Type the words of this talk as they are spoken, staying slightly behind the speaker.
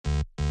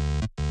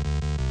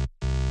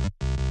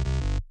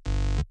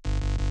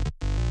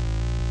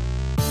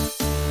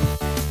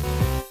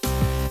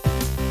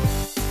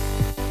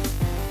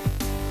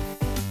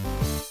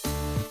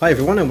Hi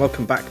everyone and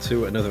welcome back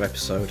to another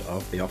episode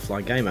of The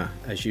Offline Gamer.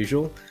 As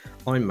usual,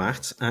 I'm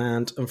Matt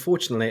and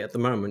unfortunately at the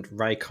moment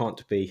Ray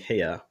can't be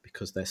here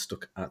because they're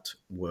stuck at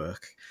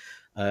work.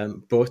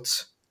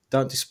 But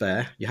don't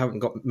despair, you haven't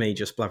got me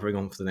just blabbering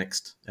on for the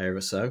next hour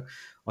or so.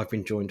 I've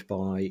been joined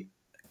by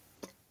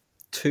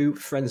two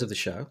friends of the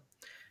show,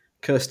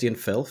 Kirsty and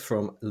Phil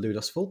from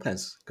Ludus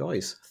Vulpes.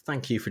 Guys,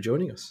 thank you for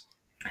joining us.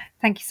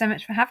 Thank you so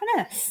much for having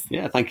us.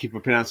 Yeah, thank you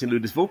for pronouncing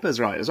Ludus Vulpes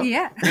right as well.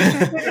 Yeah.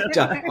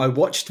 I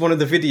watched one of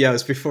the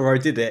videos before I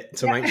did it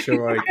to make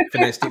sure I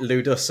pronounced it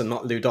Ludus and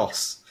not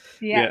Ludos.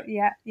 Yeah.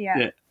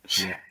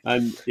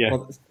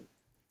 Well,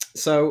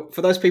 so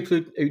for those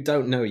people who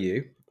don't know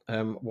you,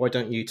 why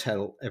don't you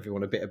tell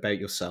everyone a bit about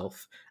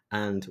yourself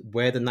and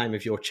where the name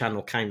of your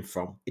channel came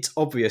from? It's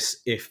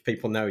obvious if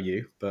people know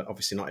you, but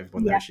obviously not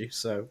everyone knows you,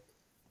 so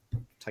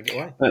take it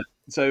away.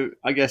 So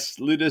I guess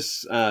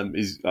Ludus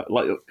is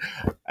like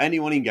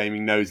anyone in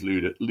gaming knows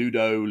Ludo,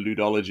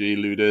 Ludology,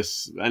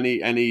 Ludus,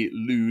 any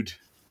Lude.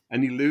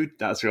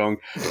 That's wrong.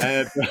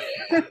 But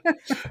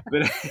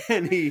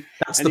any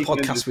that's the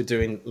podcast we're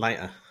doing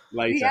later.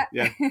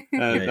 The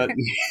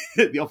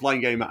Offline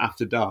Gamer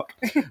After Dark.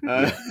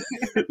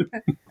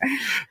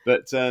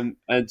 But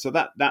and so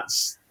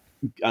that's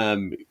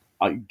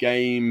like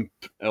game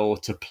or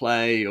to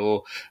play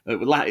or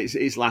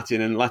it's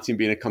Latin, and Latin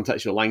being a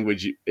contextual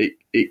language,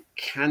 it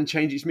can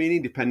change its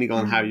meaning depending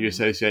on how you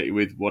associate it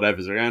with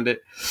whatever's around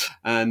it.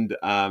 And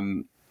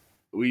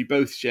we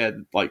both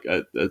shared like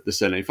the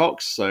surname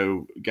Fox,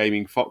 so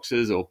gaming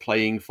foxes or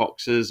playing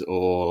foxes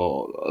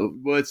or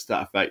words to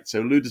that effect.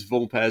 So Ludus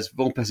Vulpes,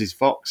 Vulpes is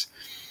fox,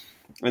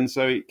 and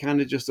so it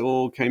kind of just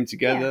all came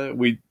together.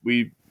 Yeah.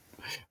 We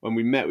when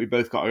we met, we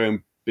both got our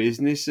own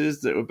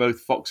businesses that were both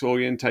fox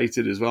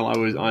orientated I'm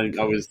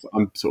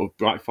sort of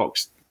Bright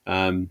Fox,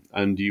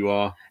 and you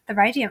are the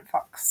Radiant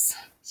Fox.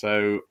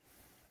 So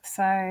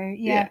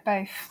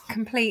both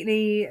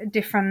completely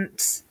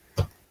different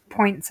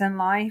points in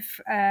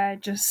life.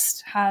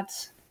 Just had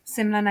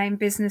similar name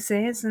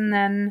businesses, and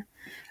then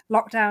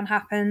lockdown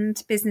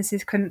happened.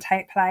 Businesses couldn't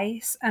take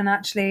place, and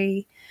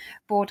actually,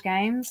 board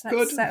games.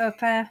 Let's set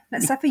up a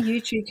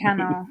YouTube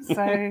channel.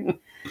 So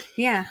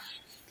yeah.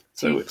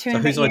 So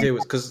whose idea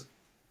was? Because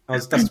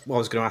that's what I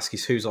was going to ask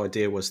is whose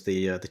idea was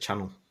the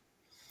channel?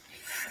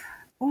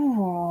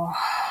 Oh,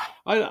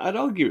 I'd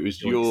argue it was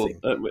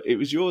it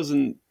was yours,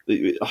 and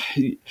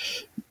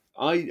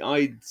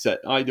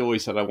I'd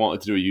always said I wanted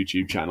to do a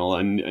YouTube channel,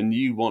 and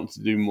you wanted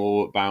to do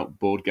more about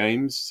board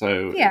games,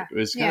 so it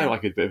was kind of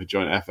like a bit of a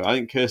joint effort. I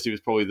think Kirsty was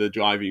probably the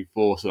driving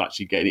force of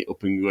actually getting it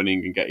up and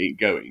running and getting it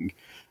going,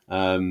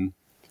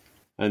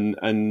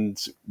 and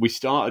we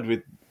started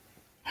with.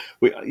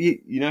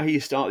 You know how you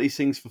start these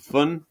things for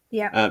fun?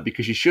 Yeah.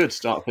 Because you should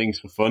start things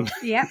for fun.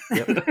 Yeah.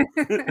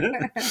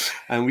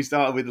 And we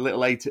started with a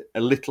little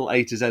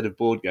A to Z of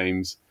board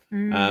games,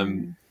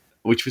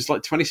 which was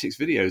like 26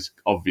 videos,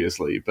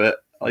 obviously,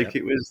 but like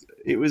it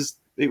was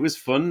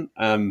fun.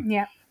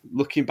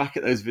 Looking back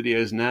at those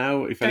videos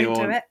now, if don't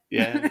anyone, do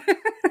it.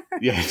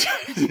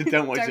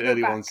 don't watch the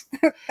early ones.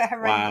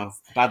 Wow,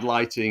 bad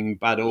lighting,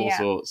 bad all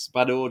sorts,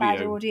 bad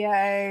audio,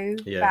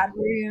 bad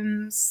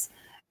rooms.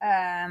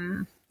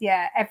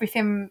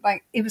 Everything,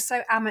 like it was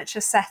so amateur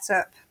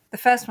setup. The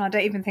first one, I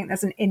don't even think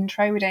there's an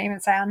intro. We don't even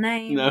say our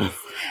name. No,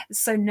 it's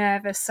so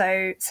nervous,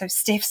 so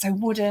stiff, so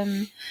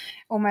wooden,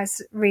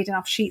 almost reading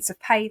off sheets of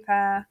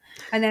paper,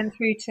 and then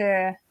through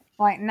to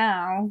like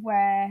now,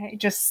 where it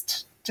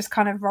just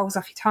kind of rolls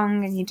off your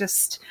tongue, and you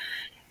just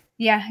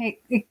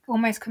it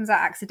almost comes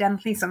out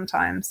accidentally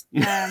sometimes.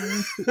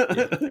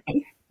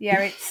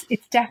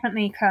 It's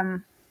definitely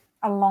come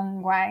a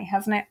long way,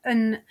 hasn't it?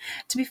 And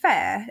to be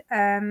fair,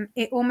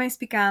 it almost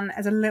began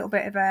as a little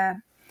bit of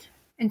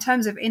in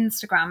terms of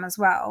Instagram as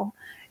well,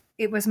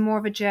 it was more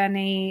of a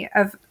journey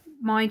of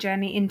my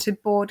journey into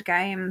board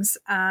games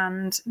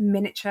and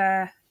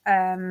miniature,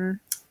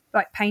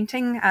 like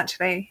painting,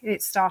 actually.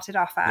 It started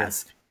off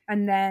as,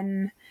 and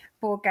then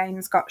board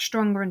games got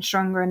stronger and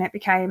stronger, and it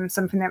became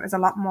something that was a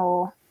lot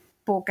more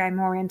board game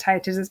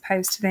orientated as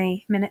opposed to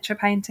the miniature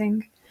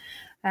painting.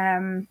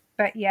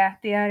 But yeah,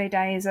 the early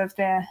days of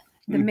the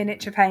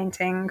miniature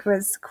painting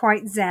was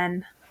quite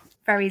zen,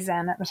 very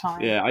zen at the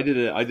time. Yeah, I did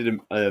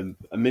a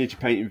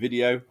miniature painting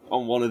video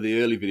on one of the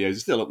early videos.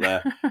 It's still up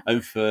there,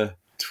 and for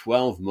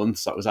 12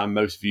 months that was our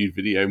most viewed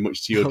video,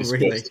 much to your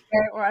disgust. Really? It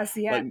was,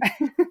 yeah.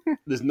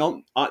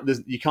 Like,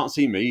 you can't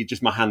see me,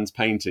 just my hands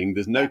painting.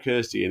 There's no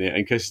Kirsty in it,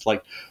 and Kirsty's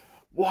like,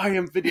 why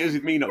are videos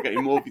with me not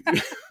getting more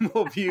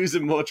views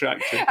and more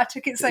traction? I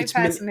took it so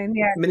personally.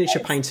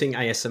 Miniature painting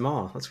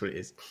ASMR. That's what it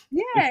is.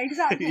 Yeah,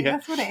 exactly.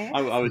 That's what it is.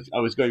 I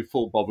was going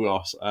full Bob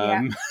Ross.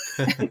 But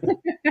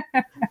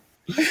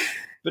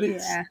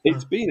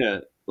it's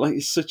been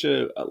it's such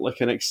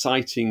an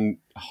exciting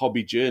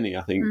hobby journey,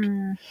 I think.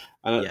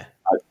 And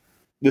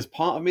there's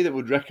part of me that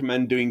would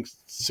recommend doing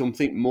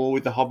something more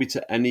with the hobby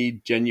to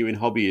any genuine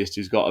hobbyist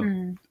who's got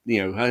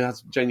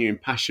has genuine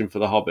passion for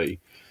the hobby,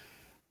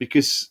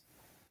 because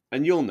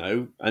and you'll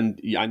know, and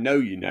I know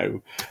you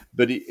know,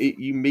 but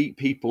you meet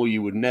people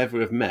you would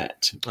never have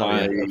met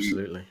by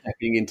absolutely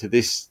stepping into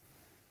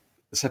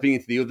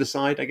the other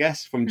side, I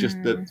guess, from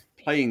just the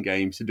playing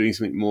games to doing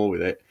something more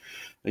with it,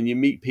 and you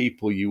meet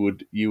people you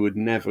would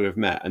never have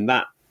met, and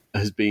that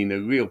has been a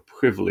real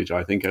privilege,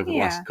 I think, over the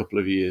last couple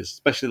of years,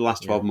 especially the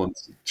last 12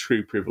 months.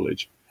 True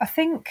privilege. I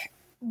think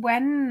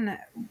Aircon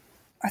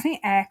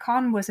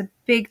was a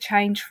big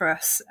change for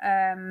us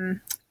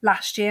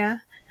last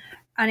year,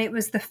 and it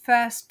was the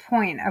first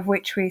point of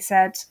which we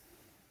said,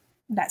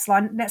 let's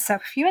set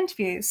up a few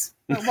interviews.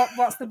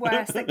 What's the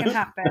worst that can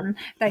happen?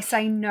 They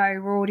say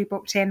no, we're already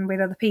booked in with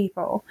other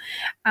people.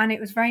 And it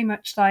was very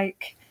much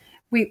like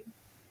we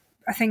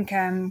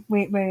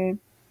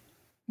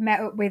met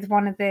up with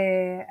one of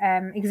the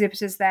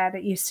exhibitors there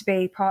that used to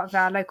be part of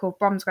our local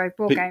Bromsgrove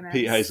board gamers.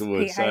 Pete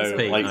Hazelwood.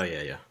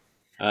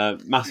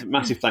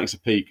 Massive thanks to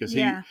Pete, because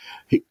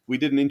we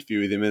did an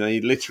interview with him and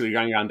he literally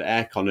ran around to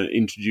Aircon and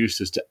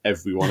introduced us to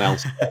everyone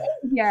else.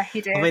 Yeah,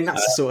 he did. I mean,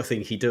 that's the sort of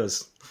thing he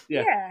does.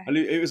 Yeah. And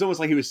it was almost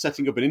like he was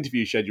setting up an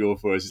interview schedule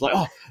for us. It's like,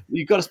 oh,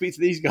 you've got to speak to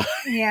these guys.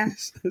 Yeah.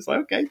 It's like,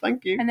 okay,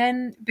 thank you. And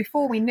then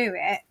before we knew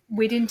it,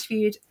 we'd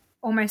interviewed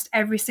almost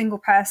every single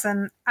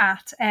person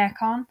at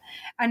Aircon,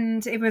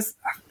 and it was,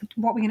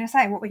 what we're going to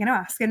say, what we're going to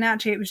ask, and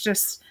actually it was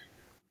just,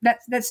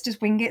 let's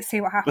just wing it, see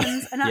what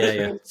happens. And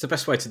actually, it's the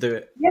best way to do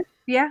it.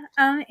 Yeah,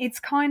 and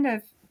it's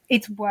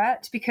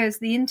worked because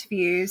the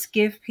interviews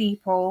give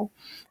people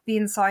the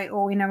insight,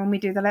 or when we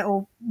do the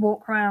little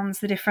walk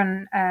arounds, the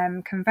different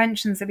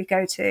conventions that we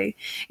go to,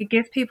 it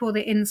gives people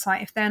the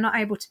insight. If they're not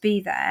able to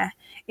be there,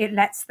 it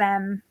lets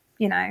them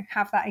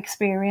have that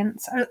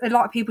experience. A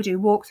lot of people do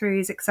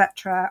walkthroughs,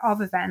 etc.,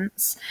 of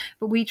events,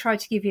 but we try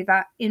to give you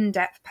that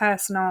in-depth,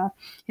 personal,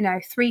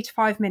 3 to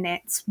 5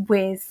 minutes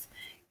with,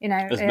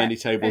 as many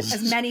tables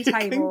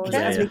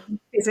as we can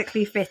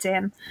physically fit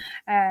in.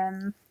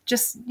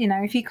 Just,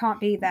 if you can't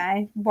be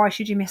there, why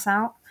should you miss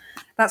out?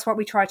 That's what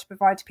we try to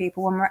provide to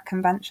people when we're at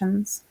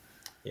conventions.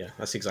 Yeah,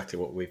 that's exactly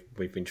what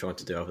we've been trying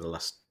to do over the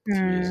last 2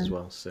 years as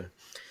well. So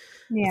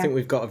I think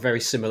we've got a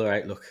very similar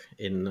outlook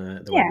in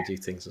the way we do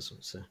things as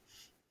well. So.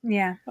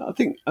 Yeah, I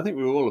think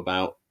we're all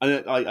about,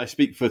 and I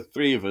speak for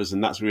 3 of us,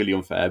 and that's really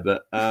unfair,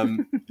 but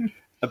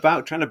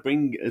about trying to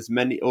bring as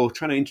many, or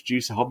trying to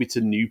introduce a hobby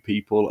to new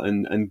people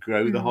and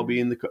grow the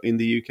hobby in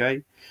the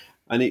UK.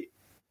 And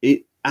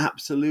it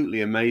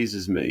absolutely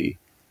amazes me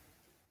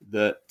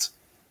that,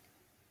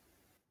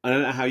 I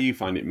don't know how you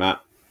find it,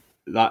 Matt,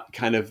 that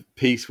kind of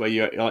piece where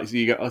you go,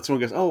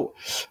 someone goes, oh,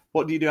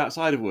 what do you do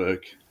outside of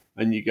work?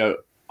 And you go,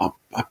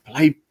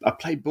 I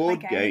play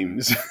board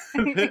games.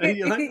 And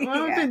you're like,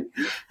 well,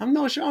 I'm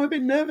not sure. I'm a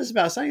bit nervous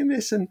about saying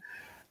this, and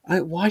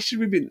why should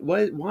we be?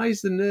 Why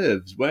is the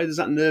nerves? Where does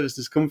that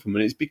nervousness come from?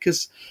 And it's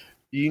because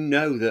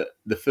that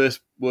the first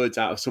words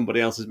out of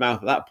somebody else's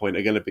mouth at that point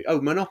are going to be, "Oh,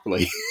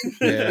 Monopoly."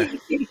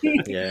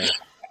 Yeah.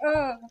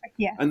 Oh,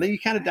 yeah. And then you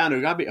kind of down a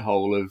rabbit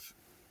hole of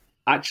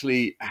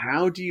actually,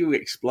 how do you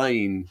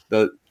explain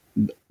the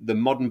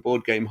modern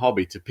board game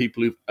hobby to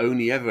people who've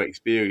only ever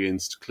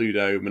experienced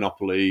Cluedo,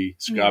 Monopoly,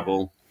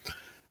 Scrabble,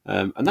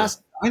 and I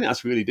think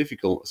that's really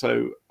difficult.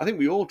 So I think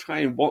we all try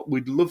and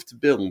we'd love to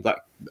build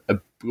a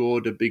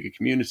broader, bigger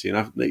community,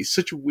 and it's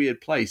such a weird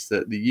place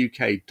that the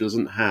UK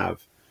doesn't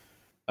have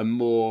a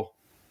more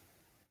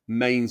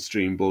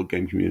mainstream board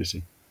game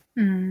community.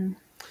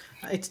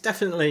 It's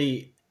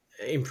definitely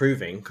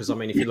improving, because I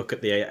mean, if you look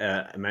at the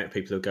amount of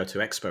people who go to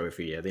Expo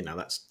every year,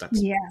 that's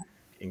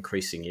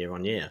increasing year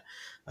on year.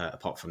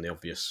 Apart from the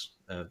obvious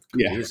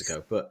years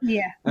ago. But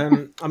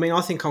I mean, I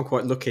think I'm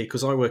quite lucky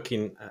because I work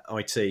in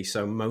IT,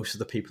 so most of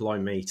the people I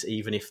meet,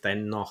 even if they're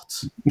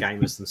not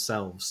gamers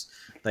themselves,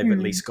 they've at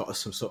least got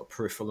some sort of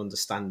peripheral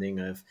understanding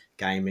of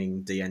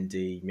gaming,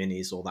 D&D,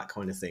 minis, all that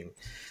kind of thing.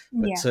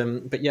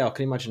 But I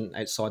can imagine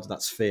outside of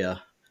that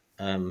sphere,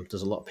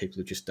 there's a lot of people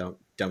who just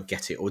don't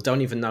get it, or don't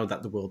even know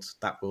that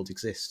that world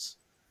exists.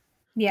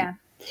 Yeah.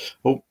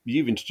 Well,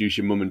 you've introduced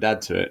your mum and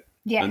dad to it.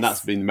 Yes. And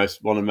that's been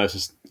one of the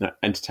most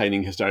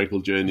entertaining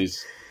historical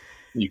journeys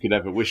you could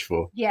ever wish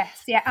for.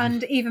 Yes, yeah,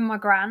 and even my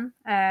gran.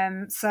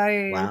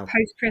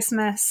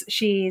 Post-Christmas,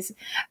 she's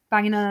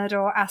banging on her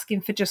door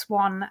asking for just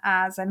one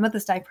as a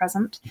Mother's Day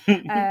present,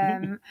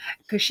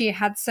 because she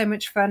had so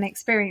much fun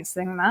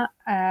experiencing that.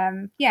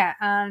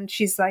 And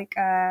she's like,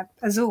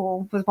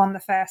 Azul was one of the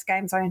first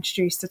games I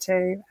introduced her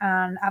to,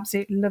 and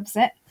absolutely loves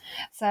it.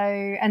 So,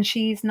 and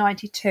she's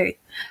 92.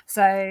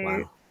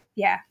 So,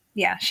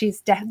 yeah,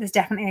 she's there's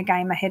definitely a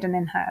gamer hidden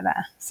in her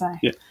there. So,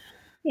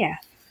 yeah.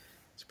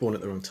 It's born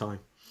at the wrong time.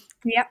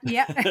 Yep.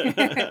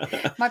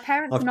 My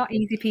parents are not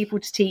easy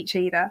people to teach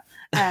either.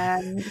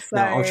 No,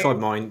 I tried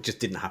mine, just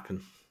didn't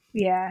happen.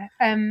 Yeah.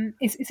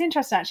 It's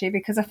interesting actually,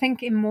 because I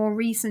think in more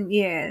recent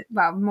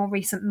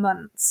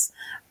months,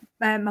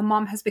 my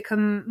mum has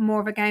become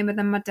more of a gamer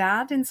than my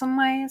dad in some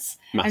ways.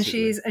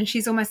 Massively. And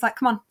she's almost like,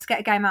 come on, let's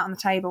get a game out on the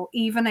table,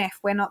 even if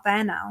we're not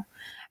there now.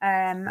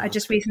 I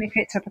just recently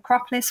picked up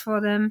Acropolis for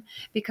them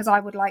because I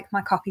would like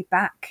my copy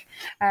back.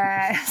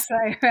 They're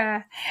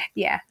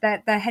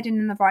heading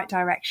in the right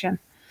direction.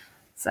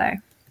 So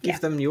give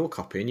them your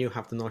copy and you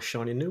have the nice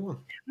shiny new one.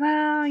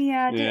 Well,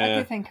 yeah, I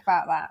did think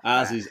about that.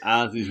 Ours is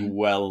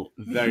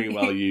very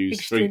well used.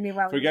 Extremely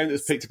well for a game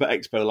that's picked up at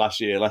Expo last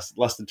year,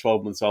 less than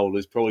 12 months old,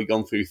 has probably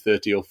gone through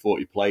 30 or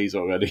 40 plays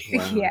already.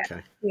 Wow,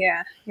 okay.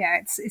 Yeah.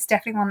 It's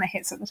definitely one that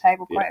hits at the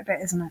table quite a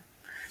bit, isn't it?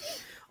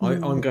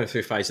 I'm going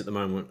through a phase at the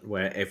moment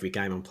where every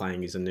game I'm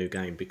playing is a new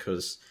game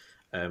because,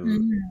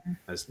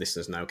 as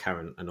listeners know,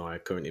 Karen and I are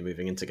currently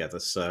moving in together.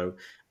 So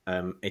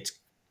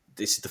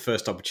this is the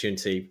first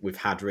opportunity we've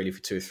had really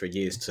for 2 or 3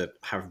 years to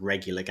have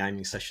regular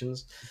gaming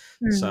sessions.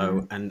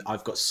 So, and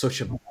I've got such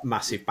a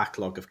massive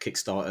backlog of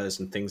Kickstarters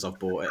and things I've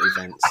bought at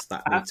events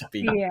that need to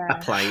be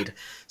played.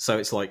 So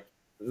it's like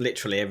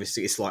literally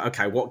it's like,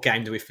 okay, what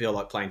game do we feel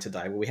like playing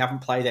today? Well, we haven't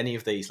played any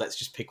of these. Let's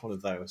just pick one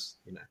of those,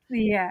 you know.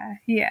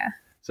 Yeah.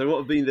 So what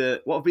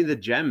have been the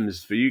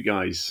gems for you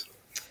guys?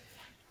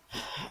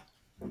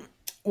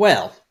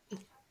 Well,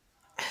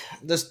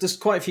 there's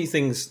quite a few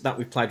things that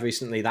we've played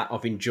recently that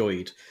I've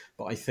enjoyed,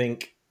 but I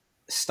think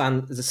the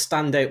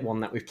standout one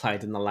that we've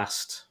played in the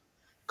last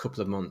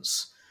couple of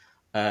months,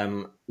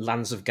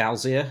 Lands of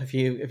Galzir. Have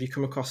you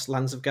come across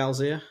Lands of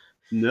Galzir?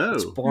 No.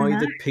 It's by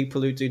the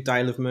people who do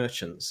Dale of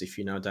Merchants, if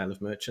you know Dale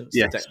of Merchants,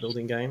 the deck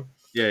building game.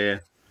 Yeah.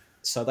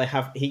 So they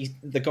have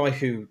the guy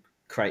who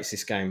creates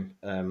this game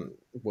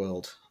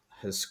world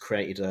has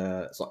created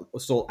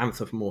it's all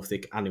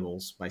anthropomorphic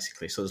animals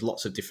basically. So there's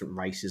lots of different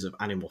races of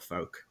animal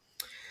folk,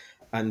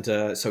 and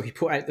so he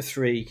put out the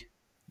 3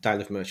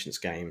 Dale of Merchants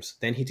games.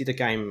 Then he did a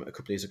game a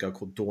couple of years ago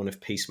called Dawn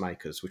of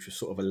Peacemakers, which was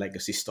sort of a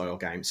legacy style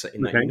game set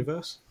in that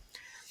universe.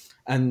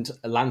 And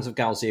Lands of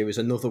Galzir is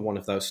another one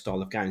of those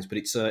style of games, but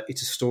it's a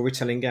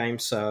storytelling game.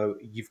 So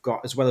you've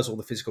got, as well as all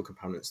the physical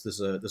components,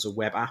 there's a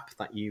web app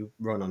that you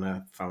run on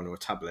a phone or a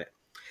tablet.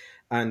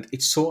 And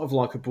it's sort of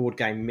like a board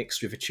game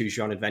mixed with a choose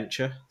your own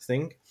adventure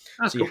thing.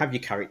 So you have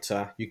your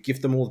character, you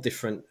give them all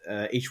different,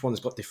 each one's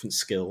got different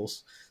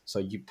skills. So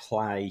you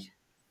play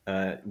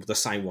the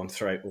same one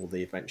throughout all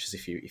the adventures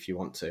if you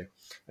want to.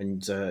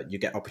 And you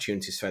get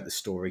opportunities throughout the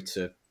story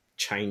to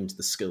change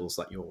the skills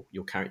that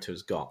your character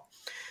has got.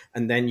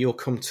 And then you'll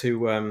come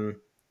to,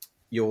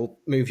 you'll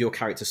move your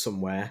character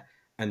somewhere,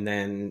 and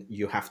then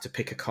you have to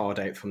pick a card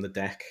out from the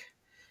deck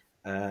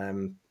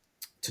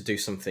to do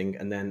something.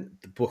 And then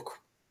the book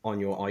on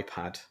your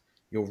iPad,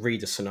 you'll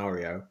read a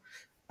scenario,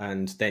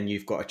 and then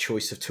you've got a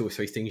choice of 2 or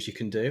 3 things you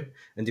can do.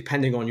 And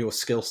depending on your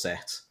skill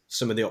set,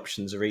 some of the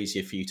options are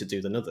easier for you to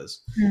do than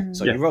others.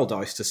 So you roll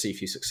dice to see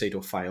if you succeed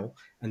or fail,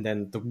 and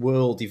then the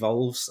world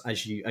evolves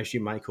as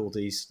you make all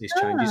these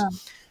changes.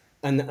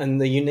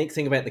 And the unique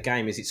thing about the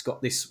game is it's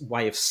got this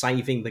way of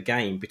saving the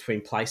game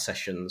between play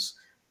sessions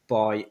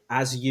by,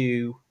 as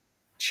you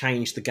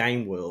change the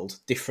game world,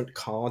 different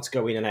cards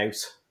go in and out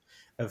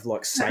of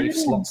like save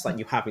slots that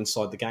you have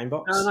inside the game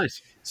box. Oh,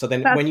 nice. So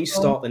then when you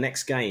start the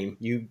next game,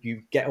 you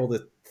get all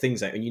the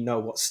things out and you know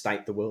what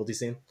state the world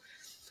is in.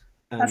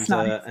 And, that's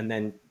nice. And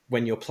then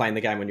when you're playing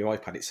the game on your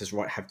iPad, it says,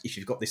 right, if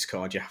you've got this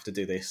card, you have to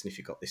do this. And if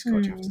you've got this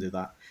card, you have to do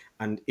that.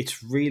 And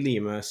it's really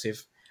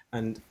immersive.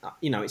 And,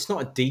 it's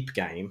not a deep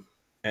game.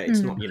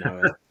 It's not,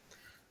 a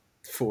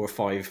 4 or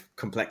 5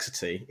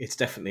 complexity. It's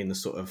definitely in the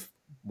sort of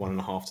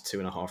 1.5 to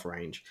 2.5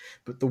 range.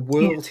 But the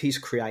world he's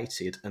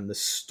created and the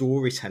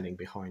storytelling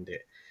behind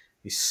it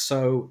is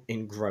so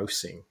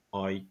engrossing.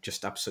 I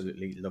just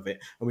absolutely love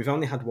it. And we've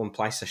only had one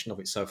play session of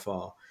it so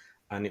far,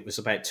 and it was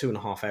about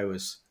 2.5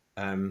 hours.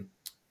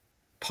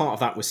 Part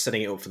of that was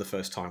setting it up for the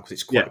first time because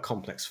it's quite a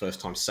complex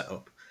first time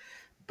setup.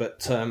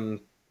 But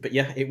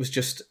yeah, it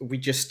was we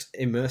just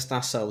immersed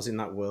ourselves in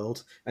that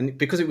world. And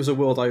because it was a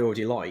world I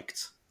already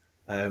liked,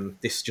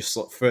 this just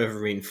sort of further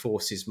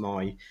reinforces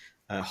my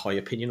high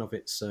opinion of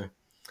it. So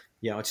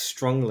yeah, I'd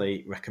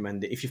strongly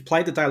recommend it. If you've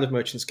played the Dale of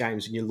Merchants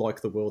games and you like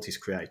the world he's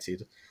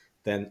created,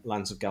 then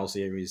Lands of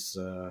Galzir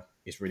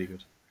is really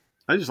good.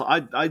 I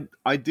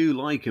do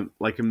like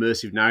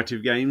immersive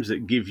narrative games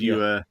that give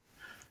you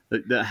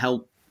that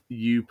help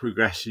you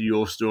progress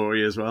your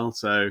story as well.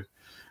 So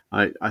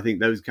I think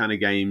those kind of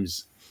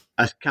games,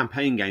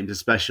 campaign games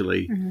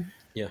especially,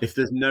 if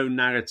there's no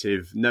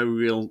narrative,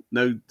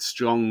 no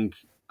strong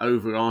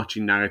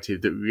overarching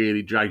narrative that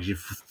really drags you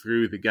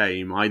through the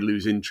game, I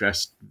lose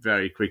interest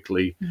very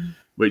quickly.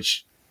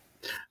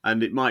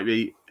 And it might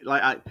be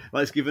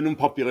let's give an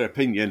unpopular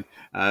opinion.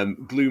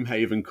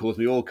 Gloomhaven caused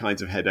me all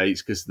kinds of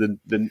headaches because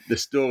the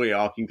story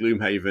arc in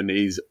Gloomhaven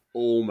is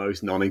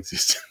almost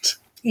non-existent.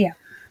 Yeah,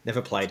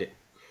 never played it.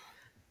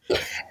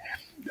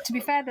 To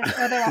be fair, there's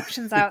other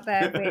options out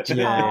there which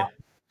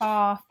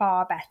are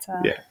far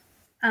better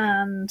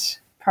and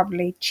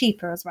probably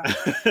cheaper as well.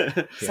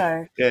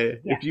 So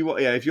if you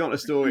want a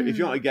story, if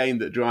you want a game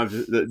that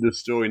drives the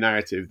story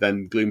narrative,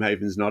 then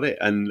Gloomhaven's not it.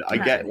 And I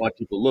get why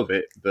people love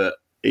it, but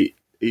it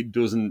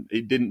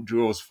didn't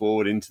draw us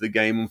forward into the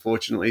game,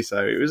 unfortunately.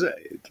 So it was a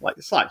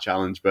slight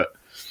challenge, but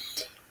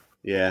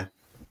yeah,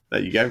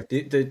 there you go.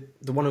 The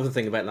one other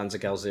thing about Lands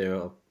of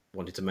Galzir I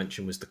wanted to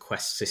mention was the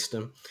quest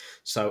system.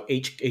 So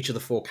each of the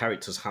 4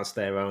 characters has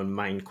their own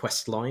main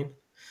quest line,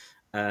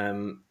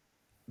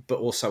 but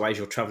also as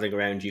you're traveling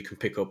around, you can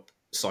pick up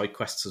side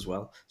quests as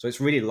well. So it's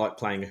really like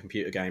playing a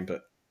computer game,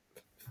 but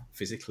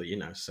physically, you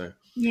know. So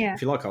Yeah.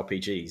 if you like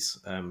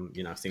RPGs,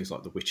 you know, things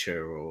like The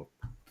Witcher or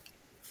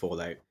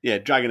Fallout, Yeah,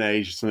 Dragon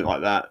Age, something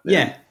like that.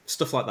 yeah,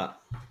 stuff like that.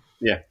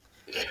 Yeah,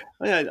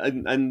 yeah,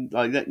 and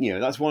like that, you know,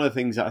 that's one of the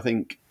things that I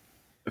think,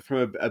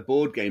 from a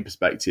board game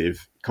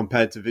perspective,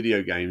 compared to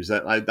video games,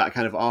 that like, that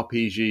kind of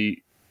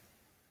RPG,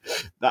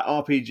 that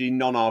RPG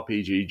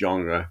non-RPG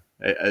genre,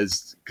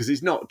 as because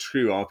it's not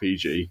true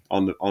RPG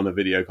on a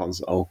video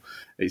console.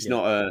 It's Yeah.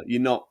 not a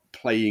you're not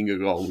playing a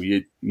role.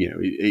 You know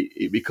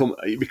it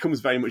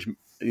becomes very much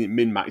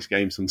min-max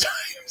game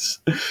sometimes,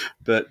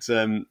 but.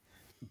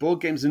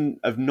 Board games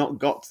have not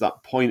got to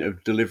that point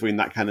of delivering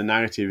that kind of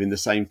narrative in the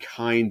same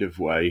kind of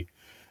way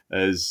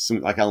as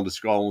something like Elder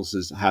Scrolls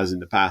has in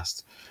the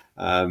past,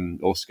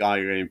 or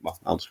Skyrim. Well,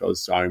 Elder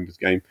Scrolls Skyrim was a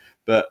game,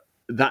 but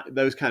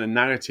those kind of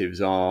narratives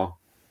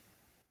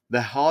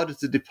they're harder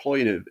to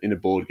deploy in a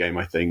board game,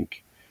 I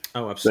think.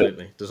 Oh,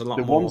 absolutely. There's a lot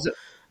The more. ones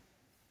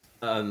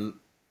that,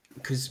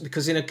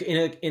 Because in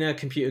a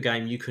computer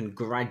game, you can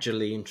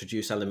gradually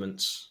introduce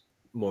elements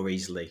more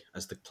easily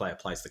as the player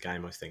plays the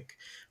game, I think.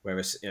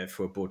 Whereas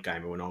for a board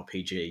game or an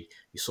RPG,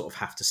 you sort of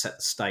have to set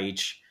the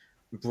stage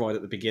right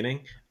at the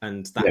beginning,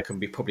 and that can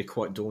be probably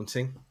quite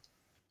daunting.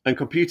 and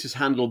computers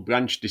handle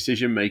branch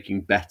decision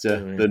making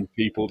better than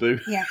people do.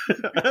 Yeah.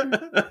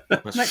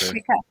 That's Much true.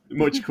 quicker.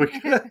 Much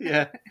quicker.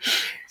 Yeah.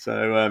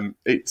 So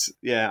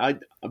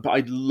but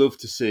I'd love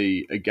to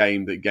see a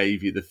game that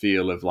gave you the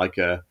feel of like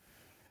a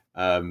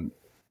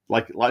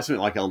like something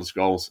like Elder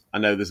Scrolls. I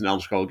know there's an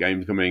Elder Scroll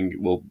game coming.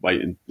 We'll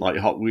wait and like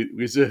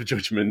reserve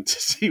judgment to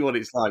see what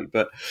it's like.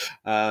 But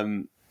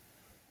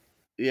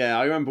yeah,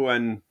 I remember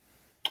when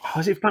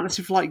was it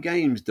Fantasy Flight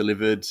Games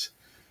delivered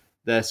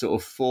their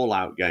sort of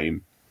Fallout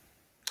game,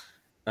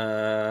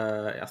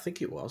 I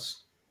think it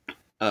was.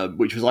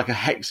 which was like a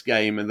hex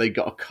game, and they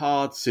got a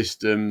card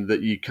system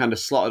that you kind of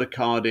slotted a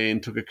card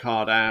in, took a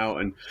card out,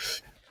 and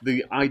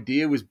the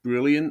idea was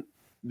brilliant.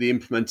 The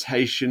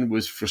implementation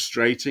was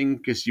frustrating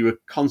because you were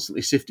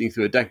constantly sifting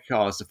through a deck of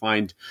cards to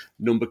find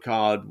number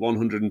card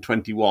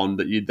 121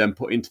 that you'd then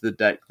put into the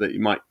deck that you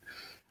might.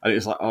 And it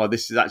was like, oh,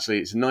 this is actually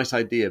it's a nice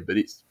idea, but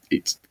it's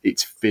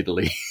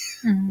fiddly.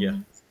 Yeah.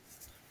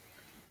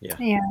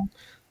 Yeah.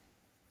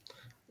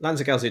 Lands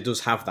of Galaxy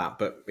does have that,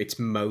 but it's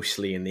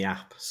mostly in the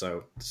app.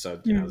 So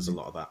you know, there's a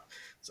lot of that,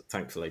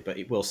 thankfully. But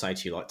it will say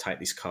to you like, take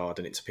this card,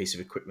 and it's a piece of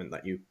equipment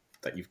that you've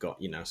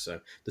got. You know, so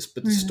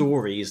but the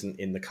story isn't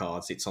in the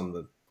cards; it's on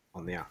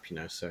the app. You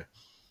know, so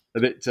A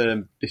bit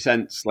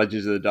Descents,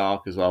 Legends of the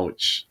Dark as well,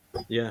 which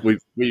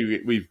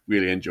we've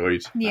really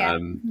enjoyed.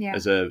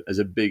 As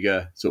a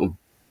bigger sort of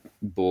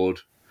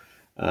board.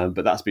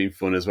 But that's been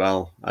fun as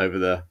well over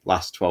the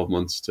last 12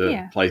 months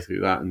to play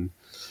through that and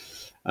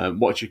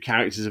watch your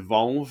characters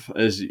evolve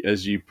as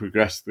you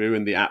progress through.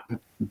 And the app,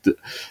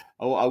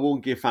 I will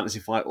give Fantasy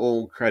Flight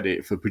all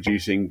credit for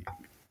producing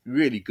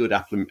really good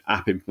app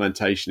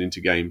implementation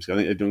into games. I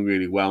think they've done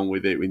really well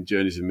with it in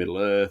Journeys of Middle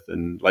Earth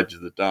and Legends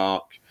of the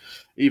Dark.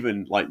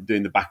 Even like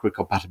doing the backward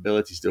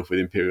compatibility stuff with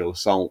Imperial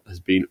Assault has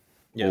been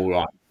all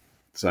right.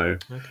 So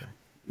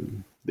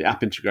the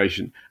app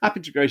integration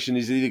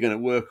is either going to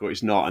work or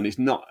it's not, and it's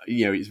not.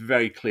 You know, it's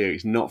very clear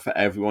it's not for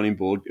everyone in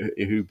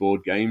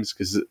board games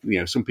because you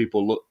know some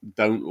people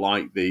don't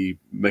like the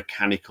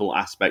mechanical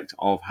aspect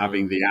of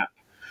having the app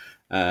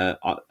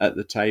at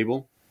the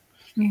table.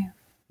 Yeah.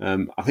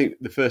 I think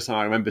the first time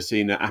I remember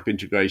seeing an app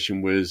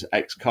integration was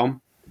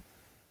XCOM.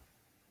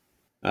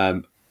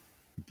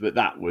 But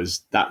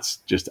that's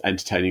just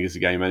entertaining as a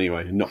game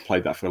anyway, and not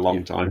played that for a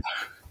long time.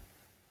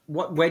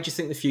 Where do you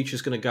think the future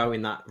is going to go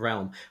in that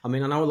realm? I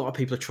mean, I know a lot of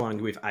people are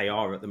trying with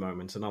AR at the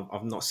moment, and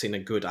I've not seen a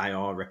good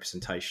AR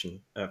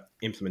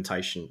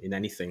implementation in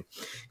anything.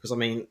 Because I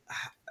mean,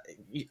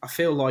 I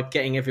feel like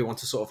getting everyone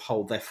to sort of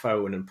hold their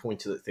phone and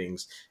point it at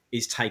things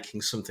is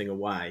taking something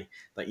away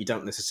that you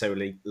don't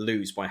necessarily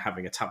lose by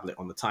having a tablet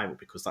on the table,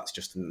 because that's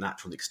just a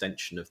natural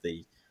extension of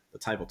the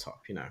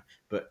tabletop, you know.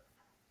 But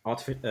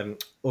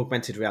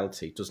augmented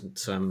reality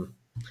doesn't.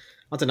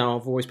 I don't know.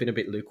 I've always been a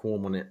bit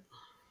lukewarm on it.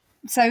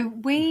 So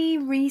we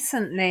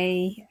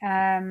recently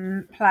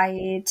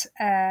played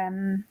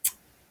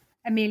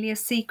Amelia's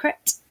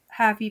Secret.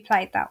 Have you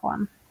played that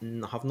one?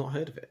 I have not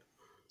heard of it.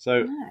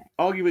 So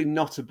arguably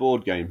not a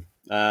board game,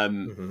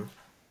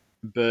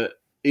 but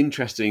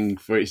interesting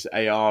for its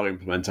AR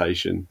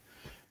implementation.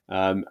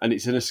 And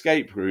it's an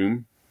escape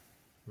room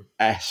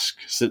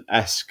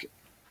esque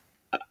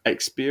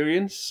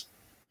experience.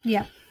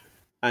 Yeah.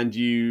 And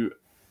you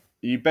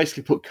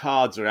basically put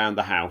cards around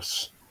the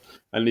house.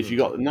 And if you've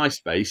got a nice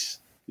space,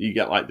 you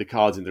get like the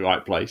cards in the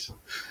right place.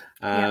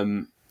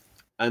 And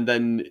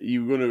then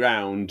you run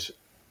around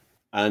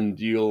and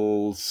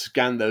you'll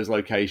scan those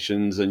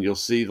locations and you'll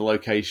see the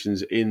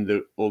locations in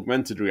the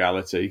augmented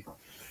reality.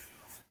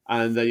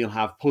 And then you'll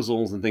have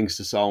puzzles and things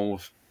to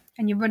solve.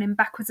 And you're running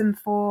backwards and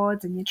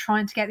forwards and you're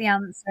trying to get the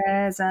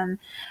answers.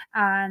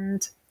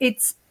 And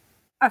it's,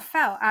 I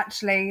felt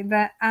actually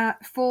that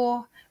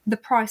for the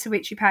price at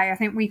which you pay, I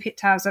think we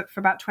picked ours up for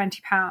about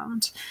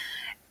 £20.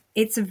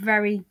 it's a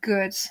very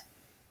good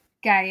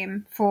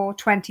game for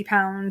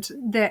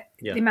 £20. The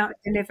amount it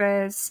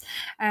delivers,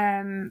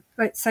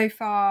 but so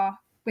far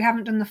we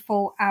haven't done the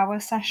full hour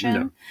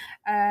session,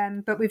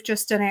 but we've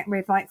just done it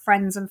with like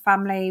friends and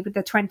family with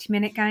the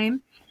 20-minute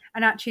game,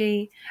 and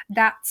actually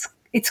that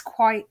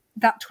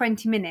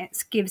 20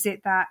 minutes gives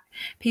it that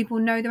people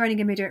know they're only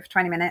going to do it for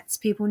 20 minutes.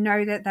 People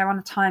know that they're on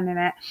a time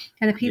limit,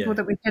 and the people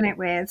that we've done it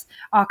with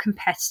are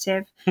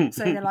competitive.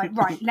 So they're like,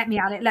 right, let me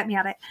at it.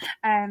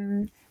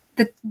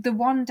 The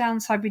one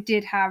downside we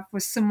did have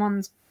was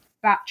someone's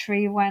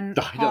battery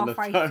went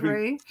halfway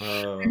through.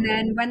 And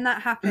then when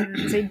that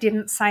happens, it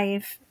didn't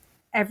save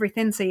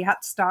everything, so you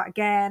had to start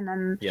again.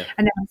 And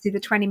then obviously the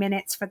 20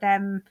 minutes for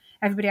them,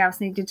 everybody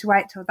else needed to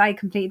wait till they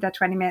completed their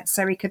 20 minutes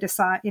so we could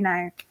assign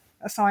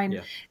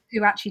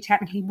who actually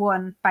technically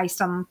won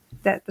based on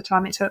the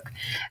time it took.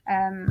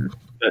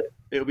 But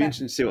it'll be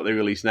interesting to see what they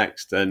release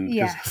next, and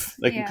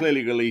they can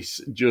clearly release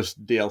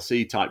just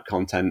DLC type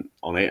content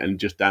on it and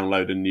just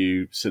download a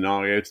new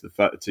scenario to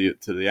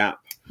the app.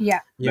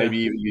 Maybe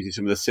even using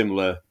some of the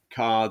similar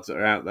cards that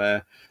are out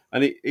there,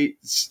 and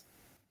it's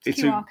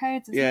QR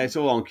codes. It's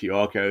all on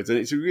QR codes, and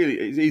it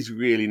is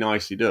really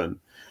nicely done.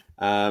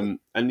 And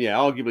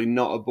arguably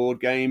not a board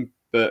game,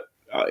 but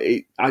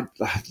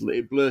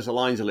it blurs the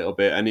lines a little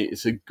bit, and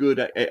it's a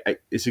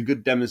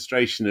good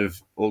demonstration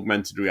of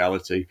augmented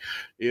reality.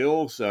 It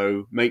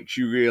also makes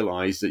you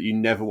realise that you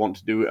never want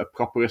to do a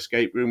proper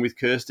escape room with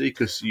Kirsty,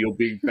 because you'll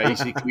be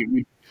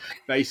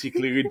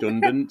basically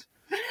redundant.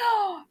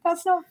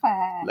 That's not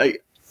fair.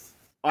 Like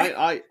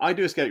I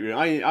do escape room.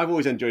 I've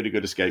always enjoyed a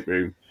good escape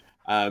room,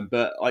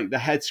 but like the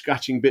head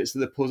scratching bits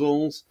of the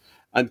puzzles,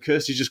 and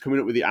Kirsty's just coming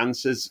up with the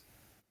answers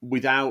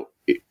without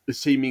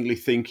seemingly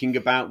thinking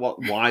about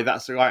why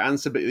that's the right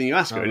answer. But then you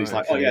ask her, and it's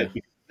like,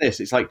 this.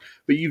 It's like,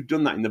 but you've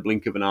done that in the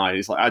blink of an eye.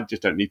 It's like, I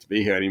just don't need to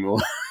be here anymore.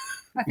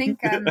 I think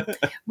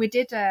we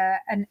did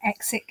an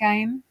exit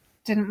game,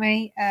 didn't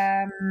we?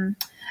 And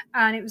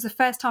it was the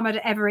first time I'd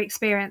ever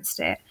experienced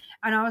it.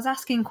 And I was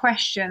asking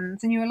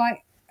questions, and you were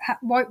like,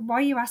 why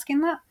are you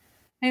asking that?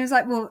 And it was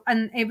like, well,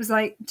 and it was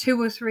like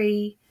 2 or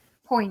 3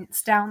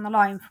 points down the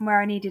line from where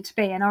I needed to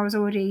be, and I was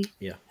already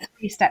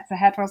 3 steps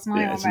ahead, wasn't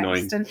I?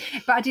 Almost,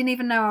 but I didn't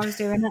even know I was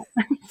doing it.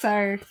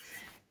 So,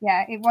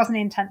 it wasn't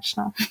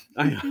intentional.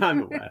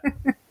 I'm aware.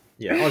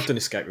 I've done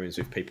escape rooms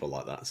with people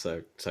like that,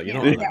 so you're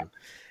not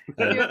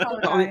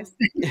alone.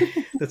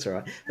 That's all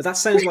right. But that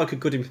sounds like a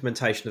good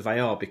implementation of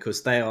AR,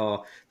 because they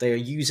are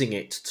using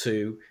it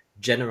to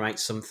generate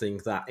something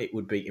that it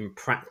would be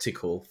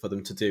impractical for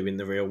them to do in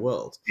the real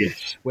world.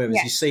 Whereas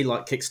you see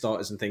like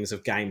Kickstarters and things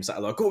of games that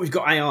are like, we've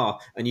got AR,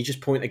 and you just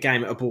point a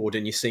game at a board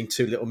and you're seeing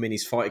 2 little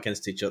minis fight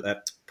against each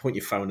other. Point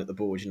your phone at the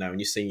board, and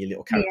you're seeing your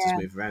little characters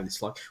move around.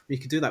 It's like, you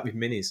could do that with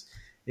minis,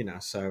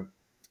 so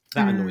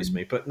that annoys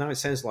me. But no, it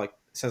sounds like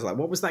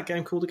what was that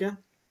game called again?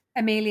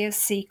 Amelia's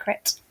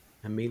Secret.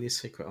 Amelia's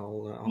Secret.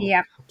 I'll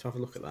have to have a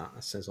look at that.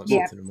 That sounds like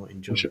something I might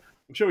enjoy.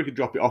 I'm sure we could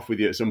drop it off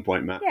with you at some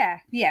point, Matt.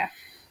 Yeah.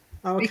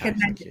 Oh, okay, we could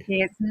lend it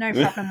here. It's no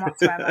problem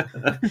whatsoever.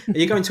 Are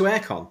you going to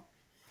Aircon?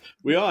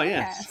 We are,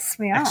 yes.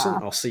 We are.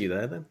 Excellent. I'll see you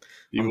there then.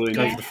 I'm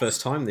going for the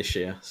first time this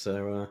year,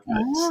 so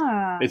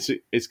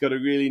it's got a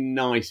really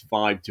nice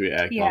vibe to it.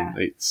 Aircon. Yeah.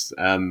 It's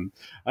I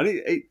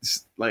think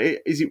it's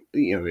like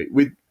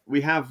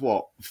we have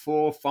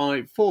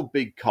 4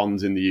 big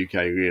cons in the UK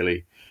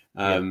really.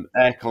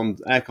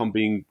 Aircon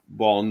being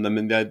one. I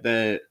mean,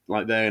 they're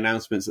like their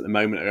announcements at the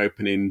moment are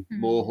opening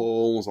more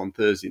halls on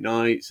Thursday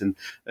nights, and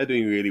they're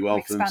doing really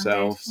well for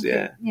themselves.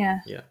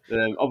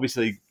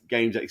 Obviously,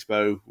 Games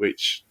Expo,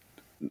 which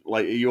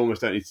like you almost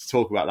don't need to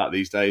talk about that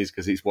these days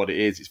because it's what it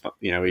is.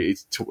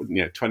 It's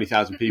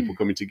 20,000 people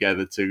coming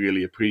together to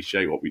really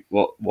appreciate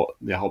what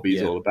the hobby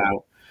is all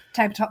about.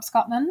 Tabletop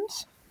Scotland,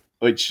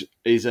 which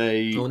is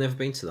I've never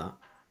been to that.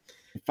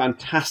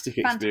 Fantastic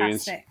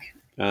experience.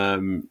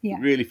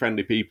 Really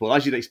friendly people,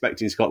 as you'd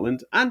expect in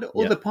Scotland and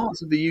other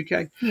parts of the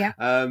UK.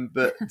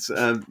 But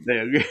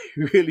they're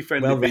really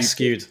friendly. Well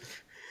rescued.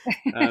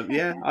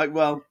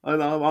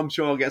 I'm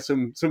sure I'll get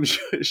some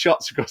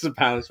shots across the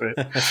bows for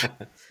it.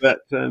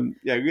 But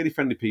really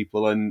friendly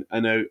people, and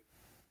I know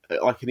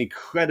like an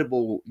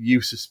incredible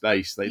use of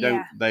space.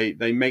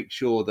 They make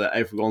sure that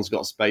everyone's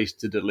got space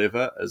to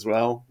deliver as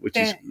well, which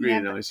is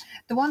really nice.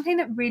 The one thing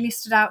that really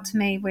stood out to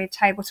me with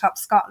Tabletop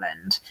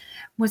Scotland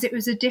was it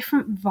was a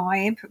different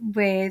vibe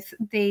with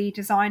the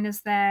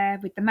designers there,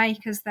 with the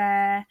makers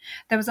there.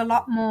 There was a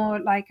lot more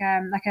like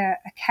a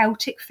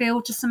Celtic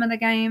feel to some of the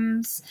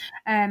games.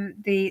 Some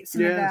of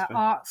the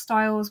art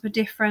styles were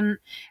different,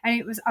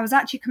 and I was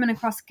actually coming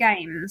across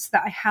games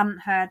that I hadn't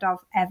heard of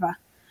ever.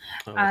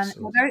 And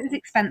although it was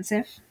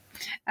expensive,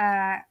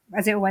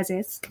 as it always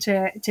is,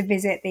 to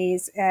visit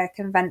these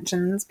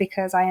conventions,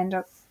 because I end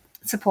up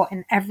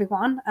supporting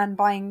everyone and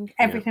buying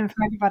everything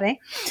from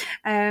everybody,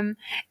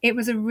 it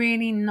was a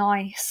really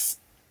nice,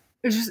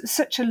 it was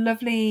such a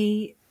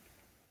lovely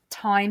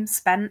time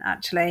spent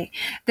actually.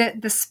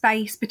 The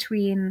space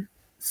between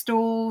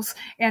stalls,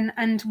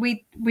 and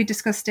we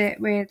discussed it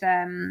with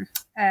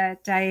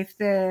Dave,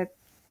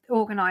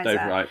 organizer,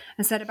 right.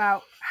 and said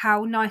about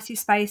how nicely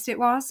spaced it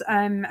was.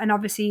 And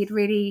obviously he'd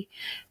really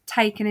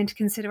taken into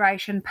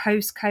consideration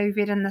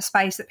post-COVID and the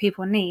space that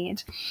people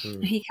need.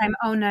 He came,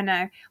 oh,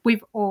 no,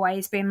 we've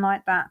always been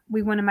like that.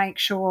 We want to make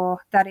sure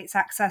that it's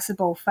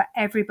accessible for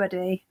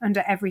everybody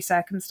under every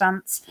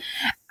circumstance.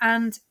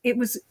 And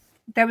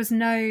there was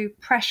no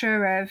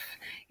pressure of,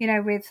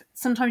 with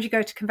sometimes you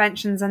go to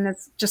conventions and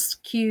there's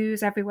just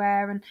queues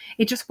everywhere, and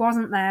it just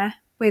wasn't there.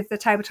 With the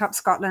Tabletop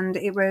Scotland,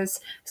 it was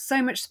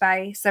so much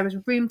space. There was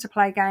room to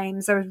play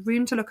games. There was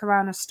room to look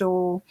around a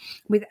stall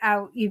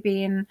without you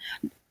being,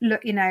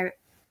 getting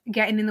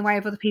in the way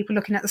of other people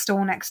looking at the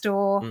stall next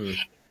door.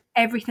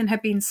 Everything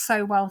had been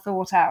so well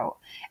thought out,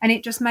 and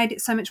it just made it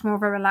so much more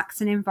of a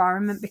relaxing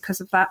environment because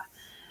of that.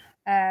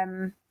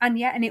 And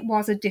it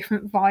was a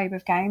different vibe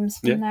of games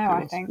from there,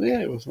 I think.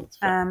 Yeah, it was.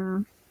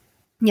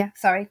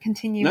 Sorry,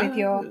 continue with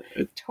your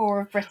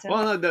tour of Britain.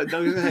 Well,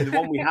 the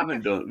one we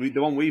haven't done,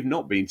 the one we've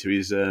not been to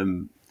is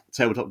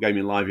Tabletop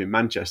Gaming Live in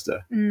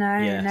Manchester.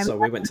 No. So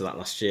we went to that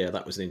last year.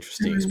 That was an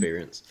interesting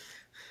experience.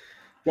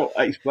 Well,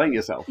 explain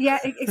yourself. Yeah,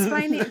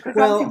 explain it, because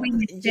Well, we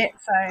missed it.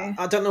 So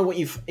I don't know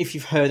if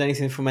you've heard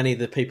anything from any of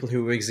the people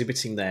who were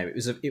exhibiting there.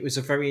 It was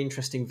a very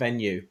interesting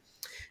venue.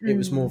 It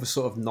was more of a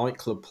sort of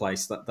nightclub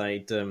place that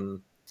they'd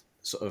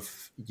sort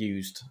of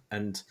used,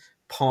 and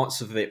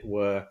parts of it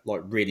were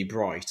like really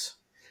bright,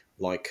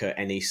 like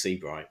NEC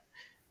bright.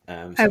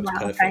 So it was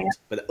perfect. Okay, yeah.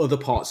 But other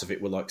parts of it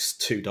were like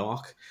too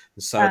dark,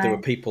 and so there were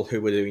people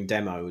who were doing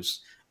demos,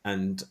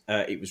 and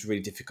it was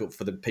really difficult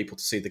for the people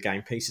to see the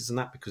game pieces and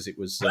that because it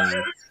was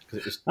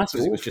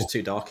just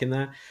too dark in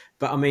there.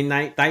 But I mean,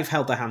 they've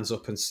held their hands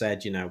up and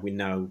said, we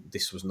know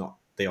this was not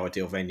the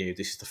ideal venue.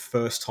 This is the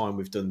first time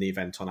we've done the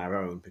event on our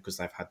own because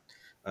they've had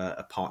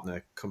a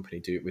partner company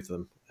do it with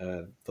them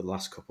for the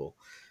last couple.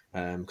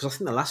 Because I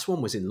think the last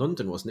one was in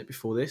London, wasn't it?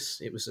 Before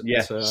this, it was at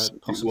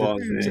possibly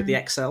was it the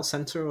Excel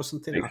Centre or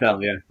something? Excel,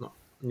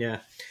 yeah.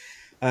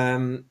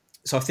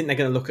 So I think they're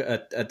going to look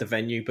at the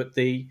venue, but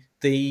the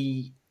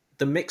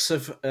mix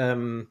of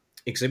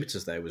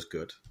exhibitors there was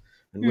good,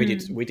 and we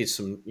did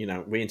some,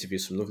 we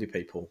interviewed some lovely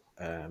people,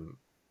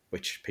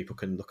 which people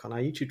can look on our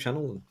YouTube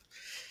channel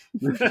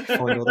and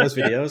find all those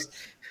videos.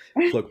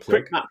 Plug.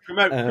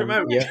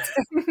 Promote.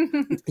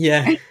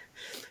 Yeah.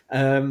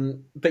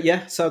 But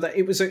yeah, so that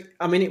it was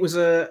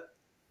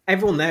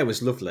everyone there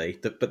was lovely,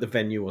 but the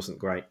venue wasn't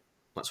great.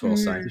 That's what I'll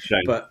say.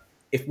 But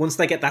if once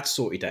they get that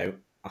sorted out,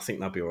 I think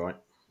they'll be all right.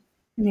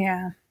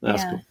 Yeah,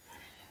 that's cool.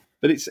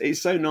 But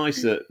it's so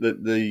nice that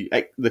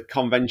the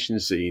convention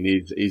scene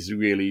is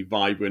really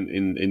vibrant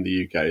in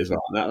the UK as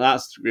well.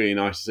 That's really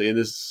nice to see. And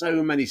there's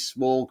so many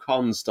small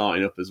cons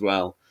starting up as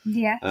well.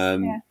 Yes.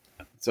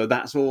 So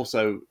that's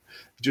also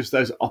just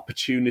those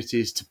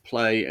opportunities to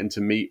play and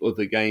to meet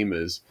other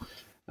gamers.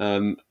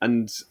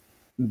 And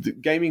the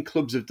gaming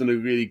clubs have done a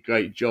really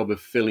great job of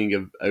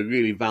filling a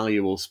really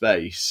valuable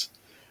space.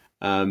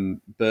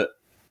 But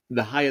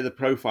the higher the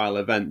profile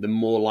event, the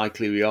more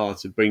likely we are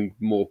to bring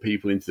more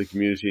people into the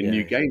community and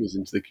new gamers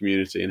into the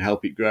community and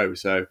help it grow.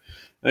 So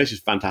it's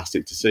just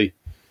fantastic to see.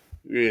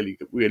 Really,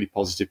 really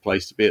positive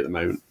place to be at the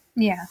moment.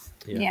 Yeah.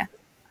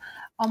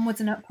 Onwards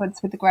and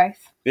upwards with the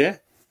growth. Yeah.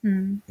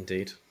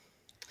 Indeed.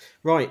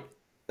 Right.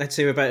 Let's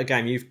hear about a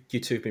game you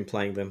two have been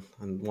playing them,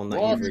 and one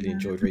that you've really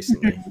enjoyed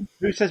recently.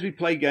 Who says we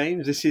play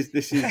games? This is.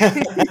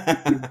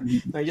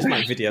 No, you just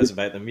make videos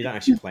about them. You don't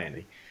actually play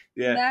any.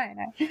 Yeah.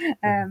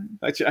 No.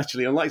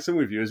 Actually, unlike some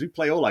reviewers, we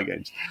play all our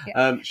games.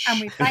 Yeah.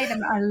 And we play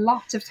them a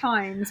lot of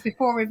times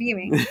before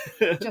reviewing,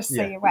 just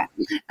so you're aware.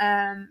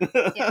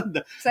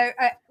 So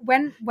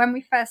when we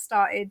first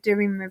started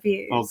doing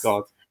reviews, oh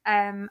god.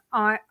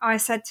 I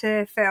said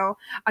to Phil,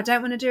 I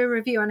don't want to do a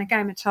review on a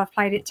game until I've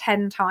played it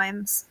 10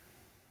 times.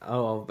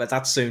 Oh, but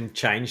that soon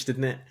changed,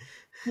 didn't it?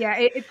 Yeah,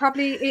 it's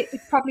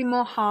probably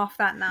more half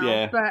that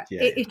now. But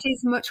it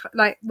is much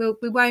like we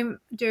won't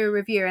do a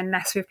review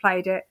unless we've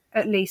played it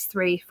at least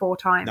 3-4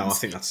 times. No, I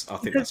think that's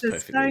because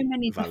there's perfectly so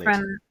many valid.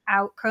 different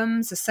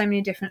outcomes. There's so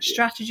many different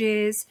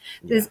strategies.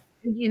 There's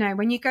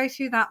when you go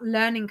through that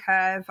learning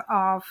curve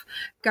of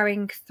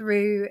going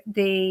through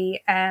the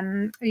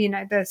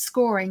the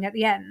scoring at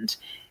the end.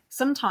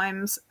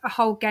 Sometimes a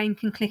whole game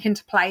can click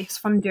into place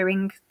from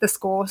doing the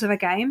scores of a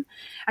game,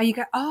 and you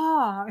go,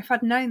 "Oh, if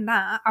I'd known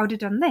that, I would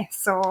have done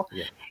this." Or,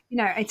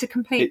 it's a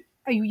complete.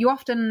 You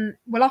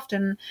will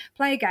often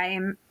play a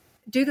game,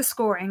 do the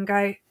scoring,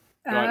 go,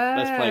 right,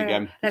 let's play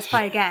again. Let's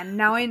play again.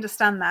 Now I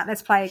understand that.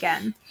 Let's play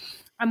again.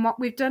 And what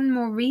we've done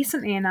more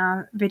recently in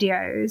our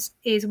videos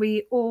is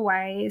we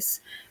always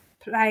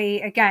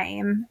play a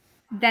game,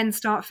 then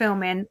start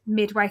filming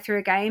midway through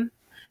a game.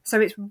 So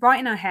it's right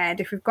in our head.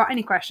 If we've got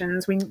any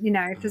questions,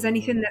 if there's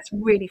anything that's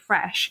really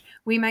fresh,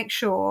 we make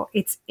sure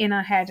it's in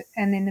our head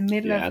and in the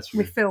middle of,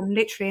 we film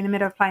literally in the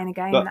middle of playing a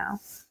game now.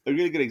 a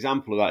really good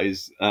example of that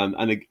is,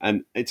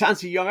 and to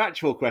answer your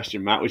actual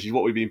question, Matt, which is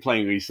what we've been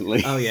playing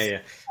recently. Oh yeah.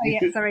 Oh yeah,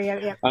 sorry,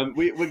 yeah.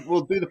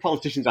 We'll do the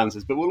politicians'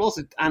 answers, but we'll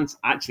also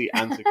actually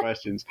answer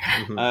questions.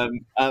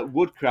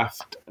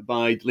 Woodcraft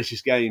by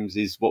Delicious Games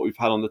is what we've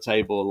had on the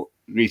table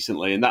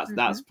recently, and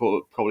that's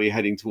probably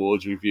heading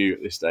towards review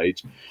at this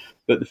stage.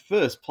 But the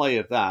first play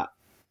of that,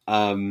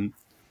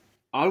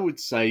 I would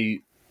say,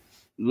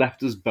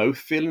 left us both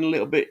feeling a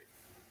little bit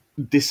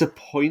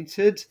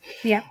disappointed.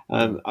 Yeah.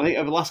 I think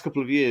over the last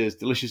couple of years,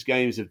 Delicious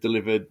Games have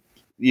delivered.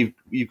 You've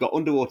got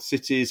Underwater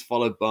Cities,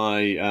 followed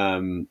by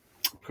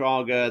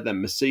Praga,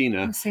 then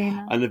Messina,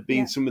 and have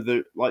been some of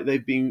the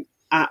they've been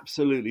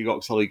absolutely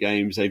rock solid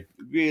games. They've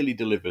really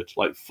delivered,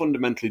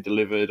 fundamentally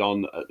delivered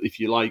on, if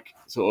you like,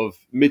 sort of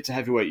mid to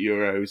heavyweight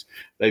Euros.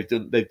 They've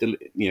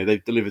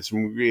delivered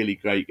some really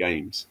great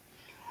games,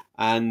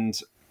 and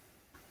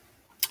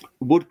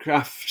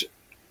Woodcraft,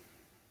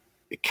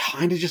 it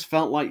kind of just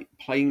felt like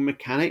playing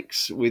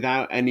mechanics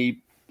without any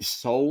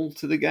soul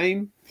to the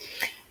game.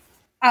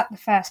 At the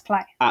first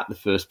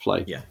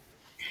play. Yeah.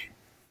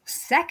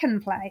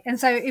 Second play, and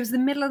so it was the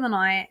middle of the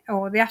night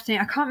or the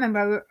afternoon. I can't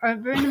remember. We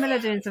were in the middle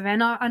of doing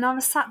something, and I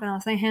was sat there and I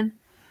was thinking,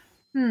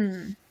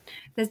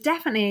 there's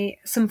definitely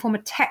some form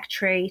of tech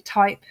tree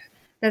type.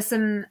 There's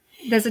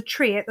a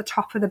tree at the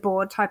top of the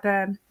board type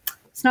of.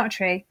 It's not a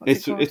tree.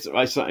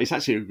 It's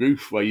actually a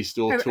roof where you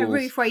store tools. A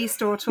roof where you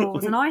store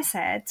tools. And I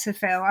said to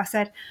Phil,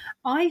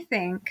 I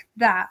think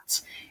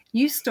that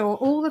you store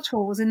all the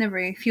tools in the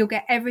roof, you'll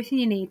get everything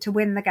you need to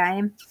win the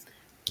game.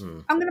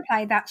 I'm going to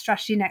play that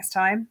strategy next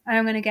time, and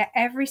I'm going to get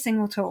every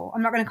single tool.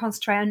 I'm not going to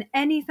concentrate on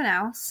anything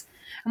else.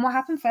 And what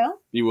happened, Phil?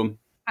 You won.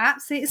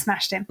 Absolutely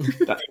smashed him.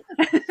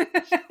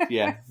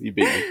 Yeah, you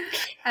beat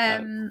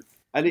him.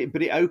 But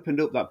it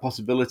opened up that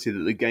possibility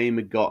that the game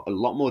had got a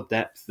lot more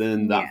depth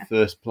than that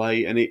first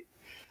play, and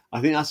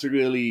I think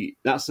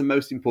that's the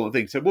most important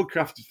thing. So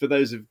Woodcraft, for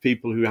those of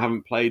people who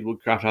haven't played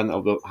Woodcraft,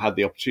 haven't had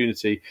the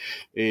opportunity,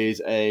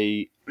 is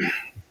a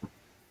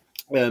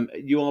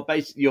you're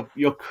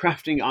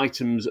crafting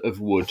items of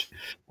wood,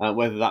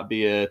 whether that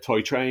be a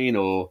toy train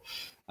or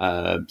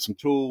some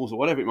tools or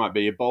whatever it might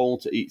be, a bowl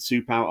to eat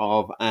soup out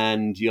of,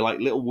 and you're like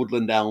little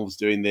woodland elves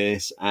doing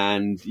this,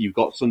 and you've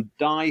got some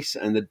dice,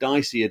 and the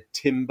dice are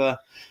timber,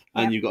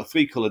 and you've got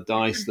 3 coloured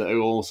dice that are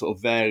all sort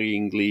of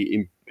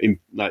varyingly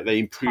they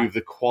improve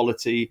the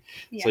quality,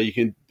 so you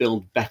can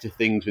build better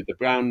things with the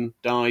brown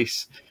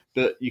dice.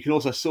 But you can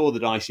also saw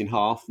the dice in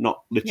half,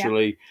 not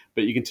literally,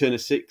 but you can turn a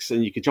 6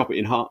 and you can chop it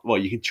in half. Well,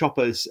 you can chop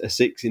a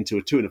 6 into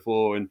a 2 and a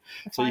 4, and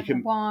so you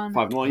can 5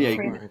 and 1. Yeah,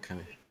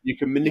 you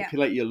can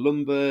manipulate your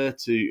lumber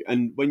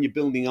and when you're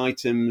building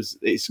items,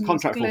 it's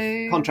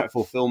contract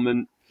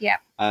fulfillment. Yeah,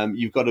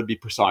 you've got to be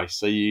precise.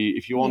 So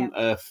if you want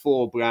a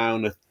 4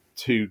 brown, a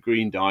 2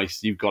 green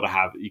dice, you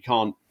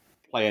can't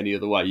play any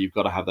other way. You've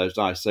got to have those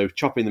dice. So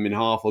chopping them in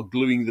half or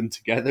gluing them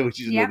together, which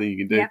is another thing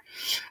you can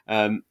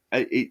do.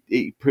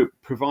 It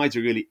provides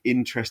a really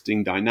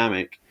interesting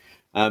dynamic.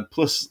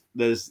 Plus,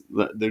 there's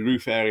the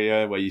roof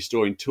area where you're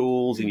storing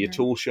tools in your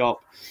tool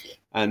shop,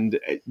 and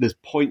there's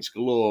points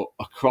galore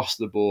across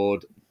the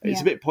board.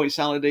 It's a bit point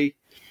salady,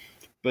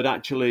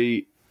 but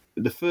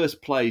the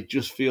first play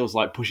just feels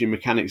like pushing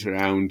mechanics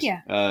around.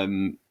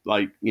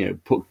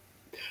 Put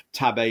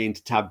tab A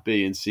into tab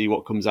B and see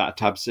what comes out of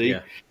tab C.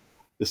 Yeah.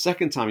 The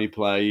second time you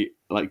play,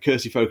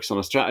 Kirsty focused on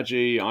a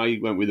strategy. I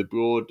went with a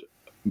broad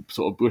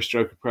sort of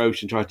brushstroke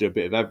approach and tried to do a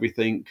bit of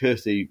everything.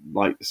 Kirsty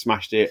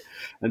smashed it,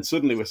 and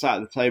suddenly we're sat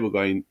at the table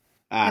going,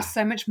 there's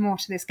so much more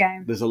to this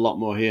game. There's a lot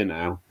more here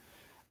now.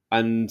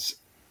 And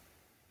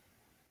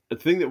the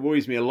thing that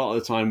worries me a lot of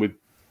the time with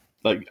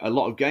a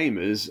lot of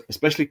gamers,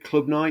 especially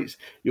club nights,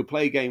 you'll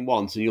play a game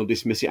once and you'll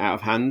dismiss it out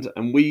of hand.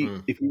 And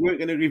if we weren't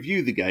going to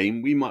review the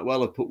game, we might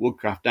well have put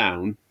Woodcraft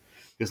down,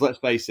 because let's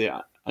face it,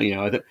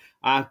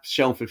 our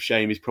shelf of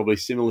shame is probably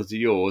similar to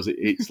yours.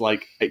 It's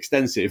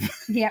extensive.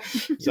 Yeah.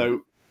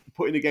 So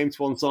putting a game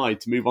to one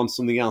side to move on to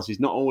something else is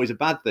not always a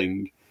bad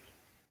thing.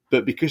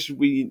 But because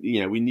we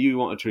knew we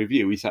wanted to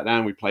review, we sat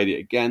down, we played it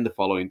again the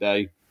following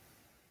day,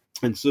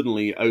 and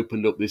suddenly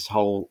opened up this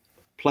whole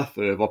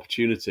plethora of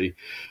opportunity.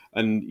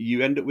 And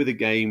you end up with a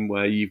game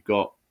where you've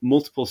got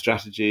multiple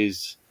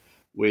strategies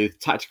with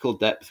tactical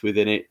depth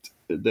within it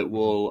that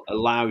will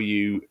allow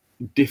you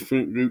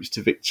different routes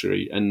to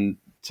victory. And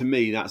to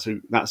me, that's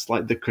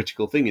the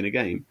critical thing in a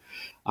game.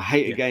 I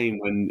hate a game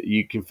when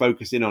you can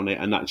focus in on it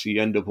and actually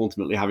you end up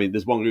ultimately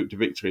there's one route to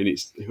victory, and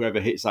it's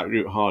whoever hits that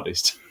route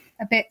hardest.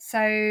 A bit.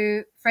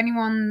 So for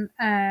anyone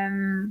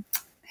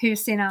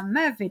who's seen our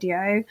Merv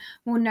video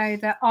will know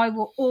that I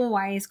will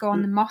always go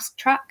on the mosque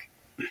track,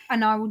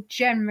 and I will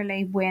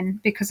generally win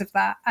because of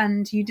that,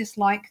 and you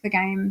dislike the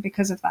game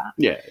because of that.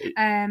 Yeah.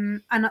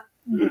 And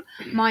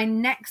my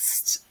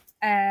next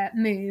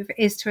move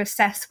is to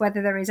assess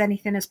whether there is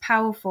anything as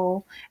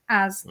powerful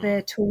as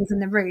the tools in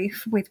the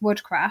roof with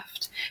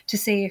Woodcraft, to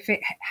see if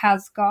it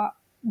has got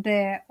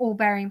the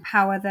all-bearing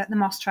power that the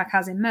Moss Track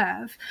has in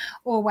Merv,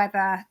 or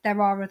whether there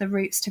are other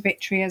routes to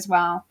victory as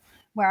well.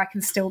 where I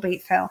can still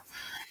beat Phil,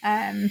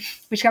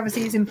 which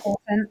obviously is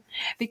important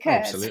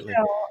because Absolutely.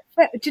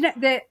 Phil, do you know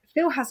that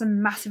Phil has a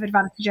massive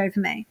advantage over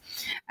me?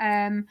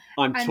 I'm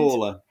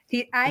taller.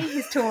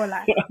 He's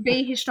taller.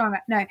 B, he's stronger.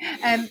 No.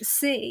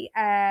 C,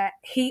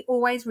 he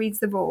always reads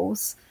the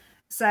rules.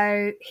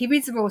 So he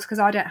reads the rules because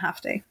I don't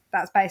have to.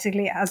 That's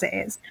basically it as it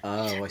is.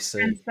 Oh, I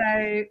see. And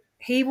so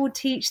he will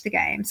teach the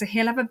game. So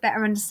he'll have a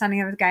better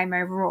understanding of the game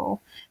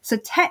overall. So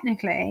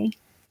technically,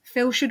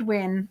 Phil should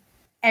win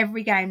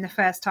every game the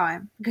first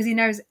time because he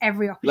knows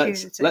every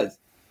opportunity.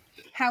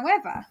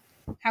 However,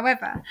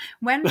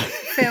 when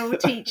Phil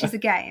teaches a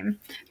game,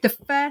 the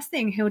first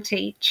thing he'll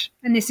teach,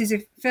 and this is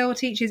if Phil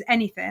teaches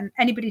anything,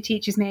 anybody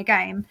teaches me a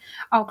game,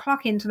 I'll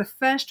clock into the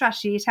first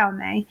strategy you tell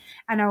me,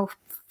 and I'll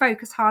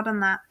focus hard on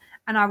that,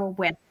 and I will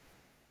win.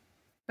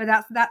 But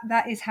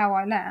that is how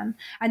I learn.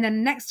 And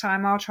then next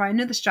time I'll try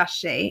another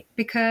strategy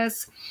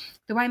because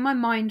the way my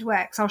mind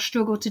works, I'll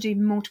struggle to do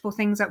multiple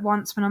things at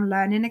once when I'm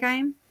learning a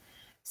game.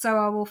 So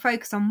I will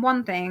focus on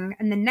one thing,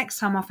 and then next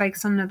time I'll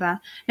focus on another.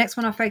 Next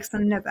one I'll focus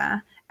on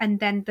another, and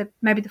then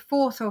maybe the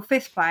fourth or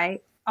fifth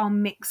play I'll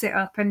mix it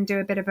up and do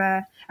a bit of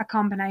a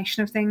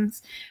combination of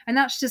things. And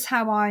that's just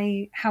how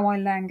I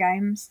learn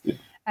games.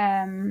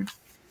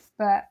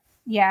 But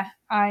yeah,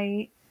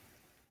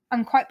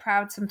 I'm quite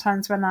proud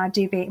sometimes when I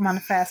do beat him on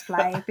the first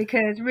play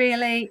because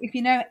really, if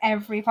you know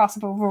every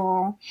possible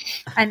rule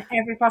and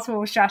every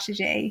possible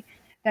strategy,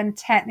 then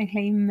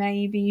technically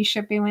maybe you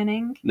should be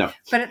winning. No.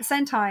 But at the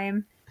same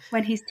time,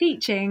 when he's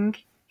teaching,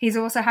 he's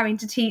also having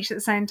to teach at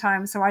the same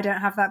time, so I don't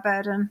have that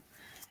burden.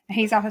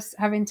 He's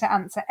having to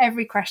answer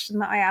every question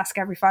that I ask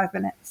every 5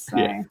 minutes. So.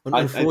 Yeah.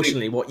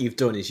 Unfortunately, what you've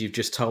done is you've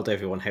just told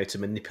everyone how to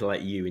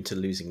manipulate you into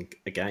losing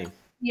a game.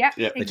 Yeah,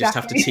 yep. They just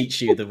have to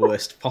teach you the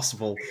worst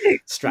possible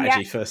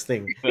strategy first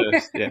thing.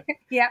 First, yeah.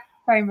 Yeah,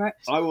 very much.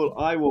 I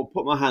will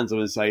put my hands on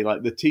and say,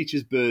 like, the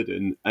teacher's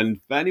burden, and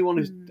for anyone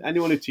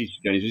who teaches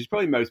games, which is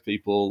probably most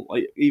people,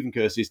 like even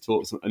Kirsty's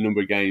taught a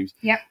number of games.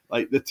 Yeah.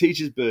 Like the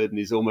teacher's burden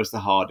is almost the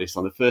hardest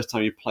on the first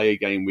time you play a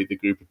game with a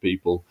group of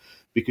people.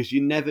 Because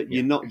you're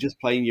not just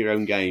playing your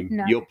own game.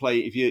 No. You're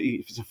playing if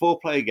it's a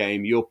 4-player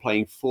game, you're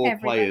playing 4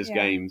 players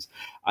games,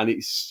 and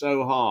it's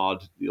so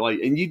hard. Like,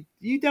 and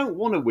you don't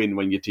want to win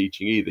when you're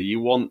teaching either. You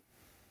want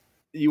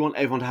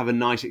everyone to have a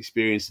nice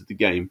experience of the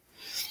game,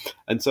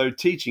 and so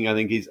teaching, I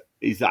think,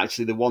 is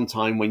actually the one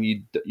time when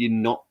you're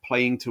not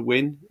playing to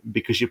win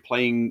because you're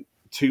playing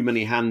too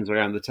many hands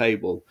around the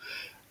table.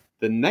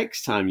 The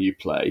next time you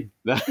play,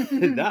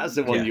 that's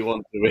the one you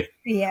want to win.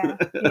 Yeah.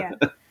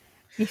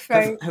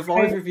 Have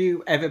either of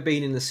you ever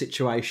been in a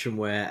situation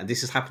where, and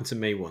this has happened to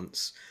me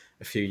once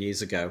a few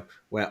years ago,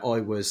 where I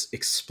was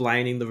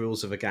explaining the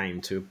rules of a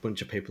game to a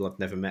bunch of people I've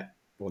never met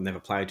or never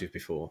played with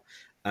before,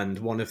 and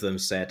one of them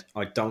said,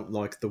 "I don't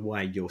like the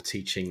way you're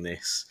teaching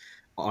this.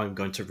 I'm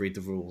going to read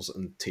the rules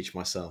and teach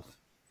myself."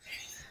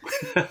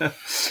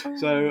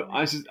 So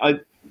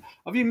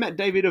have you met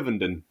David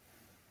Ovenden?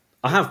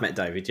 Oh, I have met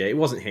David. Yeah, it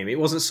wasn't him. It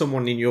wasn't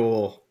someone in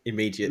your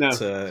immediate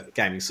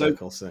gaming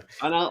circle. So,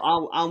 and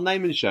I'll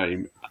name and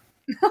shame.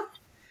 I'm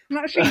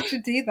not sure you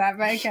should do that,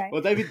 but okay.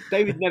 Well,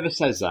 David never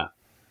says that.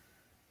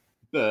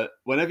 But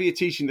whenever you're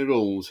teaching the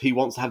rules, he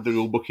wants to have the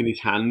rule book in his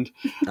hand,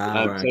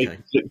 so he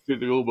can flip through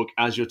the rule book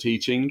as you're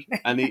teaching,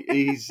 and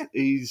he's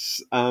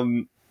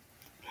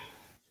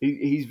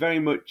very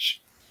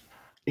much,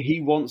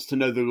 he wants to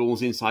know the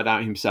rules inside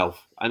out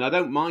himself, and I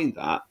don't mind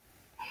that.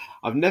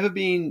 I've never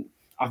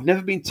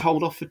been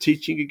told off for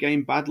teaching a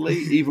game badly,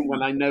 even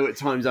when I know at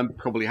times I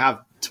probably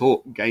have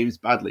taught games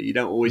badly. You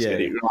don't always get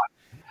it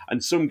right,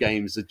 and some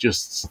games are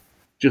just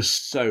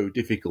so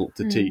difficult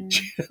to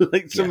teach.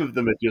 Like some of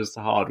them are just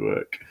hard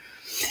work.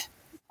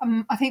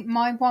 I think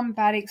my one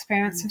bad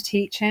experience of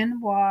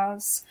teaching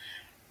was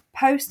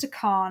post a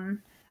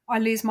con. I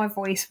lose my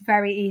voice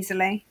very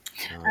easily.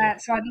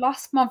 So I'd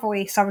lost my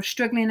voice. I was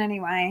struggling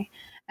anyway.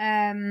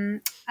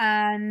 And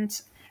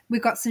we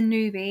got some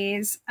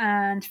newbies,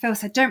 and Phil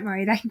said, "Don't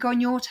worry, they can go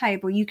on your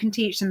table. You can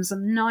teach them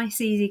some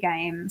nice, easy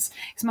games."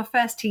 It's my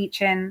first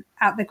teaching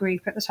at the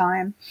group at the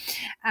time.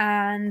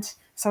 And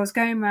so I was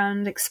going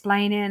around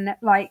explaining,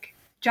 like,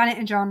 Janet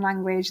and John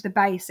language, the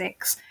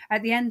basics.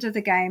 At the end of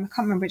the game, I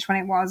can't remember which one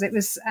it was. It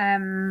was, I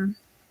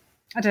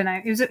don't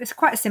know. It's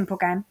quite a simple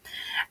game,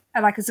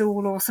 like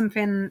Azul or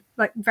something,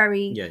 like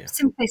very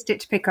simplistic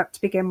to pick up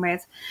to begin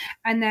with.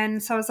 And then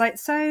so I was like,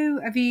 "So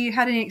have you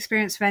had any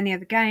experience with any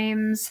other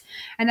games?"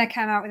 And they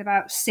came out with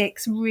about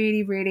 6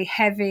 really, really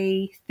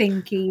heavy,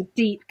 thinky,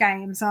 deep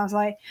games. And I was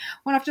like,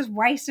 "Well, I've just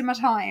wasted my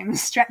time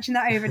stretching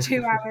that over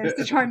 2 hours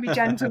to try and be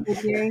gentle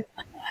with you."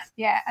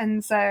 Yeah,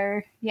 and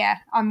so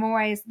I'm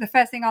always, the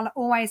first thing I'll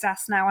always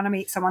ask now when I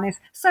meet someone is,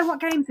 "So what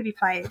games have you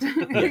played?"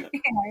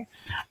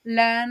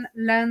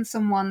 Learn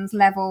someone's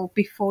level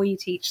before you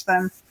teach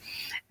them.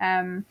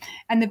 And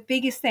the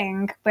biggest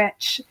thing,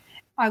 which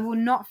I will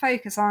not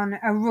focus on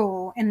a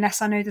rule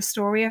unless I know the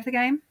story of the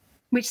game,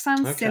 which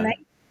sounds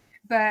silly,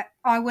 but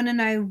I want to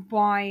know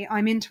why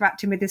I'm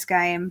interacting with this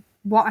game.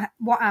 What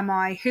am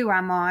I? Who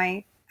am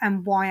I?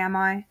 and why am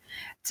I?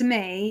 To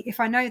me, if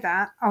I know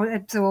that, I'll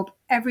absorb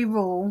every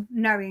rule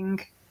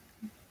knowing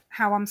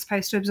how I'm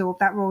supposed to absorb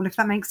that rule, if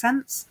that makes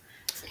sense.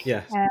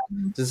 Yeah.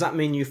 Does that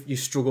mean you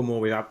struggle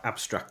more with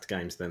abstract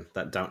games then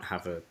that don't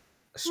have a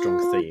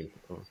strong theme?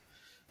 Or...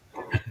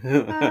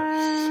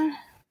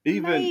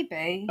 Even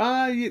maybe.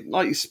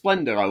 like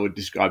Splendor, I would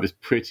describe as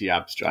pretty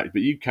abstract,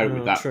 but you cope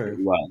with that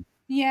pretty well.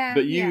 Yeah.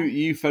 But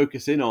you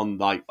focus in on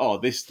like, oh,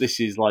 this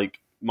is like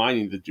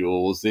mining the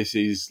jewels, this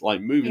is like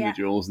moving the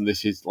jewels, and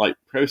this is like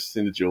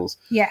processing the jewels.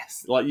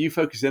 Yes. Like you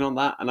focus in on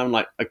that, and I'm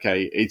like,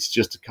 okay, it's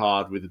just a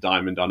card with a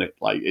diamond on it.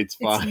 Like it's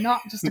fine. It's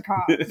not just a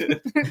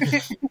card.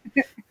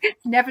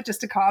 Never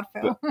just a card,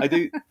 Phil. But I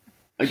do.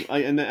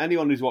 And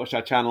anyone who's watched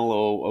our channel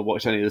or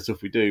watched any of the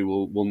stuff we do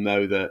will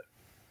know that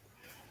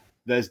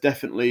there's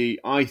definitely,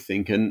 I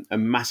think, a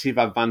massive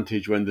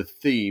advantage when the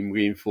theme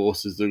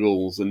reinforces the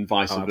rules and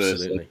vice versa.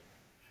 Absolutely.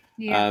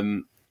 Yeah.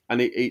 And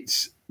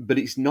but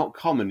it's not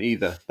common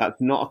either. That's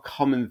not a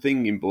common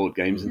thing in board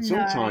games, and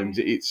sometimes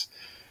it's.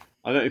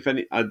 I don't know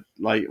if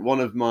like one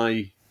of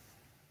my.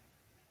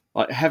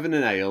 Like Heaven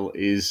and Ale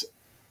is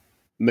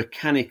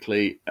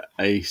mechanically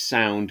a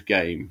sound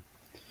game.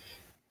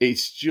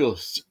 It's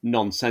just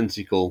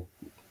nonsensical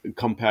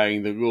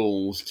comparing the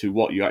rules to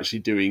what you're actually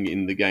doing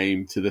in the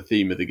game to the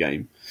theme of the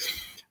game.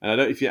 And I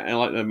don't know if you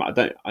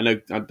like. I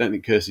don't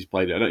think Kirsty's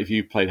played it. I don't know if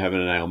you played Heaven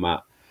and Ale,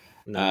 Matt.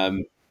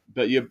 No.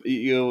 But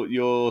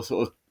you're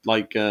sort of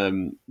like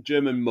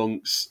German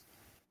monks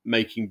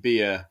making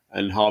beer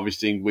and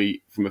harvesting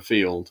wheat from a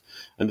field,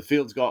 and the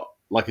field's got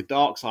like a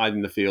dark side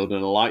in the field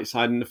and a light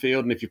side in the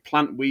field. And if you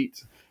plant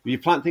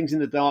things in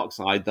the dark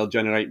side, they'll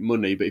generate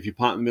money. But if you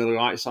plant them on the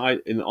right side,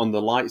 on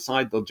the light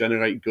side, they'll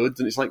generate goods.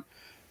 And it's like,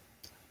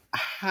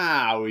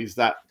 how is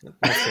that? That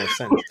makes no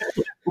sense.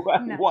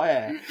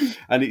 Where?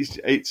 And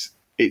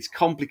it's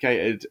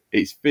complicated.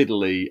 It's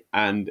fiddly,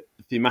 and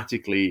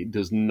thematically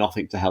does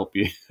nothing to help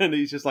you. And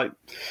it's just like,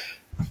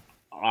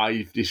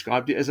 I've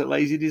described it as a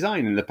lazy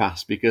design in the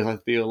past because I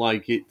feel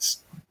like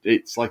it's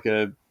like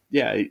the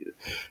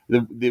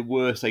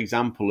worst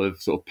example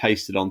of sort of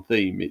pasted on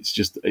theme. It's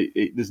just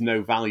there's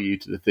no value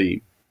to the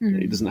theme.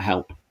 It doesn't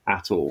help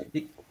at all.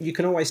 You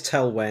can always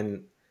tell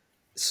when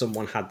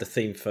someone had the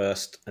theme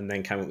first and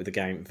then came up with the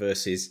game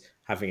versus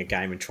having a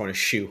game and trying to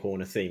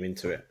shoehorn a theme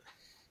into it.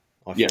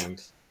 I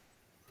find.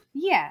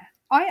 Yeah,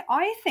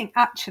 I think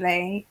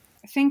actually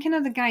thinking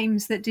of the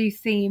games that do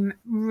theme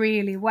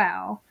really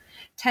well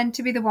tend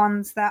to be the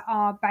ones that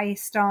are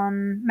based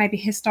on maybe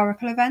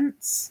historical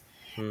events.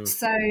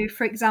 So,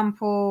 for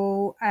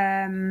example,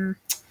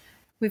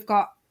 we've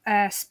got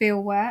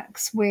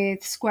Spielworks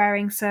with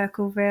Squaring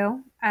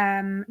Circleville,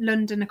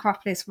 London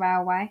Acropolis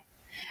Railway.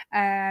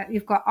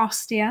 You've got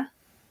Ostia,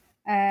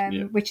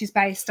 which is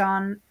based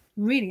on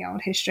really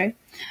old history.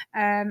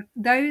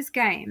 Those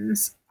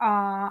games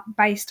are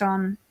based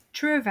on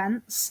true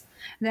events.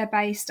 They're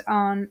based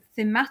on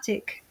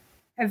thematic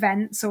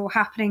events or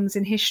happenings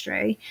in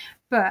history,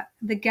 but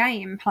the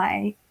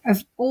gameplay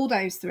of all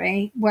those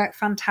three work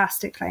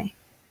fantastically.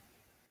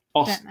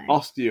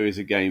 Ostia is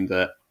a game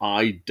that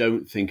I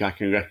don't think I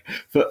can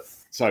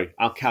sorry,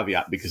 I'll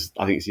caveat because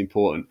I think it's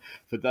important.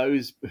 For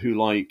those who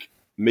like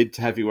mid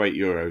to heavyweight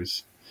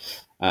Euros,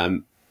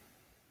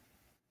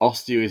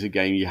 Ostia is a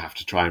game you have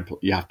to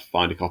you have to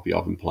find a copy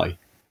of and play.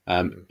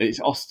 It's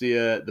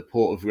Ostia, the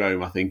Port of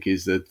Rome, I think,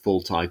 is the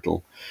full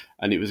title.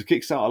 And it was a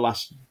Kickstarter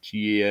last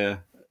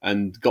year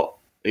and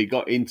it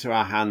got into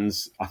our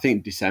hands, I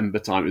think, December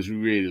time. It was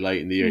really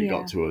late in the year it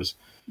got to us.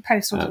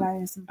 Postal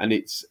delays. And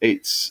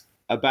it's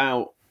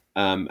about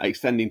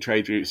extending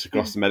trade routes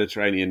across the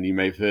Mediterranean. You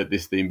may have heard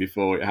this theme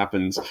before it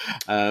happens.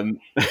 No,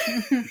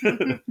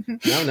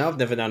 I've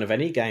never known of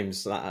any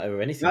games that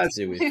or anything to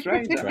do with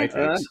trade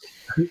routes.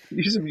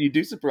 You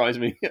do surprise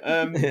me.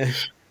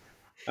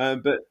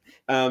 But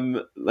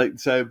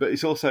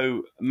it's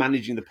also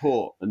managing the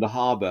port and the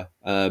harbour.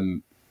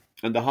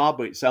 And the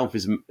harbour itself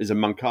is a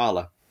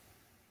mancala.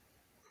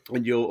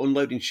 And you're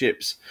unloading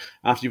ships.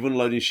 After you've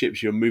unloaded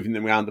ships, you're moving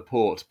them around the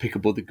port to pick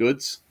up other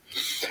goods.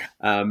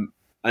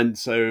 And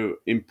so,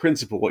 in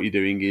principle, what you're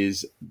doing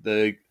is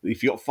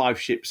if you've got 5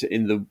 ships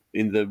in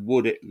the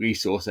wood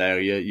resource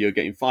area, you're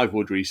getting 5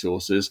 wood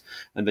resources,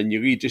 and then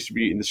you're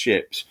redistributing the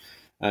ships.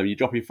 You're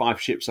dropping 5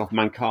 ships off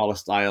Mancala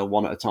style,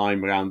 one at a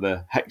time, around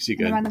the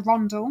hexagon, and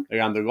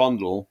around the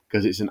rondel,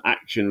 because it's an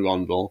action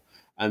rondel.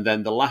 And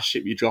then the last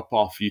ship you drop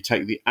off, you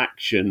take the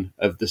action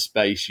of the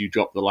space you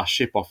drop the last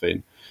ship off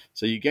in.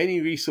 So you're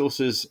gaining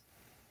resources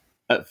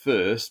at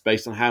first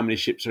based on how many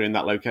ships are in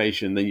that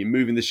location. Then you're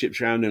moving the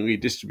ships around and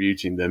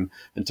redistributing them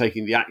and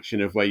taking the action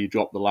of where you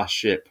drop the last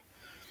ship.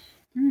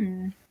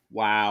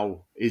 Wow.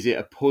 Is it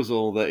a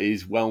puzzle that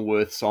is well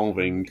worth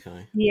solving?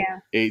 Okay. Yeah.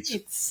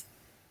 It's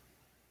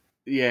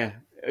yeah.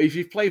 If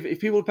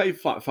people have played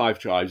Five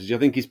Tribes, I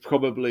think it's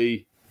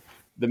probably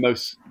the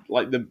most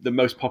the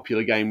most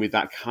popular game with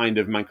that kind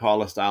of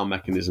Mancala style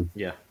mechanism.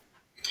 Yeah.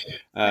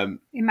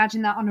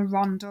 Imagine that on a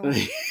rondel,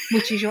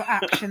 which is your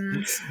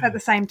actions at the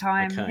same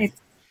time. Okay.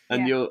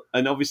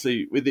 And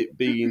obviously with it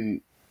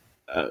being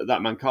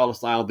that Mancala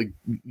style,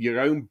 your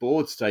own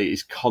board state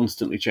is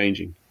constantly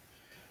changing.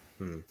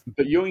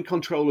 But you're in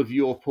control of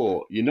your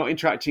port. You're not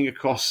interacting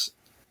across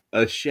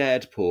a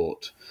shared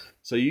port.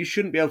 So you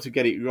shouldn't be able to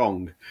get it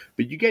wrong.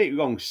 But you get it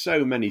wrong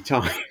so many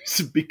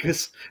times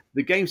because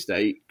the game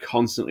state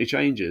constantly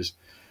changes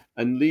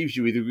and leaves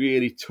you with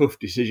really tough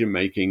decision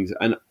makings.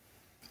 And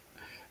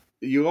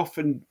you're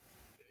often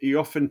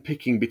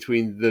picking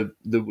between the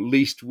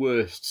least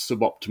worst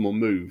suboptimal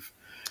move.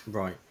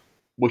 Right.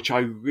 Which I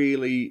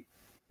really,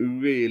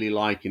 really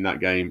like in that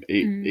game.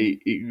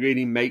 It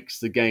really makes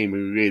the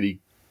game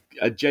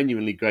a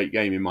genuinely great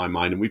game in my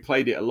mind. And we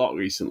played it a lot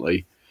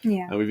recently.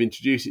 Yeah. And we've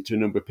introduced it to a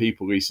number of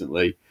people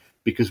recently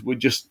because we're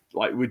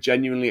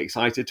genuinely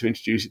excited to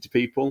introduce it to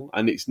people.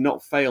 And it's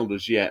not failed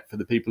us yet for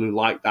the people who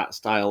like that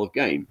style of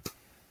game.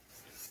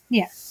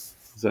 Yeah.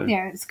 So,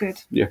 yeah, it's good.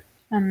 Yeah.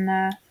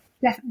 And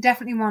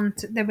definitely one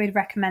that we'd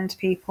recommend to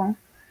people.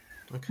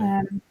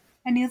 Okay.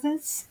 Any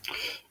others?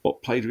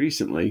 What played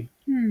recently?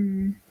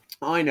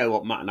 I know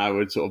what Matt and I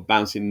were sort of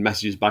bouncing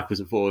messages backwards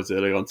and forwards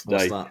earlier on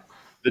today. What's that?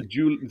 The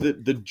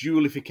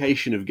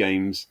dualification of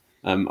games.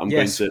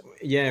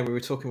 Yeah, we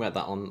were talking about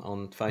that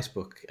on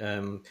Facebook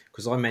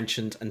because I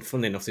mentioned, and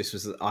funnily enough, this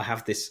was I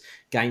have this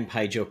game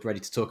page up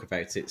ready to talk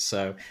about it.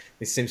 So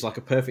this seems like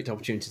a perfect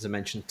opportunity to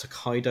mention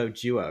Tokaido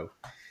Duo,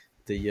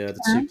 the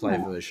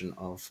two-player version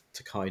of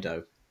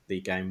Tokaido,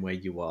 the game where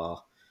you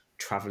are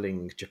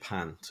traveling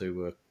Japan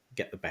to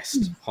get the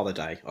best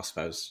holiday, I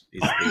suppose,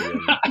 is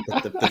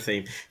the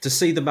theme, to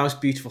see the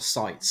most beautiful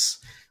sights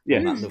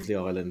on that lovely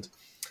island.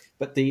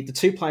 But the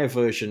two-player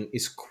version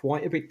is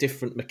quite a bit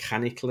different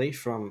mechanically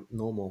from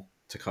normal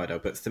Tokaido,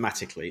 but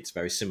thematically it's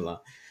very similar.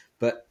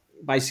 But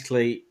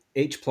basically,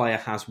 each player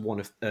has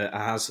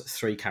has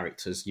three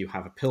characters. You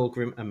have a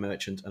pilgrim, a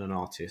merchant, and an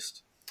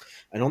artist.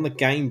 And on the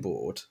game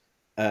board,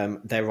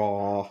 there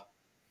are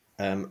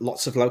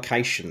lots of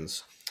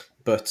locations,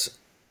 but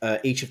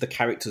each of the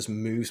characters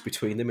moves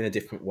between them in a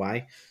different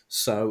way.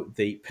 So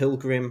the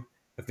pilgrim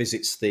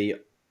visits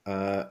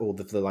all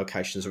of the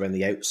locations around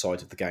the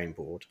outside of the game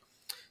board.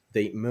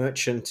 The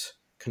merchant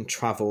can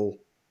travel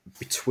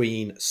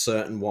between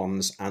certain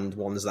ones and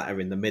ones that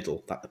are in the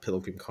middle that the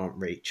pilgrim can't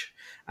reach.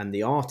 And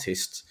the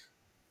artist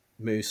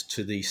moves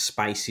to the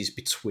spaces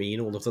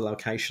between all of the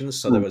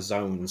locations. So there are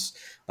zones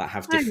that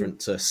have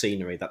different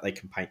scenery that they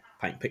can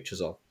paint pictures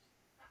of.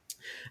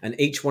 And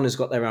each one has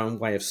got their own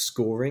way of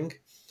scoring.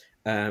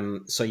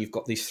 So you've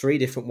got these three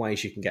different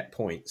ways you can get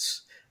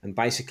points. And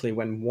basically,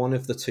 when one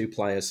of the two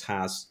players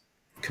has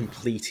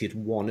completed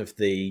one of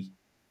the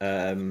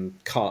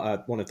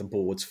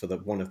boards for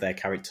one of their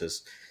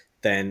characters,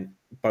 then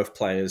both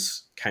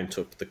players count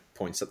up the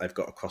points that they've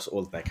got across all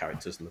of their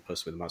characters, and the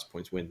person with the most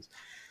points wins.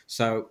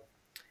 So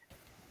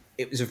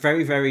it was a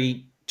very,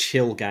 very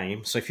chill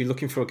game. So if you're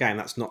looking for a game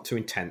that's not too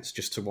intense,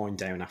 just to wind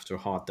down after a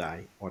hard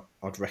day,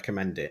 I'd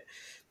recommend it,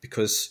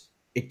 because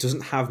it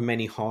doesn't have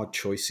many hard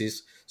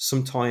choices.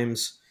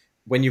 Sometimes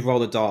when you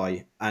roll a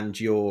die and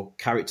your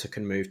character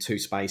can move two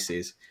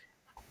spaces,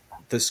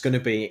 there's going to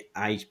be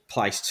a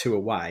place two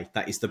away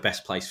that is the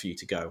best place for you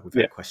to go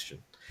without question.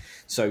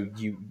 So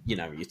you'd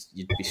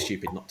be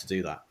stupid not to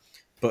do that.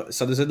 But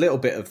so there's a little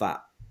bit of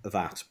that.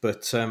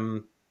 But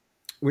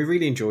we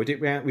really enjoyed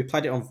it. We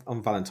played it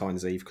on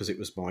Valentine's Eve because it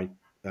was my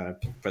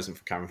present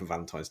for Karen for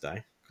Valentine's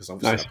Day. Because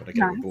obviously I've got to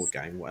get her a board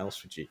game. What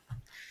else would you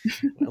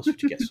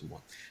get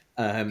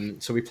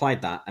someone? So we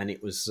played that, and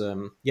it was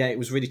it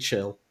was really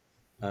chill,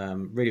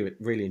 really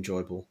really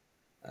enjoyable.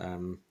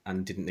 And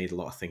didn't need a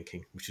lot of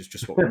thinking, which is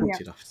just what we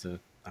wanted after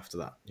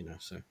that,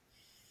 So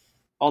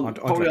I'd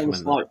probably on the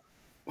slight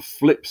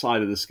flip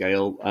side of the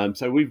scale,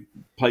 so we've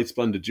played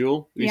Splendor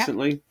Duel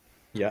recently,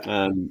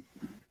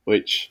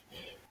 which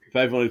for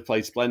everyone who's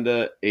played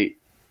Splendor, it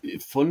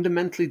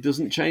fundamentally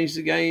doesn't change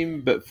the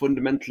game, but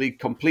fundamentally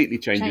completely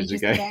changes the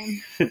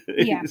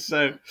game.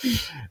 So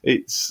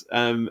it's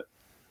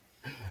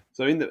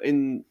so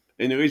in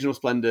the original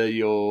Splendor,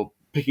 you're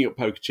picking up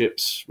poker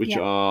chips, which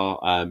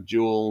are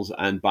jewels,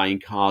 and buying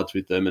cards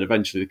with them, and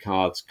eventually the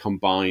cards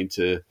combine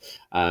to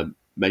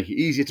make it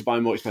easier to buy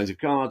more expensive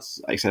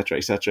cards, etc.,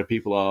 etc.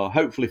 People are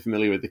hopefully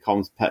familiar with the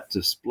concept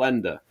of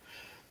Splendor.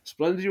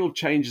 Splendor Duel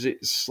changes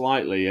it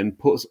slightly and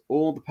puts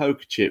all the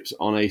poker chips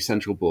on a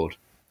central board.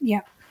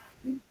 Yeah.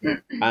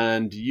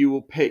 And you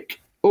will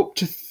pick up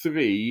to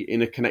 3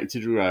 in a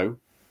connected row,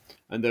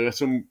 and there are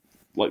some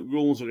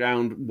rules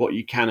around what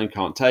you can and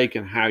can't take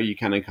and how you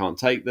can and can't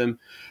take them.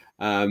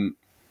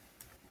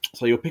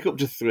 So you'll pick up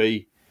to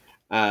 3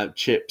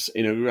 chips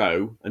in a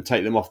row and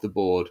take them off the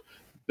board,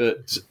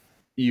 but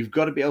you've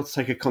got to be able to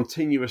take a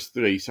continuous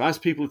 3. So as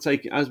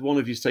one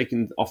of you's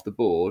taken off the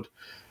board,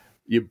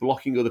 you're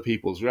blocking other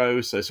people's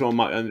rows. So someone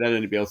might then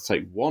only be able to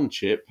take 1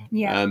 chip,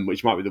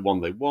 which might be the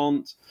one they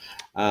want.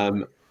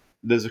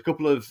 There's a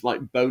couple of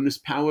bonus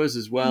powers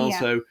as well. Yeah.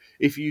 So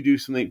if you do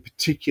something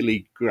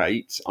particularly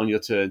great on your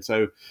turn,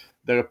 so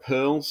there are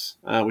pearls,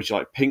 which are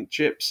like pink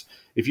chips.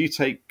 If you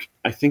take,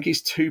 I think it's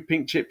 2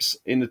 pink chips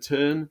in a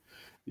turn,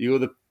 the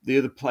other the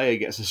other player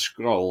gets a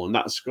scroll, and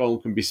that scroll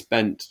can be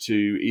spent to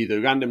either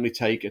randomly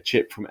take a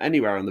chip from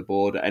anywhere on the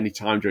board at any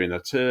time during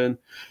their turn.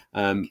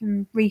 You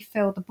can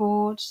refill the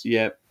board.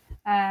 Yeah.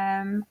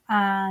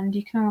 And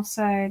you can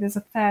also, there's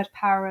a third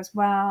power as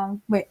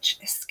well, which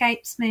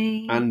escapes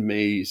me. And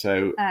me,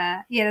 so...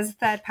 there's a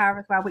third power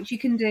as well, which you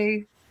can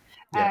do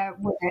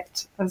with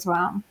it as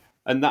well.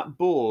 And that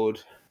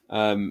board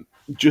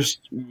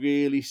just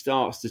really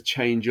starts to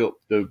change up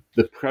the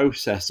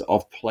process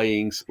of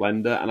playing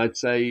Splendor. And I'd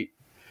say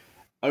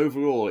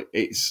overall,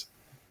 it's,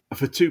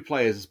 for two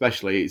players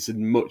especially, it's a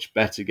much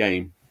better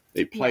game.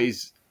 It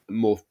plays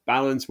more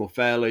balanced, more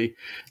fairly,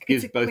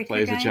 gives both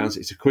players a chance.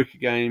 It's a quicker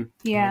game.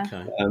 Yeah.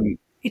 Okay.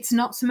 It's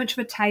not so much of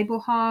a table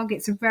hog.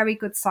 It's a very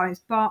good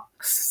sized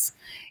box.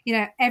 You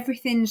know,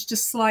 everything's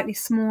just slightly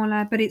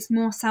smaller, but it's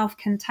more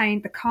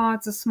self-contained. The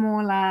cards are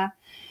smaller.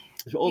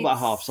 It's all about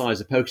half size.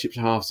 The poker chips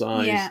are half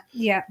size.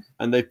 Yeah.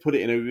 And they've put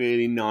it in a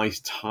really nice,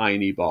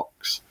 tiny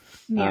box.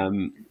 Yeah.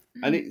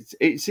 And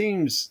it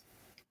seems...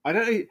 I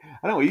don't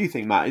know what you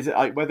think, Matt. Is it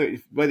like whether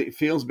it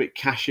feels a bit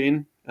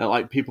cash-in,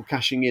 like people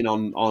cashing in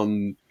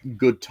on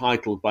good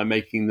titles by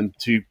making them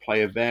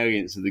two-player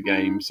variants of the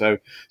game? So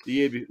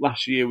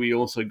last year we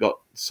also got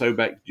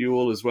Sobek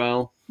Duel as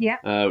well,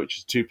 which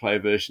is a two-player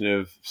version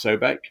of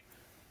Sobek.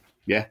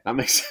 Yeah, that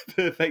makes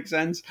perfect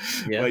sense.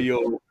 Yeah.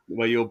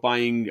 Where you're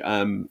buying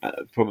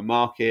from a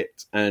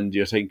market and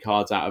you're taking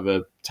cards out of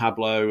a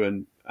tableau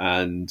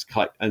and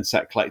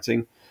set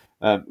collecting.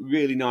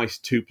 Really nice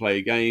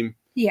two-player game.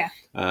 Yeah.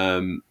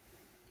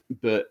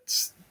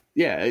 But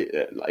yeah,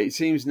 it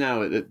seems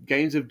now that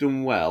games have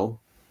done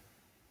well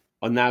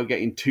are now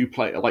getting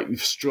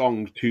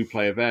strong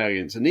two-player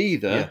variants, and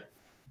either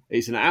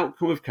it's an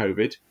outcome of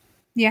COVID,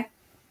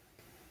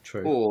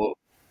 true,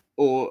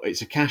 or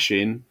it's a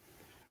cash-in,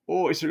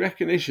 or it's a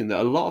recognition that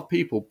a lot of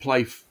people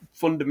play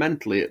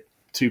fundamentally at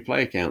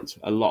two-player counts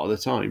a lot of the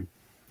time.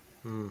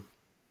 I'm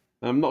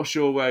not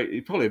sure where.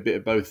 Probably a bit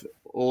of both,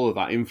 all of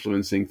that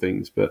influencing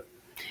things, but.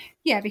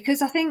 Yeah,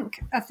 because I think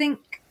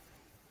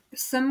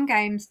some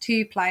games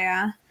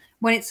two-player,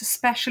 when it's a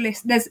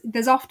specialist,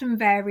 there's often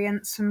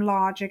variants from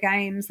larger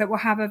games that will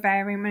have a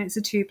variant when it's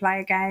a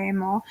two-player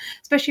game, or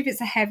especially if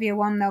it's a heavier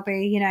one, there'll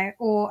be, you know,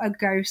 or a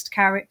ghost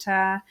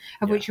character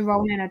of which you're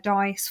rolling a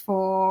dice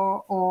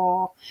for,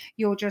 or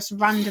you're just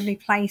randomly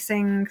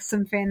placing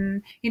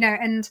something, you know,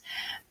 and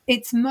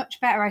it's much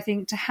better, I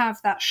think, to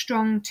have that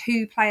strong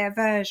two-player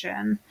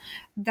version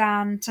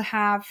than to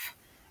have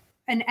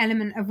an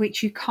element of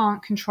which you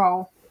can't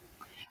control.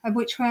 Of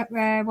which, what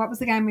was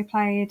the game we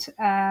played?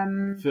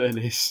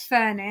 Furnace.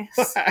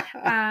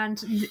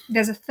 And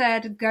there's a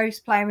third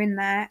ghost player in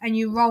there, and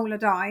you roll a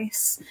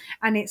dice,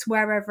 and it's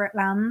wherever it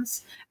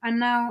lands. And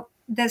now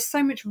there's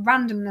so much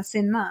randomness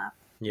in that.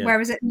 Yeah.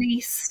 Whereas at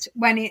least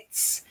when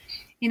it's,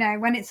 you know,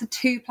 when it's a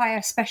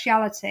two-player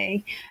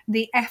speciality,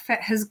 the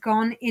effort has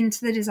gone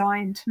into the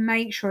design to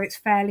make sure it's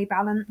fairly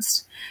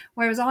balanced.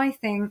 Whereas I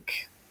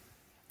think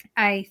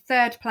a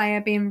third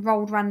player being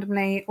rolled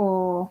randomly,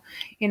 or,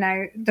 you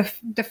know,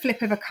 the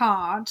flip of a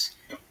card,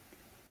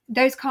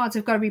 those cards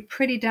have got to be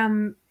pretty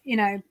damn, you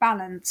know,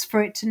 balanced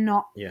for it to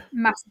not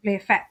massively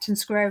affect and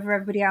screw over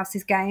everybody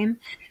else's game.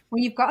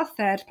 When you've got a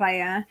third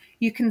player,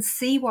 you can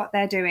see what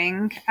they're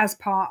doing as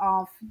part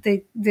of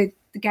the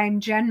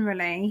game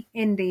generally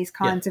in these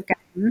kinds of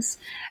games.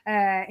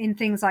 In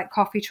things like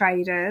Coffee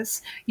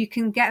Traders, you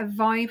can get a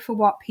vibe for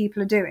what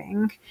people are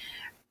doing.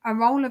 A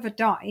roll of a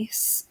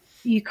dice,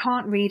 you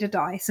can't read a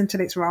dice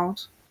until it's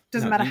rolled.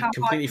 Doesn't matter how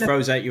completely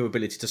throws out your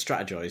ability to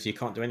strategize. You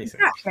can't do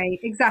anything.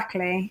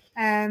 Exactly.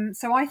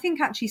 So I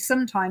think actually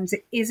sometimes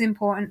it is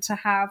important to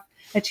have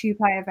a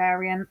two-player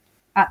variant.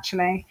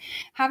 Actually,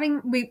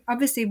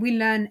 we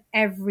learn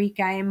every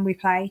game we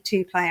play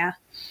two-player.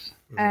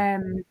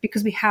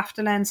 Because we have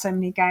to learn so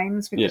many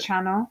games with the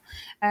channel.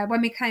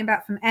 When we came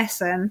back from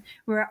Essen,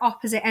 we were at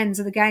opposite ends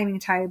of the gaming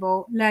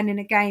table, learning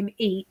a game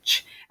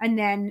each, and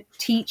then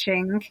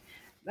teaching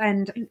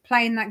and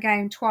playing that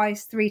game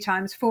twice, 3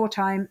 times, 4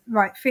 times,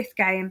 right, 5th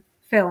game,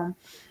 film.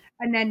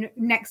 And then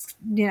next,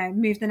 you know,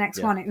 move the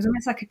next one. It was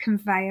almost like a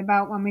conveyor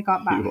belt when we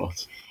got back.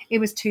 It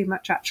was too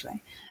much,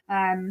 actually.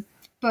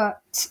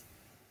 But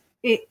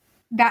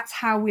that's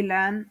how we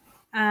learn.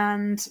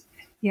 And,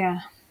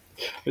 yeah.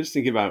 I was just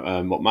thinking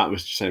about what Matt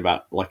was just saying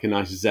about like a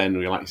nice zen,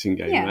 relaxing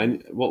game. Yeah.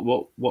 And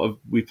what have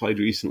we played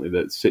recently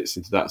that fits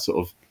into that sort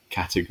of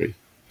category?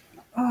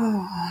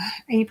 Oh,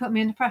 and you put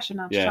me under pressure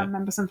now to try and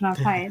remember something I've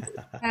played.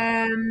 Do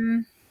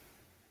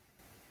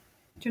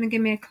you want to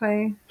give me a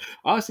clue?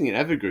 I was thinking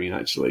Evergreen,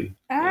 actually.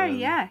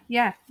 Yeah.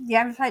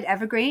 We played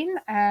Evergreen,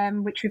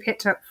 which we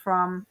picked up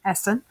from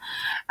Essen,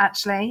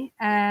 actually.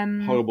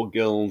 Horrible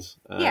Guild.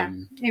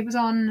 It was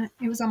on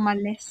my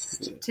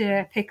list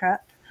to pick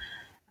up.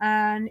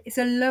 And it's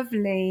a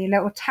lovely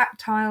little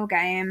tactile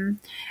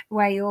game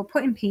where you're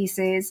putting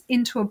pieces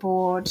into a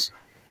board,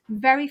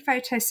 very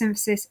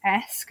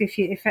photosynthesis-esque,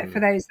 for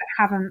those that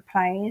haven't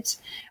played,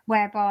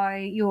 whereby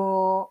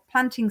you're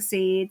planting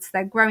seeds,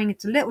 they're growing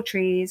into little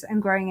trees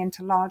and growing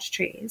into large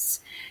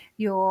trees.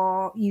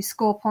 You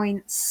score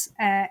points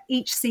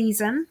each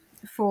season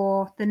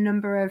for the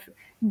number of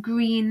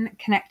green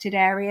connected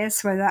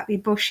areas, whether that be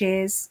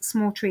bushes,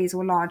 small trees,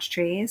 or large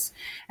trees.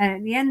 And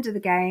at the end of the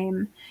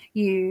game,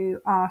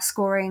 you are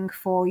scoring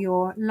for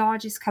your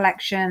largest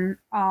collection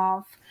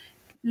of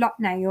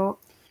your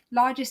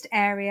largest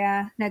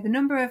area. No, the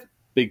number of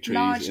big trees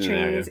large in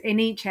trees in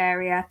each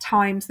area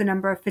times the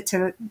number of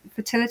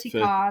fertility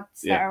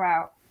cards that are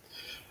out.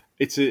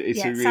 It's a it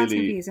really sounds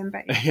confusing,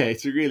 but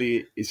it's a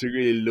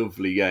really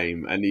lovely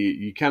game, and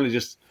you kind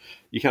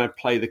of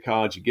play the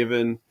cards you're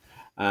given,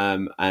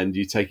 and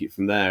you take it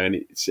from there, and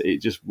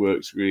it just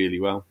works really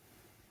well.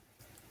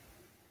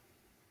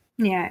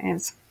 Yeah, it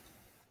is.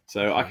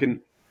 So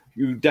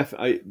you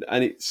definitely,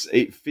 and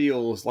it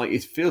feels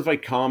very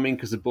calming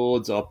because the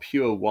boards are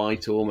pure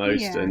white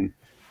almost, and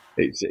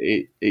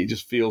it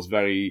just feels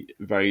very,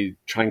 very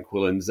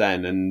tranquil and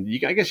zen. And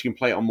I guess you can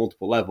play it on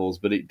multiple levels,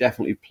 but it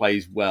definitely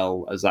plays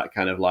well as that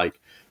kind of like,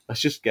 let's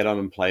just get on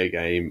and play a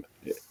game.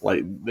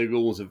 Like the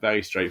rules are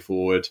very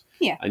straightforward,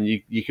 and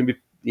you can be,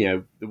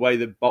 the way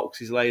the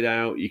box is laid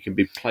out, you can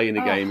be playing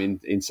a game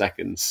in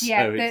seconds.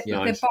 Yeah, so it's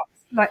nice. The box,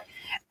 like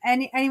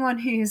anyone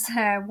who's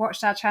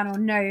watched our channel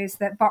knows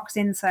that box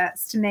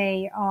inserts to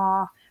me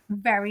are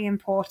very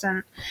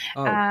important.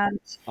 And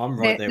I'm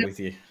right there with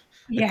you.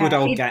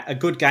 A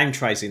good game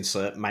trays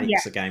insert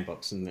makes a game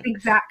box, doesn't it?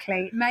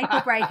 Exactly. Make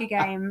or break a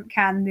game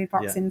can the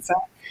box insert.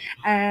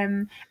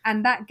 And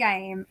that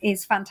game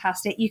is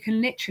fantastic. You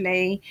can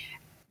literally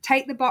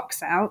take the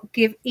box out,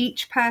 give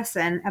each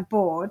person a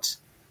board,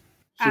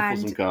 shuffle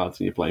some cards,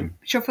 and you play them.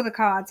 Shuffle the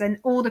cards, and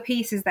all the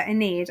pieces that I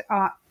need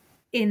are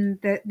in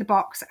the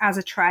box as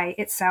a tray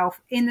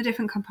itself, in the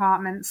different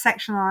compartments,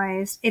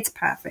 sectionalized. It's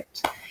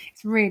perfect.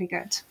 It's really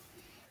good.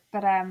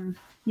 But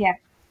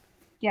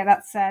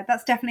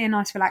that's definitely a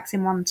nice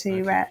relaxing one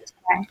to play.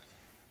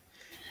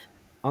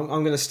 I'm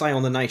going to stay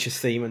on the nature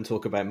theme and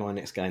talk about my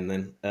next game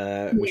then,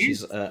 which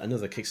is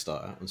another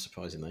Kickstarter,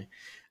 unsurprisingly.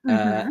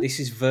 This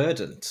is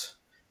Verdant.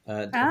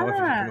 Have either of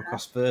you come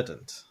across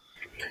Verdant?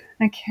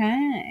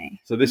 Okay.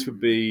 So this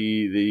would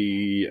be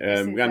the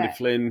Randy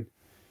Flynn.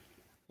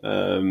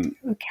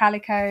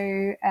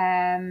 Calico,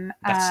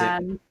 That's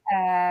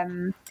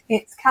and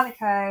it's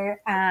Calico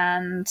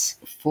and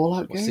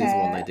Fallout. What's the other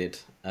one they did?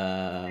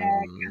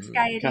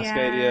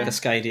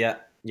 Cascadia.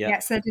 Yeah,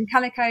 so they've done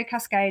Calico,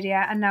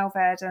 Cascadia, and now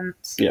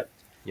Verdant. Yeah.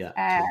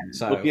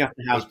 So looking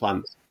after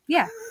houseplants.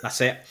 Yeah, that's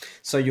it.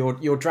 So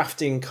you're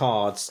drafting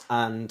cards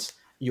and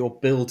you're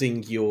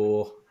building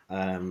your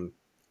I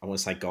want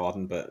to say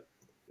garden, but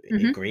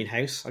a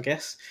greenhouse, I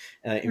guess,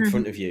 in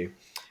front of you,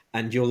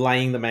 and you're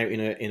laying them out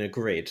in a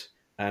grid.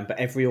 But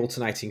every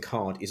alternating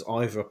card is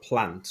either a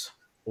plant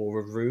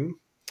or a room,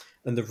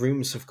 and the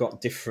rooms have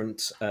got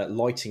different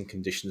lighting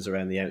conditions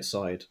around the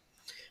outside.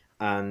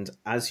 And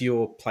as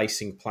you're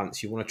placing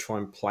plants, you want to try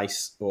and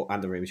place,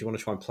 and the rooms, you want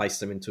to try and place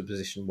them into a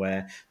position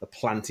where the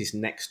plant is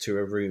next to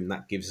a room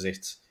that gives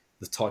it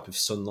the type of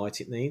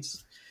sunlight it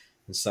needs.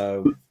 And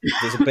so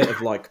there's a bit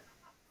of like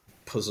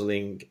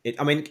puzzling.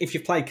 I mean, if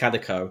you've played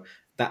Calico,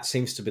 that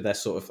seems to be their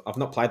sort of. I've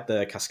not played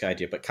the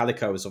Cascadia, but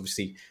Calico is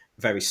obviously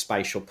very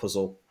spatial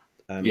puzzle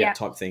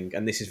type thing,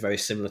 and this is very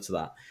similar to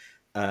that.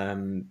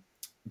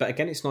 But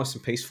again, it's nice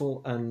and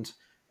peaceful, and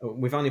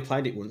we've only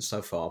played it once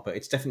so far, but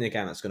it's definitely a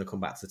game that's going to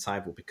come back to the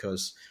table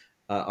because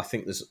I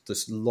think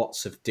there's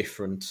lots of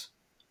different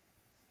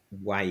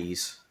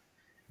ways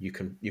you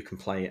can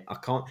play it.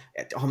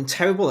 I'm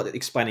terrible at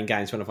explaining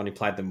games when I've only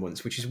played them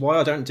once, which is why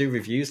I don't do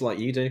reviews like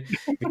you do.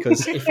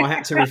 Because if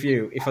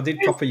I did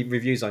proper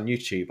reviews on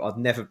YouTube, I'd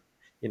never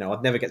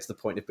get to the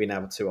point of being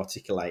able to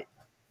articulate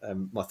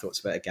my thoughts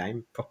about a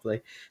game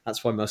properly.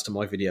 That's why most of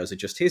my videos are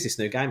just, here's this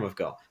new game I've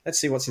got. Let's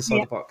see what's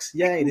inside the box.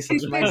 Yay, this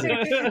looks amazing.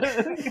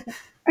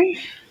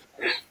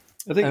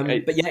 I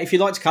think, but yeah, if you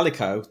liked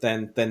Calico,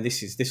 then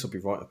this will be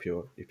right up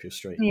your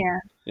street.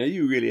 Yeah,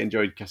 you really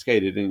enjoyed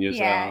Cascadia, didn't you?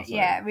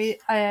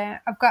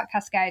 I've got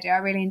Cascadia. I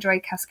really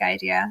enjoyed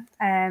Cascadia.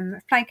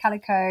 I've played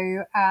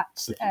Calico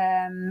at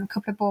a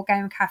couple of board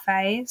game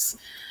cafes.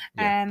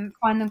 Find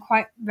them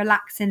quite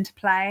relaxing to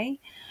play.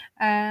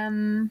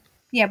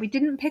 We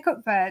didn't pick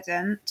up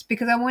Verdant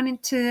because I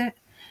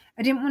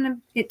didn't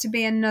want it to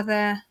be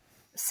another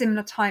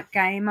similar type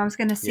game. I was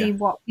going to see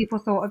what people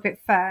thought of it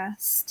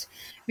first,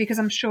 because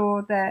I'm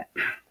sure that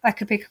I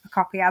could pick up a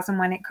copy as and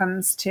when it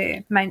comes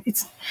to.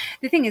 It's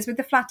the thing is with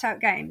the flat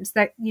out games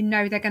that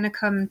they're going to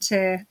come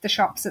to the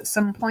shops at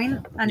some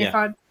point, and if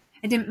I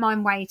didn't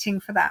mind waiting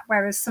for that.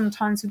 Whereas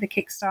sometimes with the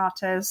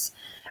Kickstarters,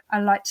 I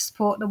like to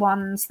support the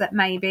ones that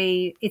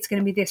maybe it's going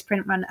to be this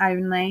print run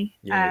only.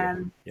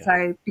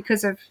 So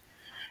because of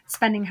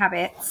spending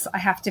habits, I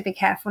have to be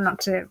careful not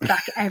to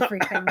back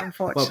everything,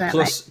 unfortunately.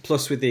 Well,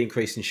 plus with the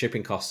increase in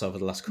shipping costs over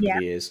the last couple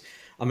of years,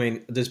 I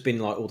mean, there's been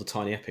like all the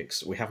tiny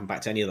epics. We haven't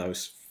backed any of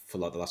those for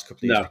like the last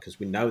couple of years because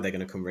we know they're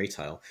going to come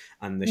retail,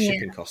 and the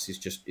shipping cost is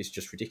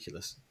just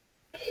ridiculous.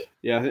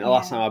 Yeah, I think the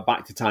last time I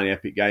backed a tiny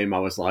epic game, I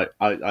was like,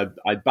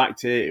 I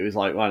backed it. It was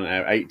like, I don't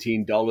know,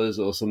 $18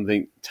 or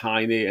something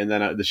tiny, and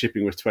then the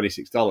shipping was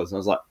 $26. And I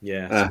was like,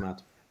 that's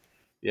mad.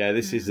 yeah,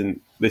 this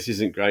isn't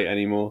great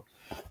anymore.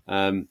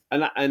 And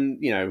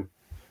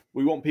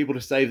we want people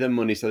to save their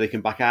money so they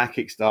can back our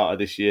Kickstarter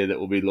this year that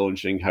will be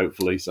launching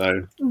hopefully.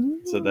 So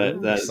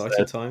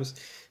Exciting times.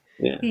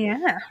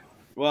 Yeah.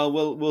 Well,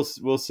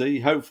 we'll see.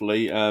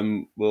 Hopefully,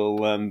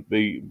 we'll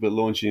be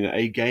launching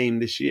a game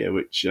this year,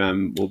 which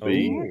will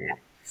be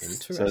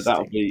interesting. so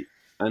that'll be,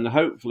 and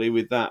hopefully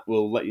with that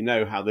we'll let you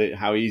know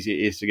how easy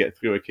it is to get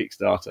through a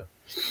Kickstarter.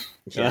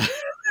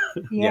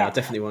 Yeah, I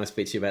definitely want to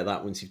speak to you about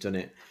that once you've done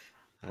it.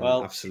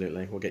 Well,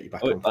 absolutely, we'll get you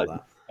back on for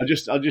that.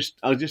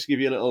 I'll just give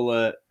you a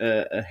little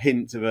a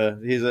hint of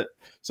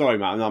sorry,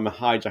 Matt, I'm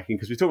hijacking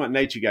because we're talking about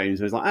nature games.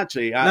 And it's like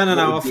actually, no,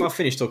 I'll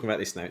finish talking about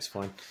this now. It's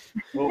fine.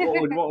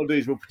 What we'll do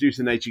is we'll produce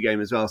a nature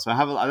game as well. So I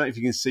don't know if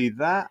you can see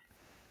that.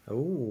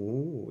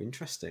 Oh,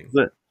 interesting.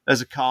 Look,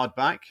 there's a card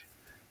back.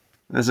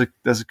 There's a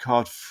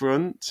card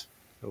front.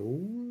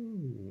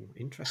 Oh,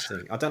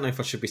 interesting. I don't know if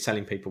I should be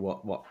telling people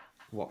what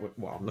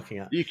I'm looking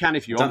at. You can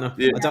if you want. I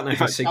don't know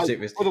how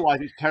secretive it is. Otherwise,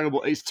 it's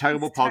terrible. It's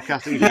terrible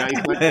podcasting.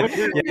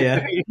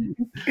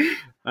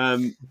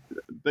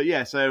 But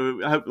yeah,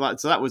 so I hope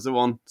so. That was the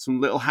one.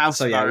 Some little house.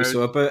 So sparrows. We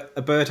saw a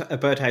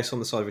birdhouse on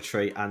the side of a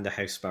tree and a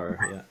house sparrow.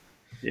 Yeah.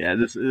 Yeah.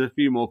 There's a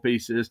few more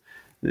pieces.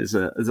 There's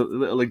a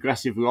little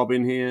aggressive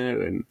robin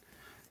here, and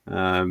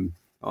one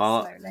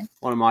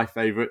of my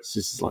favourites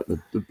is like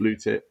the blue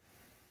tip.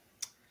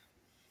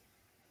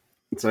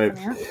 So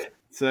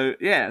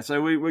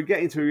we're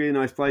getting to a really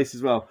nice place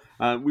as well.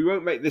 We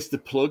won't make this the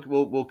plug.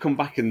 We'll come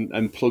back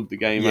and plug the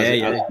game.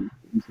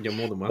 You're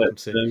more than welcome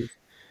to.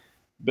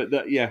 But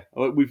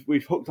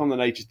we've hooked on the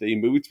nature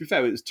theme. But to be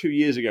fair, it was 2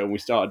 years ago when we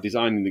started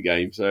designing the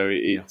game, so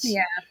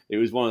it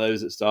was one of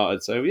those that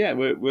started. So yeah,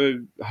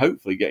 we're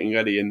hopefully getting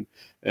ready, and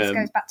this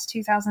goes back to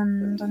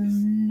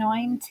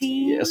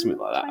 2019, something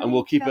like that. And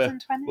we'll keep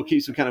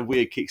some kind of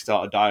weird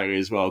Kickstarter diary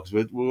as well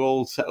because we're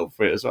all set up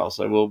for it as well.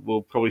 So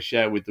we'll probably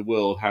share with the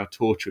world how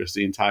torturous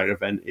the entire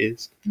event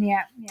is.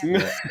 Yeah.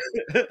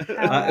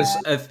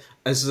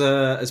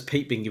 Has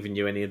Pete been giving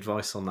you any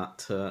advice on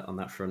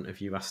that front?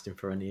 Have you asked him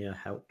for any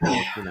help?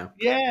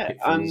 Yeah,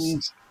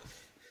 and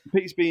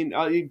Pete's been,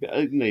 for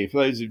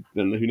those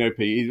who know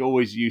Pete, he's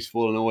always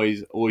useful and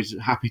always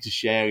happy to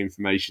share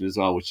information as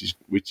well,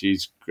 which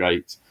is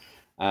great.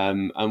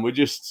 And we're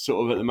just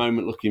sort of at the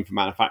moment looking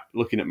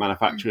at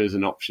manufacturers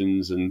and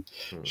options, and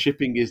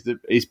shipping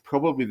is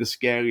probably the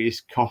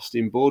scariest cost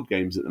in board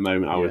games at the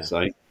moment. I would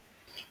say.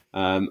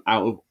 Out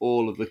of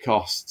all of the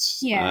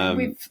costs,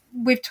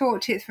 we've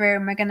talked it through,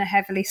 and we're going to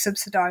heavily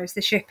subsidise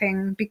the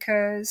shipping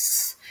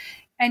because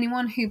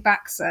anyone who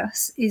backs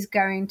us is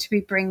going to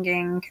be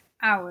bringing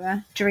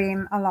our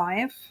dream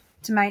alive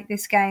to make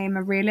this game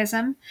a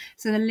realism.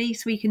 So the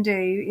least we can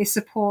do is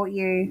support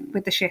you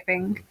with the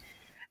shipping.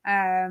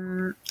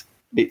 It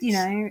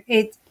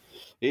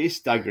is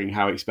staggering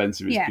how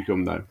expensive it's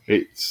become, though.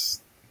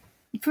 It's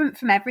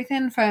from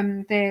everything,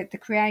 from the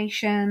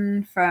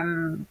creation,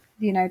 from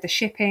the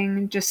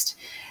shipping, just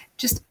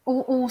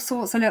all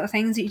sorts of little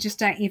things that you just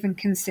don't even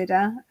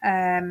consider.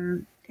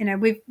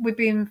 We've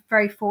been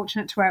very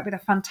fortunate to work with a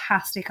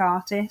fantastic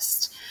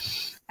artist,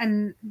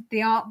 and the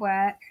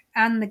artwork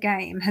and the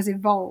game has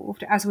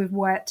evolved as we've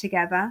worked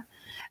together.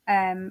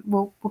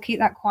 We'll keep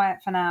that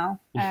quiet for now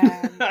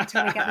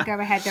until we get the go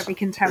ahead that we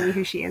can tell you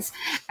who she is.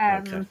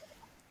 Okay.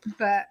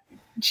 But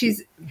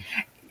she's.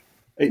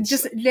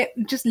 Just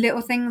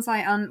little things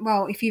like,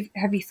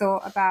 have you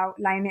thought about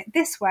laying it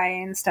this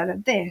way instead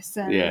of this?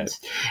 And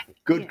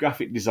good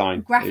graphic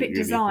design.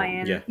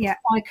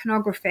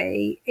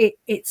 Iconography.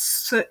 It's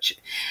such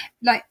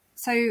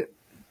so.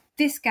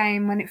 This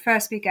game, when it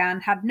first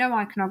began, had no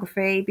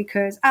iconography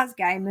because as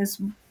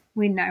gamers,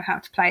 we know how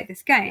to play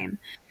this game.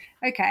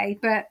 Okay,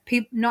 but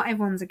not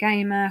everyone's a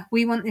gamer.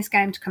 We want this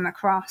game to come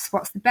across.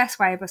 What's the best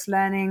way of us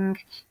learning?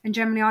 And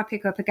generally, I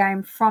pick up a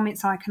game from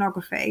its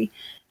iconography.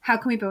 How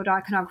can we build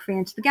iconography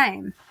into the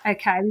game?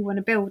 Okay, we want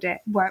to build it,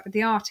 work with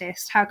the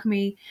artist. How can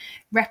we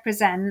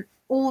represent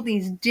all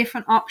these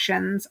different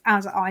options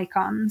as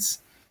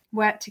icons,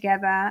 work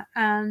together?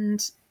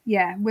 And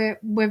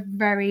we're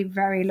very,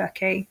 very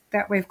lucky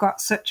that we've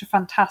got such a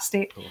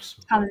fantastic,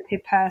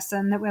 talented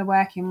person that we're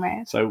working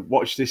with. So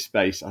watch this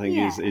space, I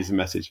think is the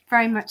message.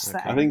 Very much so.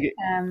 I think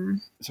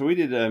so we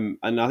did, and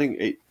I think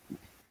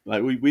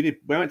we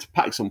went to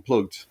PAX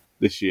Unplugged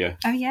this year.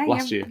 Oh yeah,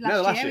 last year.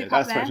 Last year.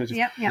 That's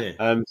Yep.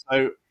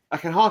 So I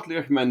can heartily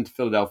recommend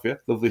Philadelphia.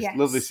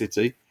 Lovely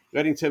city.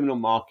 Reading Terminal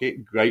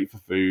Market, great for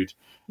food.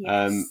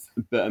 Yes.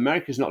 But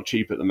America's not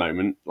cheap at the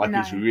moment.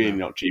 It's really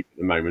not cheap at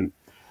the moment.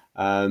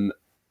 And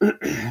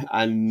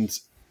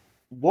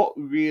what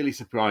really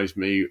surprised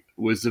me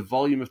was the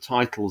volume of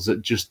titles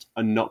that just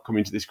are not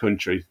coming to this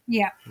country.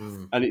 Yeah.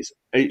 And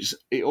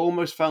it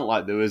almost felt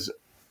like there's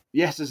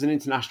an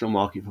international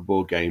market for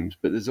board games,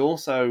 but there's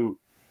also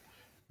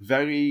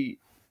very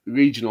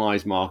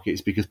regionalized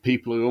markets because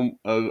people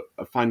are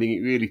finding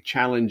it really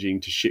challenging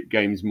to ship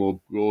games more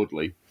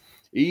broadly,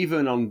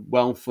 even on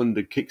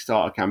well-funded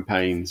Kickstarter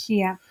campaigns.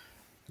 Yeah.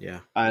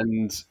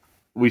 And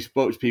we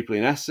spoke to people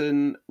in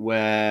Essen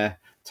where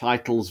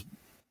titles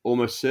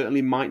almost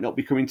certainly might not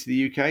be coming to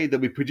the UK. They'll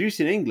be produced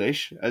in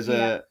English as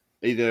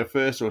either a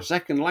first or a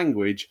second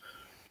language,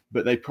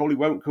 but they probably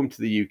won't come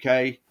to the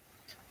UK.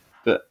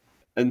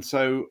 And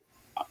so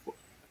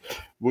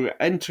we're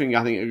entering,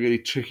 I think, a really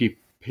tricky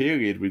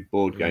period with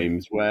board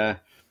games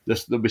where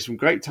there'll be some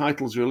great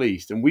titles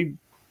released, and we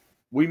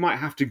might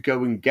have to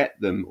go and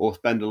get them or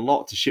spend a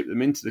lot to ship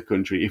them into the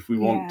country if we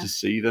want to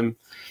see them.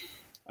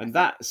 And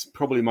that's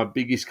probably my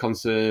biggest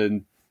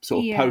concern,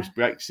 sort of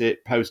post-Brexit,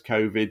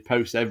 post-COVID,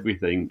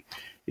 post-everything,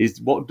 is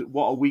what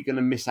are we going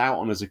to miss out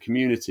on as a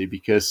community?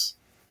 Because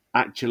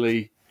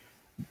actually,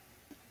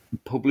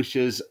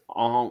 publishers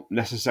aren't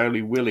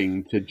necessarily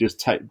willing to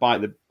just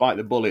bite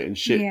the bullet and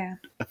ship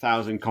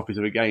 1,000 copies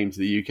of a game to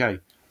the UK.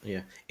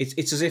 Yeah,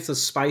 it's as if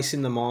there's space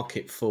in the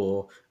market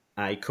for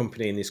a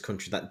company in this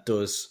country that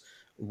does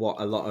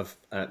what a lot of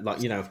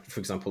for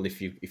example,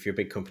 if you're a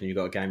big company, you've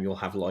got a game, you'll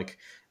have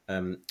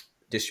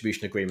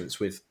distribution agreements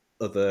with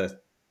other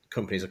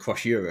companies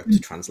across Europe to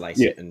translate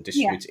it and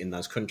distribute it in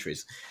those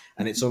countries.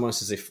 And it's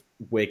almost as if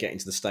we're getting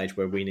to the stage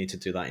where we need to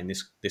do that in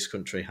this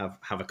country, have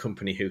a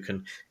company who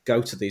can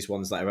go to these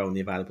ones that are only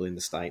available in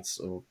the States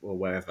or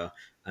wherever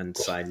and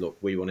say, look,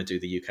 we want to do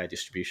the UK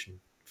distribution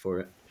for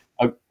it.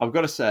 I've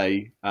got to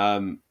say,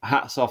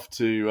 hats off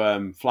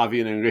to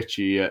Flavian and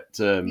Richie at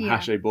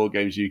Hachette Board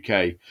Games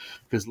UK,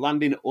 because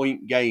landing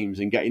Oink Games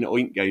and getting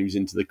Oink Games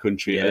into the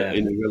country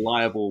in a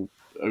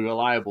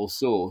reliable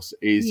source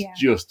is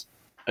just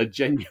a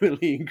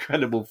genuinely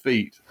incredible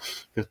feat,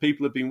 because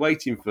people have been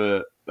waiting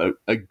for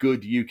a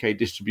good UK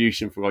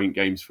distribution for Oink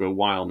Games for a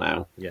while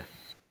now. Yeah,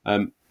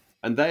 and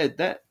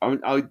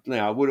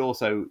I would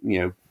also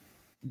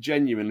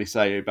genuinely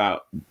say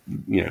about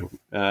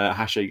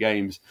Hachette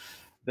Games,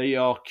 they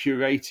are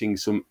curating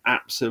some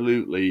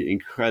absolutely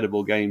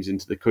incredible games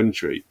into the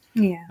country.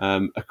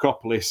 Yeah,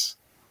 Acropolis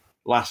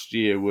last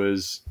year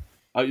was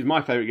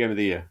my favourite game of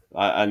the year,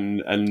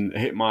 and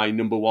hit my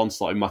number one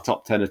slot in my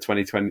top 10 of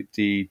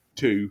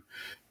 2022,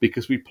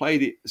 because we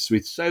played it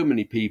with so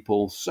many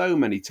people, so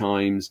many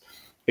times.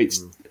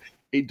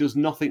 It does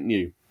nothing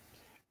new.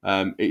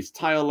 It's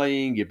tile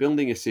laying, you're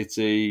building a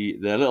city,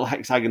 they're little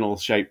hexagonal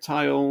shaped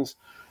tiles.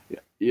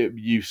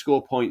 You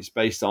score points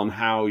based on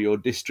how your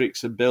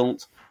districts are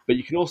built, but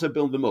you can also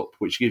build them up,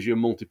 which gives you a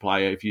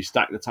multiplier if you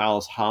stack the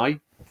tiles high.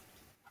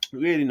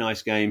 Really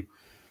nice game.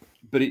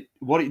 But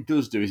what it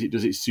does do is it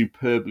does it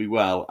superbly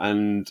well.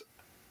 And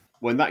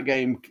when that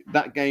game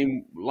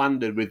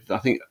landed with, I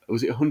think,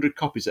 was it 100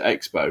 copies at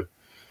Expo?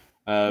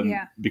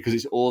 Because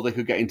it's all they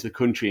could get into the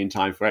country in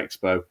time for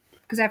Expo.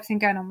 Because everything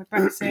going on with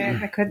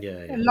Brexit,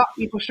 a lot of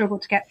people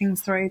struggled to get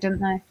things through,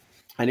 didn't they?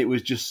 And it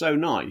was just so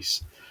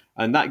nice.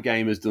 And that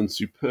game has done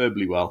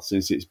superbly well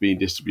since it's been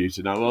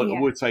distributed. Now, I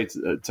would say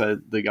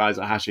to the guys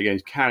at Hachette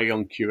Games, carry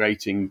on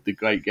curating the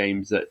great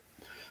games that,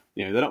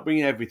 they're not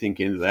bringing everything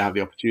in that they have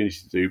the opportunity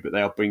to do, but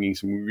they are bringing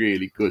some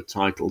really good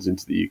titles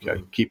into the UK.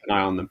 Keep an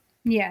eye on them.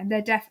 Yeah,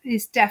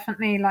 it's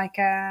definitely like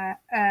a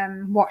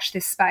watch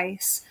this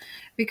space,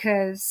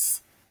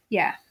 because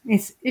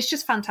it's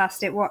just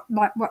fantastic.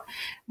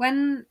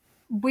 When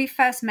we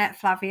first met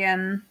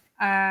Flavian,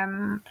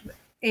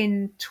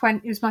 it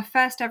was my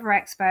first ever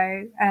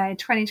expo,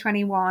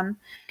 2021.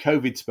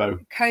 COVID.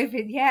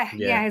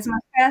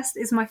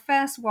 It's my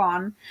first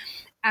one,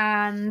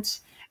 and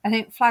I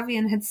think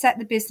Flavian had set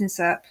the business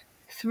up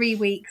 3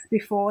 weeks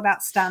before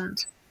that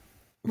stand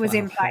was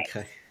in place.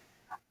 Okay.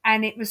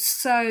 And it was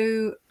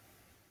so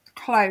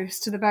close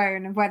to the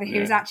bone of whether he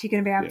was actually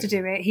going to be able to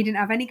do it. He didn't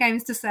have any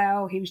games to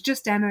sell. He was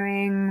just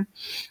demoing.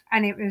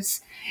 And it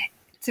was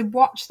to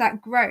watch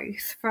that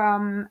growth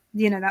from,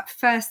 that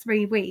first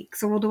 3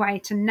 weeks all the way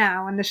to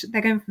now. And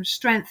they're going from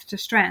strength to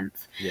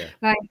strength. Yeah.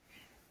 Like,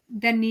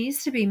 there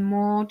needs to be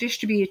more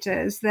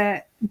distributors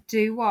that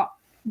do what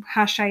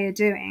Hachette are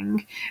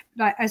doing,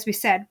 like as we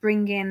said,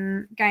 bring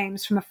in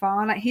games from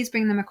afar. Like, he's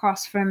bringing them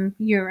across from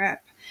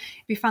Europe.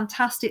 It'd be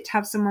fantastic to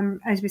have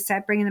someone, as we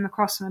said, bringing them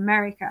across from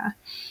America.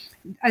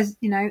 As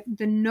the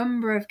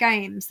number of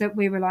games that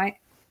we were like,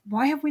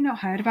 why have we not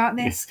heard about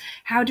this?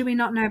 How do we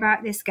not know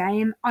about this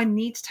game? I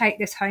need to take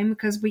this home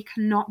because we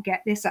cannot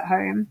get this at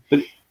home. But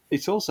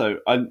it's also,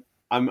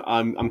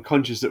 I'm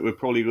conscious that we're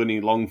probably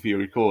running long for your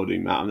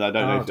recording, Matt. And I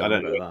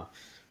don't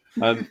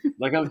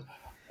know.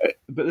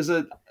 But there's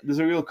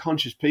a real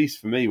conscious piece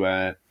for me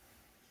where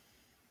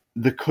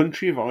the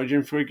country of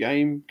origin for a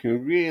game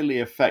can really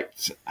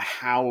affect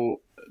how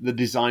the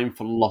design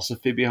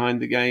philosophy behind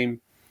the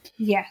game.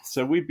 Yes.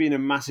 So we've been a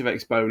massive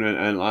exponent,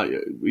 and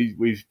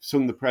we've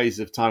sung the praises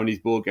of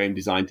Taiwanese board game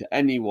design to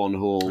anyone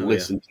who'll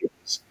listen to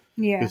us.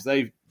 Yeah.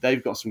 Because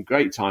they've got some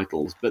great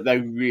titles, but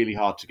they're really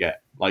hard to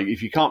get. Like,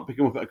 if you can't pick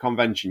them up at a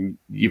convention,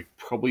 you're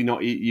probably not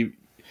getting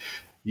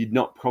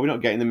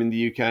them in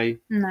the UK.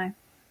 No.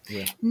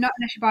 Yeah. Not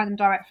unless you buy them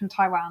direct from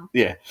Taiwan.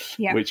 Yeah.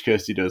 Which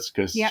Kirsty does,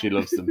 because she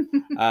loves them.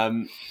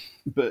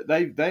 But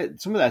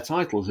some of their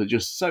titles are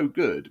just so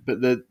good,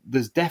 but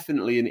there's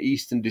definitely an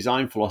Eastern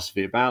design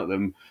philosophy about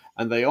them,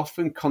 and they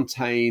often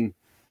contain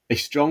a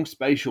strong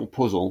spatial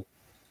puzzle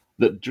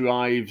that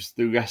drives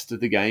the rest of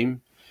the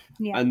game.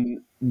 Yeah.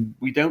 And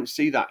we don't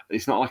see that.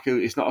 It's not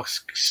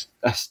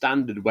a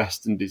standard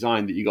Western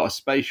design that you got a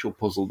spatial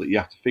puzzle that you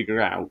have to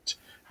figure out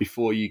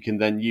before you can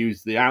then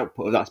use the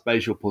output of that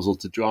spatial puzzle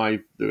to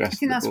drive the rest I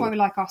think of the that's board. why we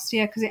like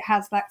Ostia, because it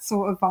has that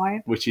sort of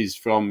vibe. Which is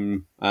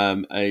from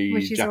a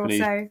Which is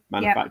Japanese also,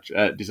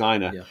 manufacturer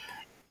designer.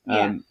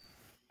 Yeah.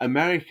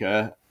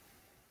 America,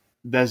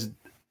 there's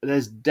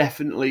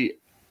definitely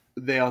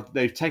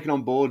they've taken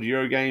on board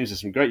Eurogames.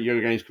 There's some great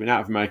Eurogames coming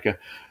out of America,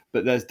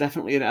 but there's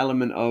definitely an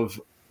element of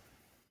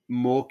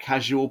more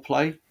casual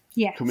play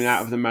coming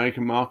out of the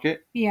American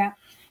market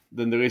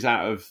than there is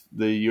out of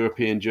the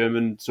European,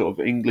 German sort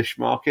of English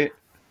market.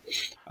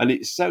 And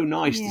it's so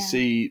nice to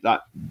see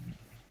that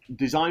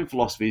design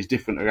philosophy is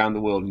different around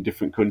the world in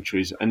different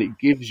countries, and it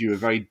gives you a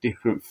very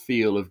different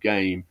feel of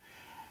game.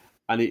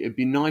 And it'd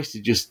be nice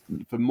to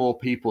for more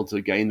people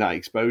to gain that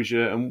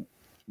exposure. And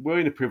we're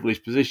in a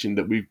privileged position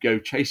that we go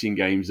chasing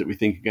games that we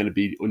think are going to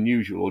be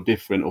unusual or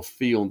different or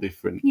feel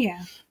different.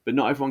 Yeah. But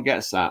not everyone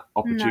gets that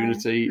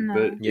opportunity. No.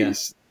 But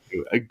it's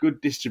a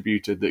good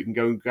distributor that can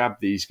go and grab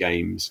these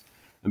games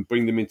and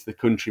bring them into the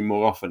country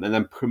more often and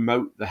then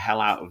promote the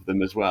hell out of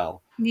them as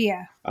well.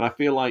 Yeah. And I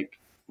feel like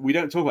we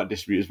don't talk about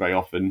distributors very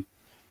often.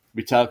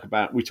 We talk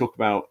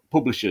about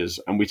publishers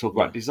and we talk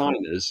about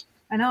designers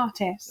and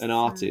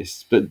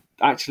artists. But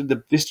actually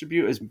the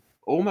distributors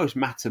almost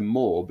matter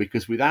more,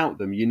 because without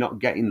them you're not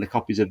getting the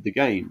copies of the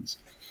games.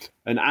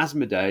 And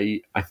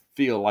Asmodee, I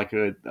feel like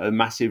a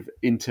massive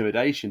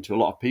intimidation to a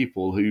lot of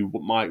people who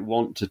might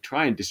want to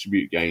try and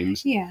distribute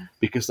games,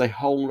 because they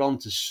hold on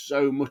to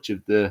so much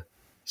of the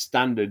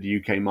standard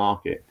UK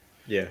market.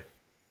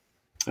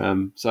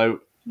 So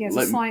there's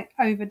a slight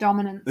over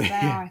dominance there,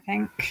 I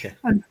think,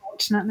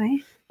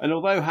 unfortunately. And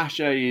although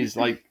Hachette is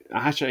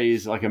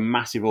like a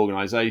massive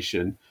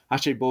organisation,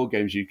 Hachette Board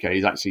Games UK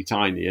is actually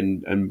tiny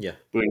and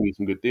bringing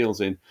some good deals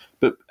in.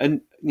 But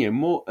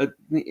more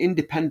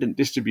independent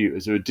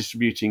distributors who are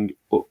distributing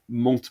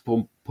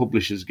multiple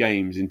publishers'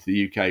 games into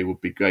the UK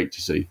would be great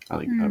to see. I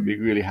think that would be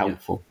really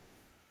helpful.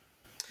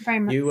 Very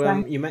much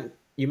so.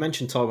 You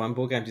mentioned Taiwan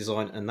Board Game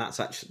Design, and that's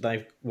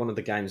actually one of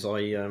the games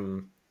I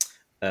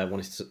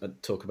wanted to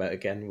talk about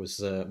again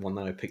was one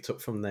that I picked up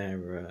from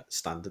their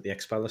stand at the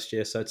Expo last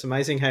year. So it's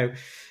amazing how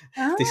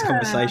this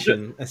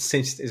conversation is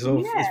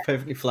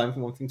perfectly flown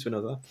from one thing to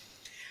another.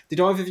 Did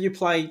either of you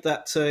play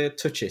that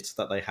Touch It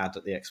that they had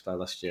at the Expo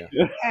last year?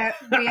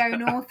 We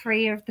own all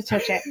three of the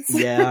Touch Its.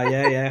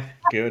 Yeah.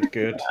 Good.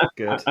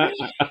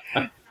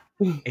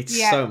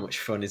 It's so much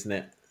fun, isn't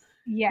it?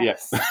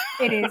 Yes,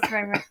 it is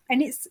very much.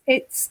 And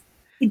it's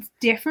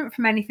different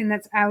from anything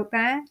that's out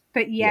there,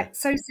 but yet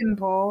so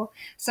simple,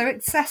 so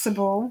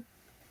accessible.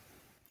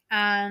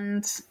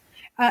 And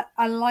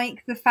I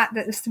like the fact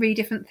that there's three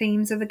different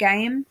themes of the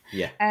game.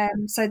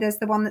 So there's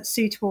the one that's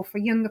suitable for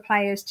younger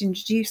players to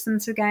introduce them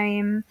to the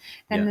game.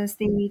 Then there's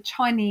the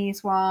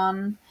Chinese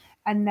one,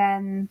 and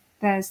then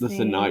there's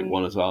the night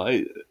one as well.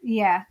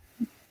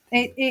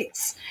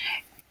 It's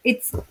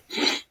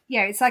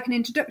like an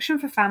introduction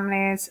for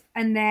families,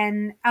 and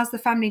then as the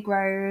family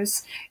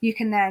grows, you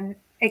can then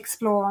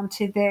explore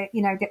onto the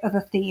other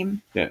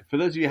theme. For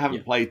those of you who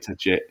haven't played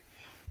Touch It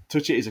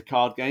is a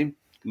card game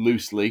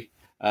loosely,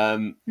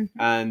 and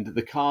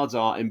the cards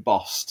are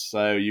embossed.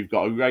 So you've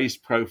got a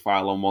raised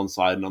profile on one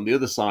side, and on the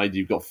other side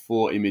you've got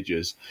 4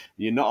 images.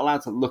 You're not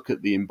allowed to look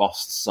at the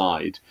embossed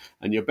side,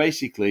 and you're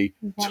basically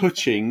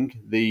touching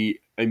the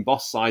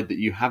embossed side that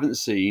you haven't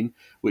seen,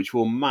 which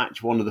will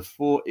match one of the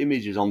 4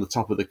 images on the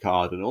top of the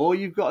card. And all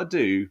you've got to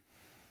do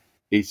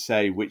is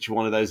say which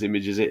one of those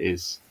images it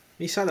is.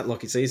 You say that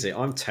like it's easy.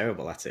 I'm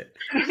terrible at it.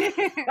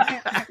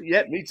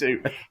 Yeah, me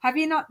too. Have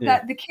you not?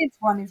 That the kids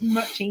one is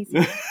much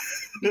easier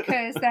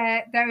because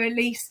they're at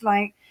least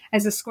like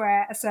as a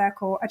square, a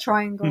circle, a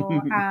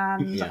triangle,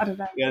 and I don't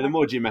know. Yeah, the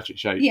more geometric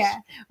shapes. Yeah.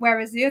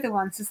 Whereas the other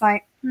ones is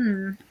like,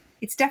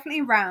 it's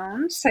definitely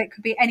round, so it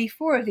could be any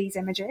 4 of these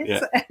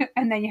images,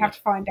 and then you have to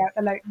find out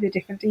the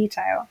different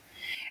detail.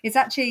 It's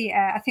actually,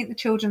 I think the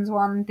children's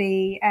one,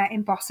 the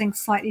embossing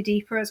slightly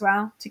deeper as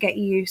well to get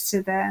you used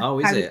to the. Oh,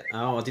 is it?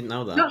 Oh, I didn't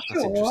know that. Not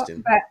That's sure,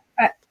 interesting.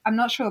 but I'm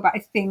not sure. But I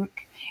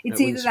think it's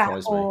either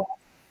that or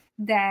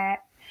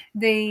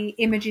the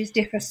images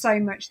differ so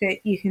much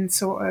that you can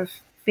sort of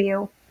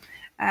feel.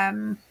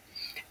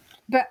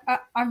 But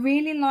I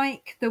really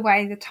like the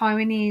way the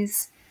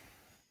Taiwanese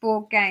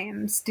board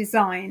games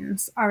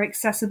designs are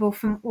accessible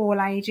from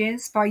all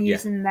ages by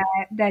using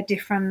their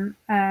different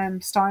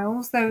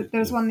styles. There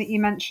was one that you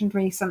mentioned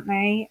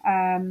recently,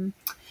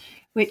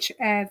 which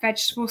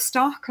vegetable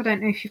stock. I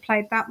don't know if you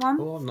played that one.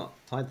 Oh, I've not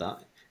played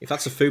that. If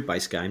that's a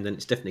food-based game, then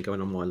it's definitely going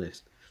on my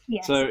list.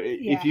 Yes. So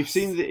if you've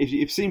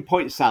seen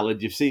Point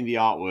Salad, you've seen the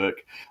artwork.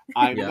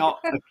 I'm not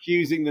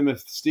accusing them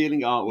of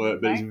stealing artwork,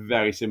 but it's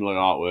very similar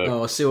artwork.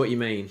 Oh, I see what you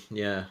mean.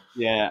 Yeah,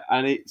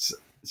 and it's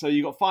so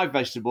you've got 5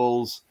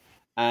 vegetables.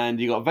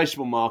 And you got a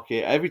vegetable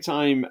market every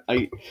time.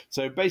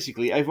 So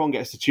basically, everyone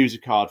gets to choose a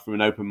card from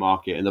an open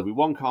market, and there'll be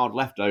 1 card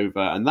left over,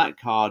 and that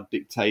card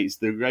dictates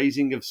the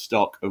raising of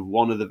stock of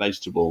one of the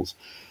vegetables.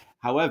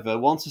 However,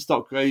 once the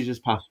stock raises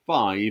past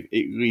 5,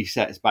 it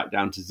resets back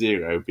down to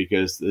 0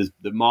 because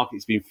the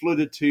market's been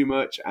flooded too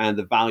much and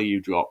the value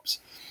drops.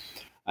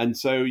 And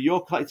so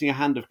you're collecting a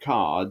hand of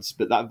cards,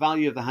 but that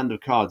value of the hand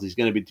of cards is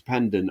going to be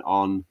dependent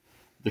on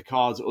the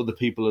cards other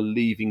people are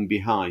leaving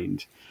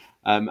behind.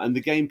 And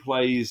the game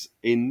plays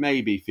in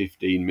maybe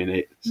 15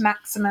 minutes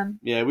maximum.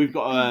 Yeah, we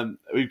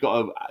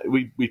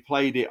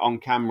played it on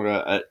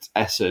camera at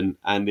Essen,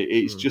 and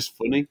it's just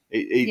funny.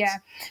 Yeah,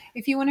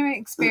 if you want to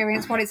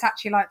experience what it's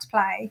actually like to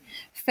play,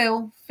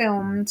 Phil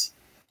filmed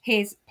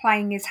his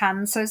playing his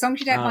hand. So as long as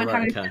you don't mind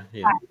having a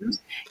hand,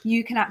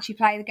 you can actually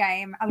play the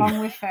game along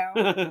with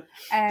Phil.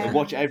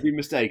 Watch every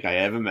mistake I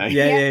ever make.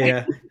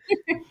 Yeah.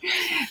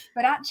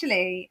 But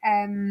actually,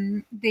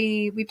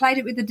 we played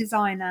it with the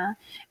designer,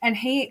 and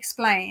he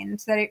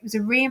explained that it was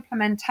a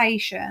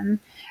re-implementation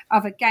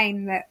of a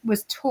game that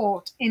was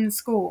taught in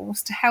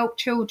schools to help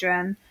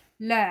children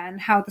learn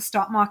how the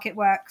stock market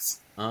works.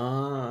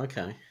 Ah,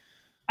 okay.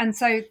 And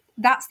so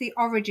that's the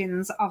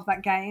origins of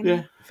that game.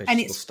 Yeah. And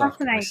it's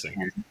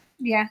fascinating.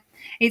 Yeah.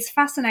 It's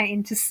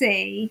fascinating to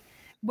see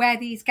where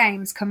these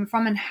games come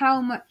from and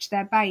how much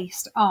they're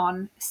based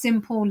on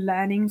simple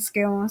learning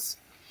skills.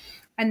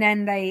 And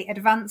then they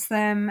advance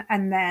them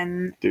and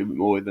then do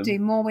more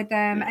with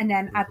them, and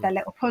then add their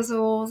little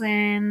puzzles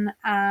in.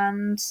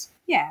 And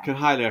yeah. Can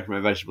highly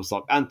recommend Vegetable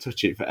Stock and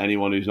Touch It for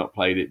anyone who's not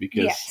played it,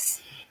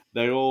 because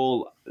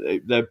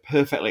they're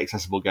perfectly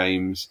accessible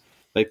games.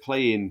 They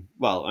play in,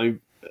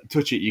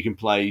 Touch It you can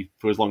play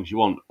for as long as you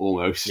want,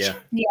 almost. Yeah.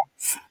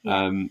 Yes.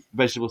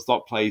 Vegetable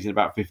Stock plays in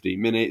about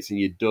 15 minutes and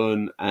you're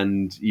done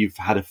and you've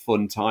had a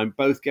fun time.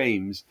 Both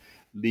games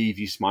leave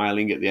you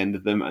smiling at the end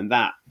of them, and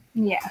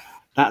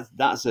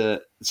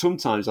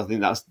sometimes I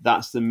think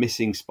that's the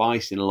missing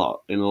spice in a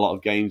lot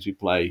of games we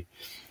play.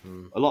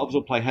 A lot of us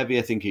will play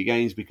heavier thinking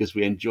games because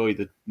we enjoy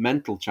the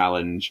mental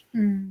challenge,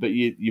 but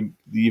you're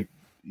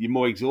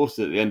more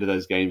exhausted at the end of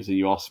those games than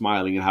you are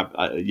smiling and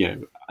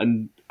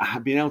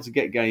have being able to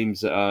get games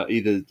that are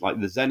either like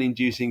the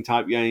Zen-inducing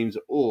type games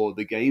or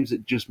the games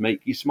that just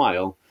make you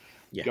smile.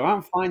 Yeah. Go out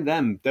and find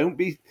them. Don't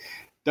be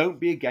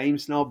a game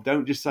snob.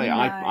 Don't just say,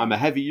 I'm a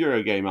heavy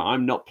Euro gamer.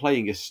 I'm not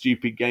playing a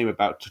stupid game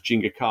about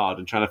touching a card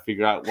and trying to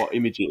figure out what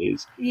image it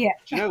is. Yeah.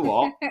 Do you know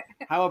what?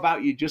 How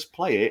about you just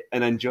play it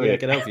and enjoy it?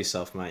 Get over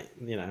yourself, mate.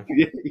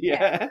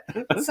 Yeah.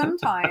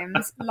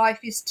 Sometimes life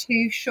is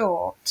too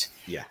short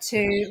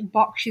to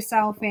box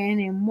yourself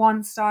in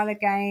one style of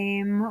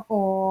game,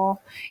 or,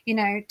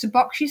 to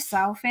box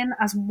yourself in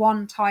as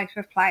one type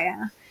of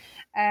player.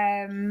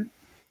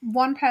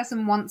 One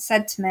person once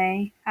said to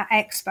me at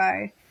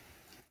Expo,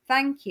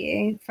 "Thank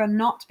you for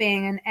not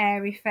being an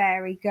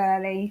airy-fairy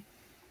girly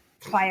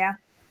player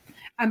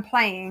and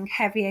playing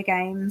heavier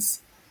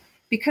games."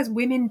 Because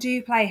women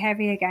do play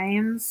heavier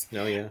games.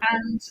 Oh, yeah.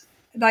 And,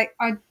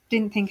 I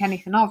didn't think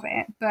anything of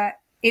it, but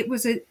it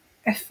was a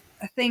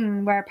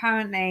thing where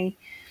apparently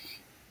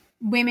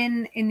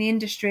women in the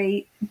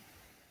industry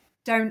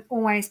don't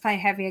always play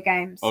heavier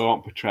games. Or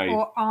aren't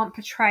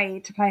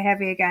portrayed to play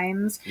heavier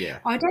games. Yeah.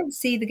 I don't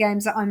see the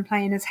games that I'm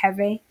playing as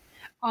heavy.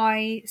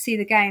 I see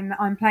the game that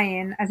I'm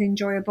playing as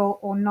enjoyable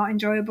or not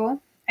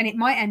enjoyable. And it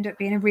might end up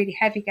being a really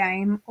heavy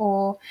game.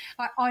 Or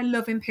I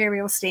love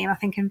Imperial Steam. I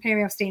think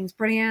Imperial Steam is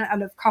brilliant. I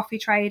love Coffee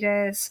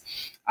Traders.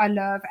 I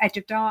love Edge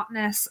of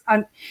Darkness.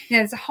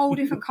 There's a whole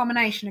different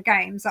combination of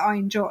games that I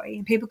enjoy.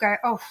 And people go,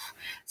 "Oh,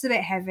 it's a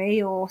bit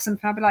heavy," or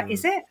something. I'll be like,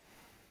 "Is it?"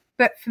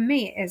 But for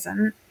me, it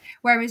isn't.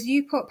 Whereas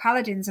you put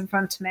Paladins in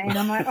front of me, and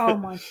I'm like, "Oh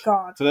my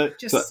god!" For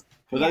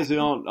those who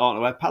aren't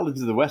aware,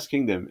 Paladins of the West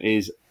Kingdom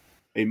is,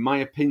 in my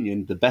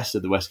opinion, the best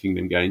of the West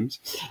Kingdom games,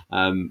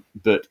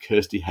 but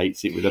Kirsty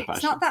hates it with a passion.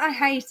 It's not that I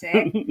hate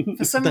it.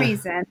 For some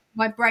reason,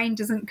 my brain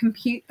doesn't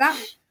compute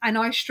that, and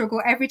I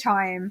struggle every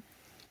time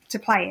to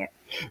play it.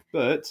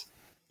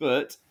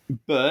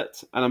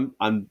 But,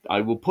 and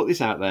I will put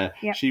this out there.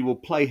 Yep. She will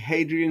play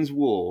Hadrian's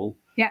Wall,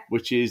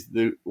 which is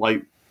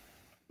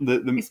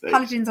it's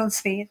Paladins on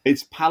speed.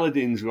 It's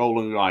Paladins roll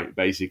and write,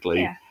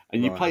 basically. Yeah.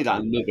 And you play that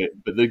and love it,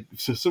 but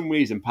for some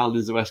reason,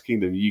 Paladins of the West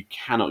Kingdom, you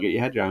cannot get your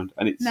head around.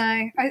 And it's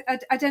I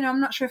don't know. I'm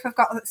not sure if I've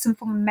got some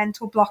form of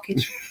mental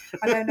blockage.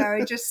 I don't know.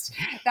 It just,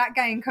 that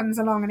game comes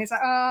along and it's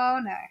like,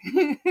 oh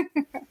no.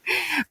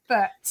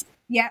 But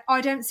yeah,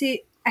 I don't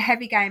see a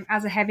heavy game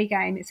as a heavy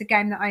game. It's a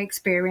game that I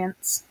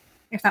experience,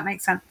 if that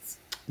makes sense.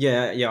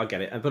 Yeah, I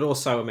get it. But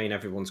also, I mean,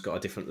 everyone's got a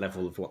different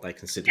level of what they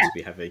consider to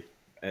be heavy.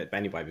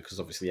 Anyway,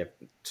 because obviously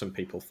some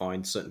people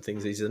find certain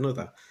things easier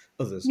than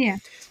others. Yeah,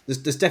 there's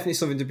definitely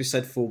something to be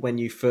said for when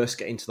you first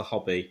get into the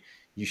hobby.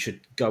 You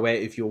should go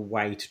out of your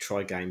way to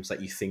try games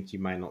that you think you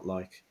may not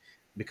like,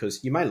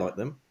 because you may like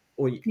them,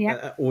 or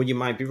you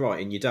may be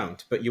right and you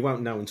don't, but you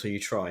won't know until you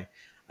try.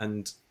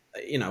 And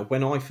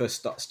when I first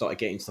started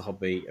getting into the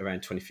hobby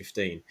around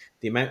 2015,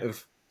 the amount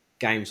of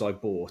games I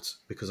bought,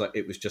 because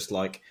it was just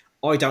like,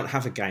 I don't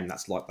have a game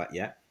that's like that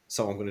yet,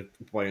 so I'm going to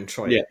buy and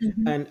try it.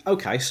 Mm-hmm. And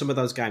okay, some of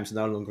those games are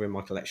no longer in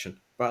my collection,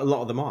 but a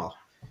lot of them are,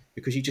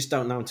 because you just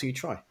don't know until you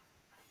try.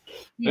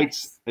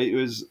 Yes. It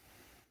was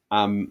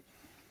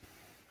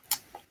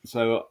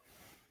so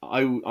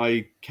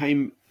I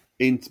came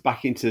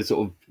back into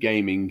sort of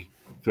gaming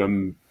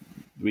from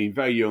being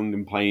very young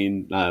and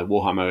playing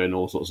Warhammer and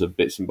all sorts of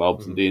bits and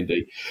bobs and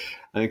D&D.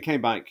 And I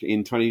came back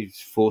in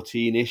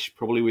 2014-ish,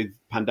 probably with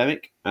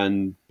Pandemic,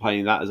 and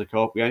playing that as a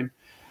co-op game.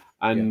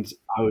 And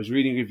I was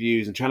reading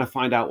reviews and trying to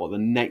find out what the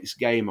next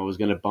game I was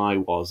going to buy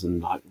was,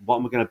 and like, what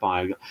am I going to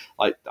buy?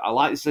 Like, I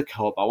like this as a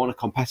co-op. I want a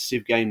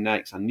competitive game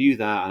next. I knew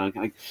that,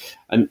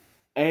 and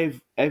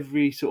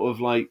every sort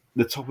of like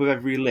the top of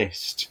every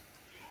list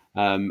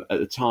at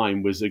the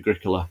time was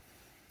Agricola.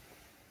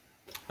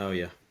 Oh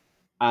yeah.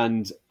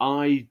 And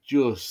I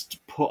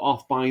just put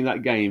off buying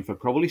that game for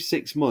probably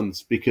 6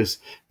 months because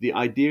the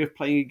idea of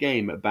playing a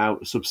game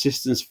about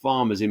subsistence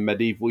farmers in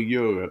medieval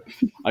Europe,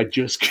 I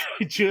just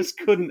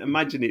couldn't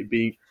imagine it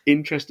being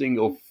interesting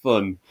or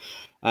fun.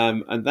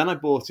 And then I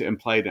bought it and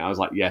played it. And I was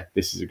like, yeah,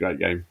 this is a great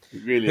game.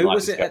 Really Who like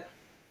was this it? game.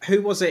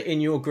 Who was it in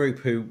your group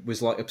who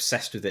was like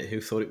obsessed with it? Who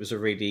thought it was a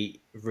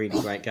really,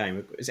 really great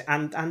game? Is it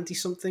Andy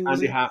something?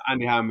 Was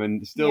Andy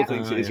Hammond still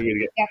thinks it is really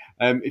good.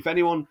 Yeah. If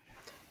anyone,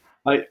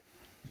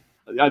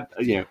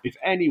 if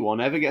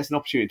anyone ever gets an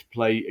opportunity to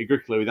play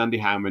Agricola with Andy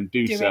Hammond,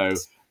 do so. It.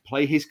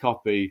 Play his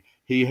copy.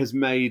 He has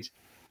made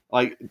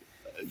FIMO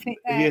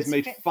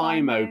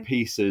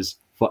pieces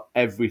for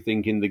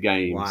everything in the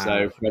game. Wow,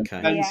 so from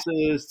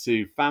fences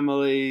to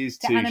families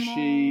to animals.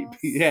 sheep.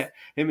 Yeah,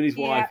 him and his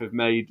wife have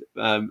made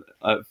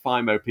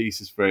FIMO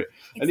pieces for it.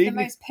 It's the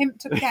most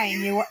pimped up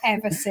game you will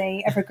ever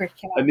see of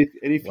Agricola. And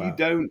if you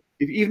don't,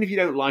 even if you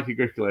don't like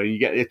Agricola, and you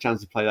get a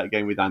chance to play that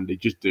game with Andy,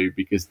 just do,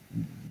 because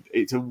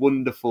it's a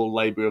wonderful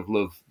labour of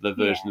love, the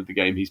version of the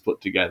game he's put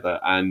together,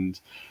 and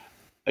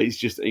it's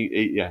just,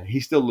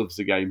 he still loves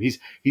the game. He's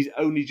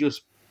only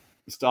just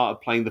started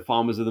playing the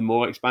Farmers of the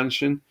Moor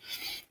expansion,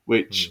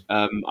 which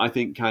I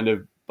think kind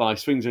of by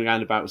swings and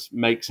roundabouts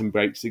makes and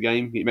breaks the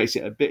game. It makes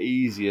it a bit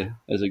easier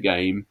as a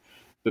game,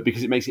 but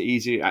because it makes it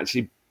easier,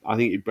 actually, I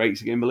think it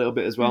breaks the game a little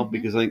bit as well,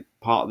 because I think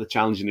part of the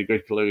challenge in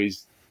Agricola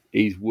is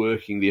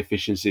working the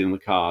efficiency on the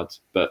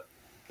cards. But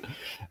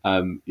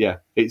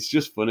it's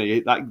just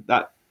funny.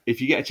 That if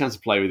you get a chance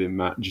to play with him,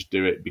 Matt, just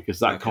do it, because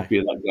that copy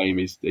of that game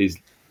is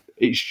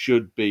it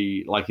should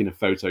be like in a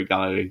photo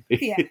gallery.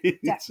 Yeah,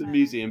 it's a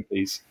museum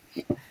piece.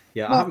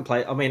 Yeah, well, I haven't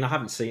played. I mean, I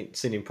haven't seen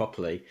him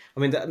properly. I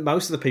mean,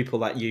 most of the people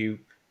that you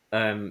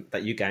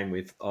game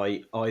with,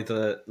 I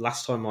either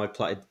last time I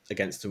played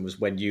against them was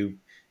when you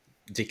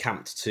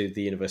decamped to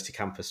the university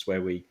campus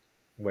where we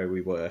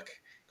work,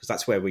 because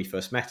that's where we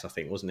first met, I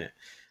think, wasn't it?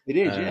 It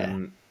is, yeah.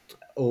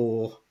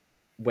 Or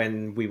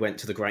when we went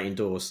to the Great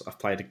Indoors, I've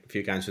played a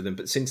few games with them,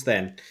 but since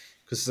then,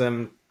 because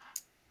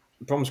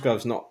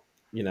Bromsgrove's not,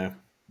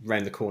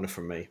 round the corner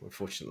from me,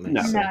 unfortunately.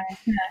 No. No.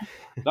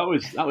 That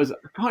was. I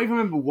can't even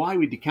remember why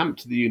we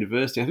decamped to the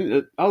university. I think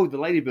that the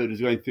Ladybird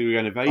was going through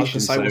renovation. I was going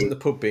to say, wasn't the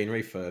pub being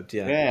refurbed?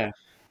 Yeah. Yeah,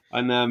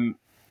 and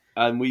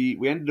we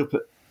ended up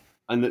at,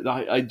 and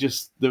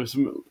there was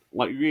some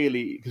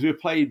really, because we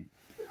played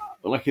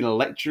like in a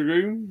lecture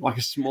room, like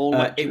a small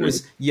lecture room.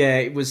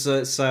 It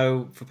was.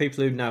 So for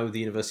people who know the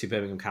University of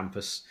Birmingham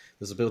campus,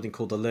 there's a building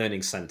called the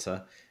Learning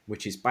Centre,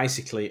 which is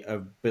basically a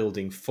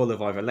building full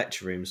of either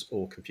lecture rooms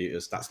or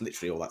computers. That's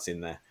literally all that's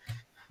in there.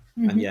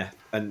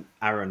 And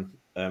Aaron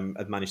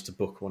had managed to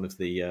book one of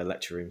the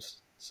lecture rooms.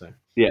 So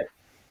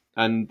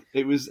and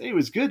it was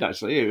good,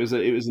 actually. It was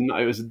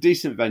a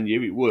decent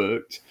venue. It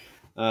worked,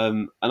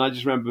 and I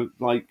just remember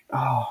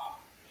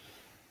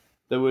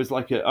there was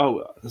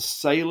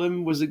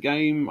Salem was a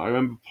game I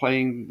remember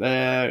playing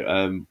there,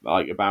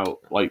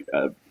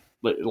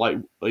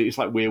 it's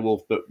like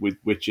Werewolf but with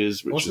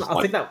witches.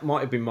 I think that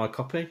might have been my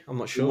copy. I'm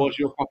not sure. It was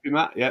your copy,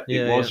 Matt? Yep,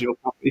 it was your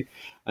copy.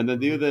 And then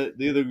the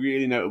other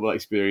really notable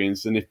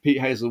experience, and if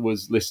Pete Hazel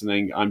was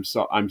listening, I'm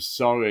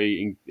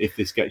sorry if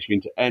this gets you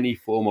into any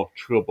form of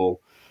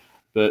trouble,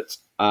 but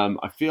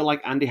I feel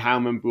like Andy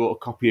Howman brought a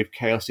copy of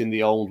Chaos in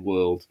the Old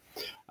World,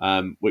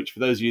 which, for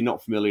those of you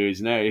not familiar,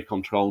 is an area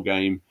control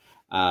game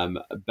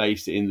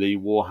based in the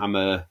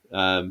Warhammer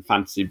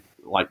fantasy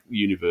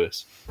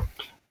universe.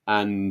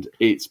 And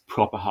it's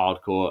proper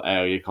hardcore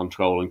area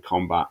control and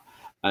combat.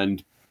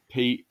 And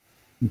Pete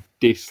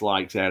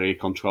dislikes area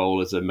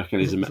control as a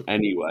mechanism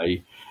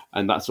anyway.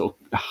 And that sort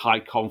of high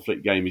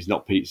conflict game is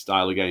not Pete's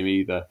style of game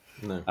either.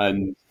 No.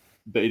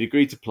 But he'd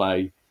agreed to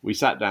play. We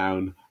sat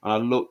down,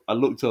 and I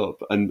looked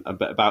up, and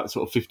about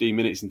sort of 15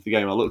 minutes into the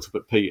game, I looked up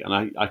at Pete, and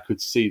I could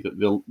see that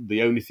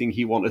the only thing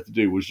he wanted to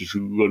do was just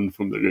run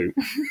from the room.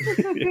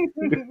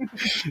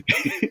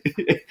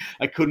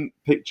 I couldn't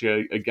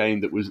picture a game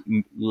that was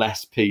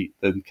less Pete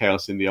than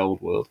Chaos in the Old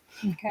World.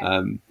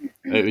 Okay.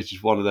 It was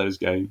just one of those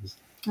games.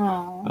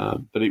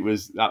 But it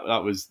was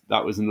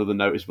that was another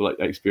noticeable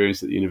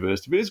experience at the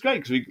university. But it was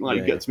great because we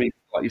got to meet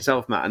like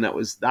yourself, Matt, and that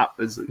was it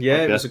was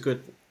a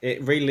good.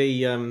 It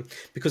really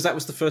because that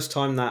was the first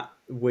time that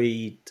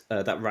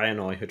that Ray and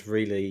I had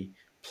really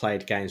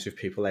played games with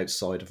people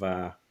outside of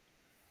our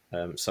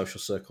social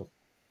circle.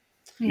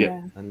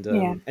 Yeah.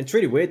 And it's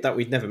really weird that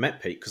we'd never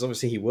met Pete, because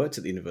obviously he worked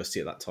at the university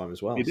at that time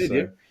as well. He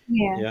did,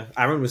 yeah.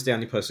 Aaron was the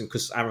only person,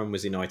 because Aaron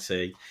was in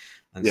IT.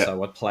 And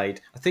so I played.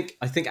 I think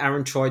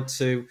Aaron tried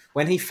to,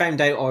 when he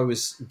found out I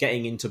was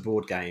getting into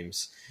board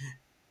games,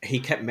 he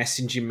kept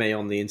messaging me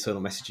on the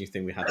internal messaging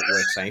thing we had at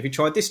work saying, have you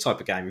tried this type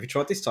of game? Have you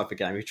tried this type of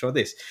game? Have you tried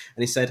this?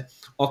 And he said,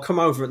 I'll come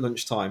over at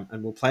lunchtime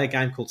and we'll play a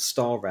game called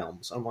Star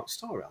Realms. I'm like,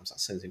 Star Realms? That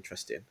sounds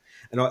interesting.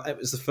 And it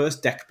was the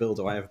first deck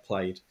builder I ever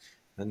played.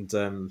 And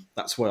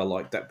that's why I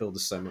like deck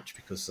builders so much,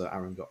 because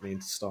Aaron got me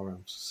into Star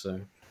Realms.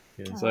 So,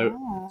 yeah. So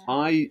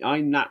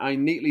I've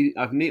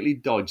neatly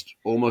dodged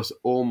almost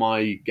all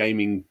my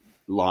gaming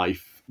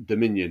life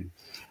Dominion.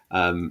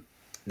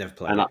 Never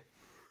played it.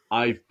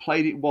 I've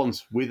played it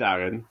once with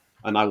Aaron,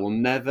 and I will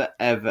never,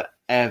 ever,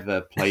 ever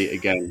play it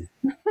again.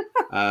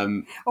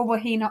 Or will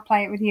he not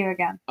play it with you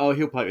again? Oh,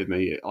 he'll play it with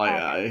me.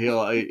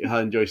 He'll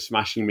enjoy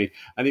smashing me.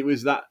 And it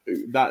was that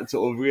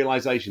sort of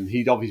realization.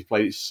 He'd obviously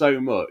played it so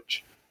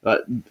much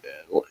that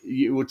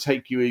it would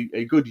take you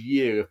a good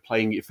year of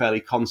playing it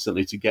fairly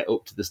constantly to get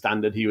up to the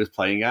standard he was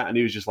playing at. And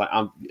he was just like,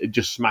 it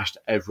just smashed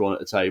everyone at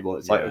the table.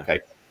 It's like,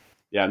 okay,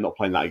 yeah, I'm not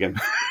playing that again.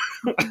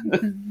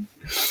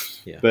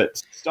 Yeah.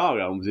 But Star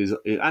Realms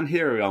and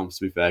Hero Realms,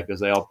 to be fair, because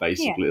they are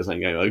basically the same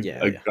game, are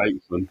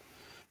great fun.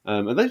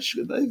 And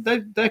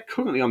they're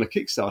currently on the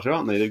Kickstarter,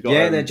 aren't they? They've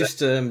got, they're just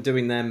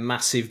doing their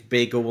massive,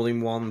 big,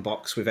 all-in-one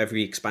box with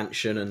every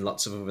expansion and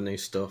lots of other new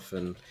stuff.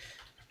 And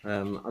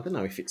I don't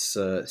know if it's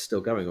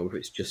still going or if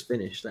it's just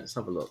finished. Let's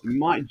have a look. It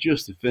might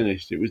just have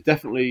finished. It was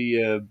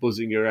definitely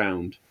buzzing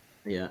around.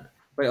 Yeah,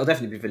 but it'll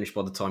definitely be finished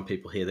by the time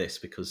people hear this,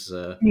 because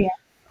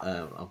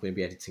I'm going to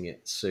be editing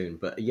it soon.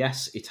 But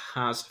yes, it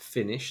has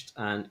finished,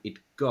 and it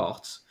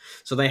got...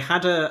 So they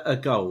had a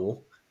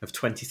goal of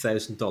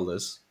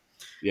 $20,000.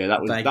 Yeah,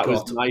 that was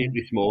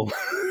naively small.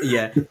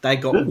 Yeah, they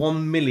got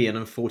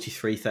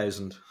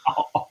 1,043,000.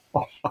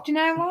 Do you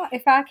know what?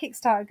 If our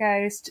Kickstarter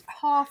goes to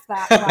half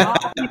that,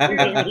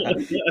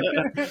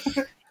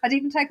 I'd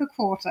even take a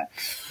quarter.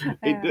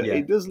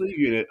 It does leave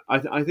you in it.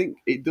 I think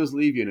it does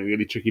leave you in a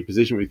really tricky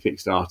position with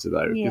Kickstarter,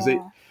 though, because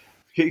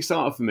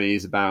Kickstarter for me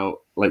is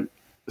about like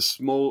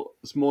small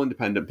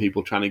independent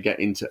people trying to get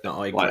into.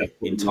 No, I agree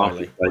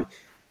entirely.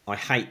 I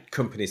hate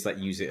companies that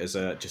use it as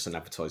just an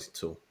advertising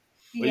tool.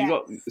 Well, you've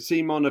got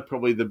Simon are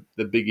probably the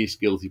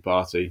biggest guilty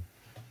party.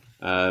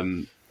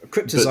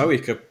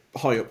 Cryptozoic are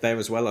high up there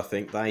as well. I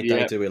think they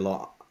do a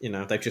lot. You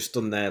know, they've just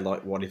done their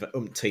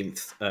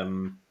umpteenth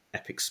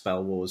Epic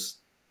Spell Wars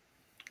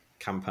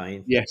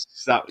campaign. Yes,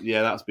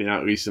 that's been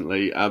out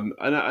recently.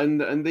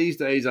 And these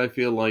days I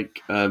feel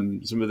like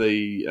some of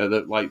the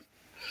like,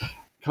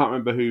 can't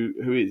remember who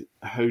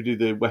do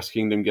the West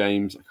Kingdom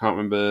games. I can't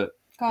remember.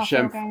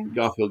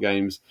 Garfield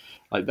games,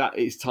 like that.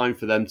 It's time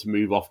for them to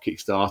move off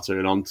Kickstarter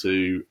and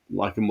onto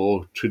like a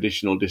more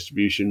traditional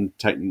distribution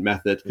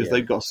method, because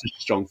they've got such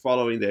a strong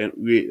following.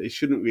 They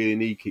shouldn't really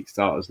need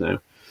Kickstarters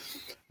now.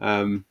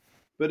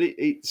 But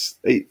it's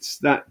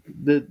that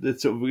the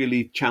sort of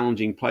really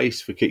challenging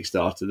place for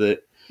Kickstarter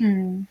that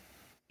you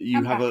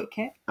have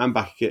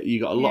you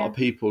got a lot of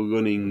people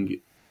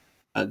running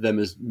at them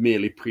as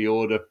merely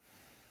pre-order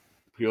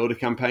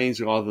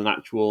campaigns rather than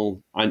actual.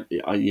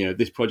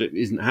 This project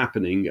isn't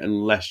happening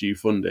unless you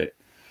fund it,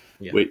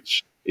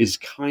 which is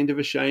kind of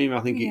a shame.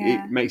 I think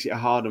it makes it a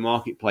harder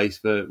marketplace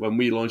for when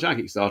we launch our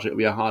Kickstarter. It'll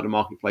be a harder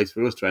marketplace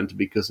for us to enter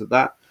because of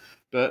that.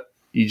 But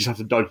you just have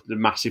to dodge the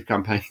massive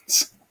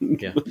campaigns.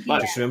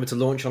 Just remember to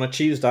launch on a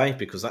Tuesday,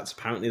 because that's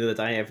apparently the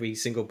day every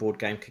single board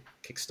game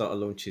Kickstarter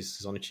launches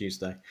is on a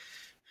Tuesday.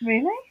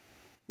 Really?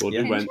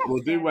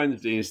 We'll do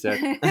Wednesday instead.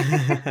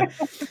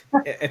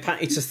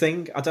 It's a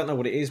thing. I don't know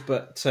what it is,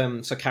 but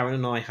so Karen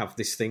and I have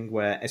this thing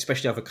where,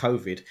 especially over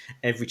COVID,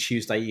 every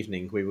Tuesday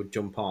evening we would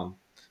jump on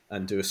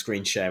and do a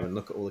screen share and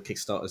look at all the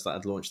Kickstarters that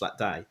had launched that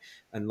day.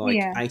 And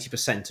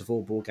 80% of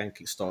all board game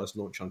Kickstarters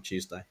launch on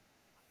Tuesday.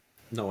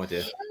 No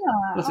idea.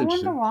 I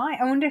wonder why.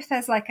 I wonder if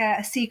there's like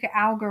a secret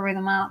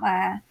algorithm out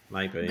there.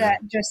 Maybe.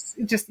 That just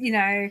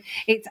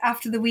it's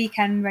after the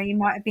weekend where you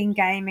might have been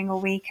gaming all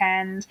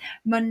weekend.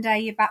 Monday,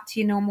 you're back to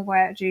your normal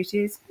work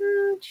duties.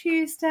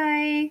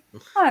 Tuesday,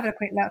 I'll have a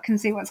quick look and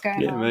see what's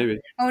going on. Maybe.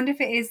 I wonder if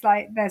it is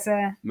like there's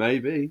a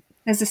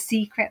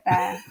secret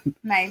there.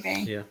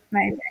 Maybe.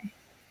 Maybe.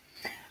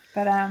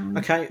 But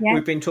okay,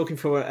 we've been talking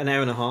for an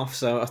hour and a half,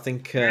 so I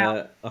think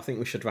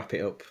we should wrap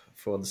it up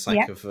for the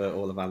sake of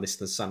all of our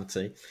listeners'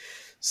 sanity.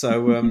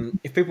 So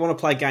if people want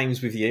to play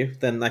games with you,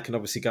 then they can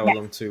obviously go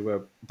along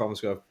to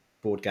Bromsgrove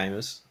Board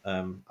Gamers.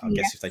 I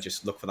guess if they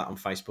just look for that on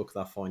Facebook,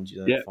 they'll find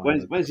you.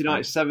 Wednesday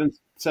night, 7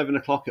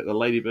 o'clock at the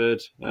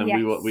Ladybird,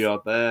 and we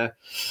are there.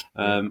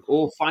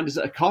 Or find us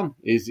at a con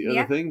is the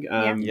other thing.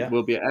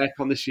 We'll be at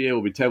Aircon this year.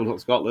 We'll be Tabletop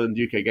Scotland,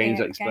 UK Games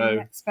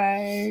Expo.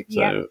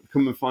 So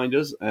come and find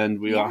us, and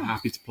we are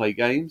happy to play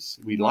games.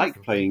 We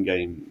like playing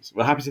games.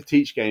 We're happy to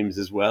teach games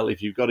as well.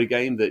 If you've got a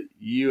game that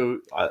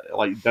you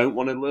don't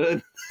want to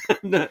learn,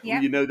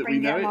 you know that we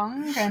know it,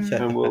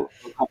 and we'll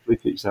happily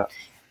teach that.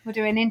 We'll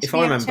do an interview.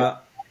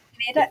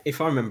 If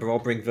I remember, I'll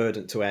bring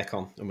Verdant to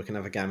Aircon and we can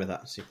have a game of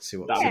that so you can see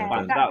what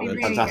that would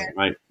be fantastic,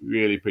 mate.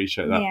 Really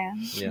appreciate that.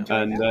 Yeah.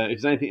 And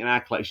if there's anything in our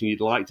collection you'd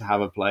like to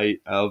have a play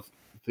of,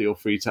 feel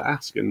free to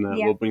ask, and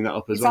we'll bring that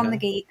up as it's well. It's on the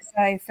Geek,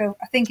 so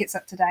I think it's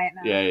up to date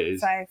now. Yeah, it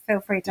is. So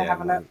feel free to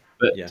have a look.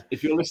 But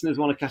if your listeners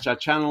want to catch our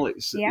channel,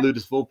 it's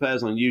Ludus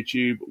Vulpes on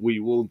YouTube. We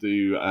will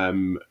do a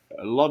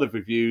lot of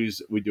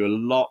reviews. We do a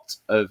lot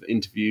of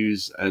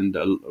interviews, and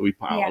we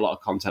put out a lot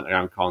of content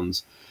around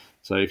cons.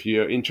 So if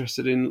you're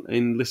interested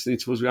in listening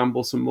to us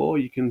ramble some more,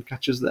 you can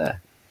catch us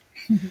there.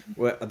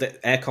 Well, the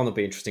Aircon will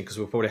be interesting because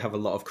we'll probably have a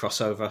lot of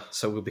crossover,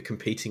 so we'll be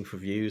competing for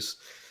views.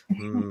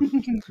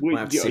 Might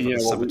have to see if I can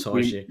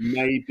sabotage you.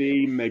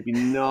 Maybe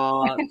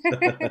not.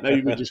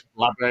 Maybe we'll just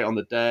collaborate on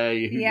the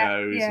day. Who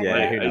knows?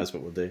 Yeah, who knows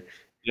what we'll do.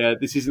 Yeah,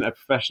 this isn't a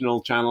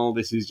professional channel.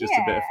 This is just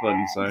a bit of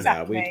fun. So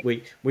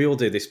exactly. we all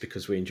do this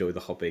because we enjoy the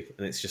hobby,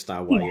 and it's just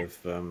our way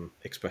of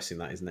expressing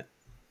that, isn't it?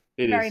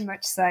 Very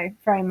much so.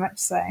 Very much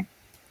so.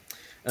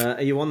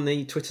 Are you on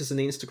the Twitters and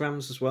the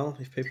Instagrams as well,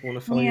 if people want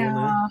to follow you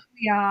on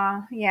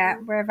there? Yeah.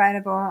 We're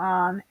available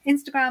on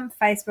Instagram,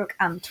 Facebook,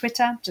 and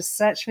Twitter. Just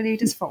search for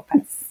Ludus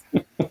Vulpes.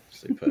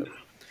 Superb.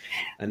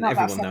 And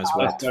everyone knows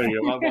where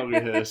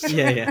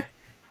yeah.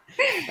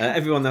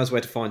 Everyone knows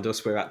where to find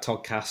us. We're at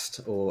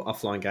Toddcast or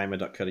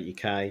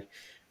offlinegamer.co.uk.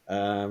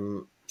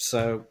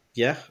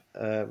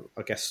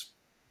 I guess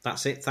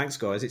that's it. Thanks,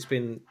 guys. It's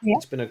been a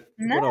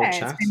good old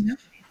chat,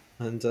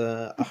 and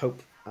I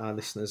hope our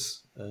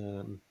listeners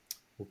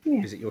will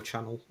visit your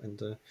channel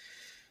and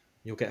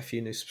you'll get a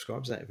few new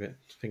subscribers out of it.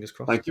 Fingers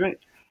crossed. Thank you, mate.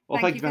 Well,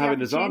 thank you for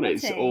having us on.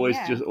 It's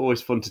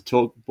always fun to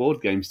talk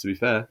board games, to be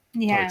fair.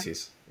 Yeah. Oh, it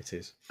is.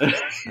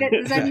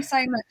 There's only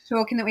so much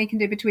talking that we can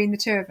do between the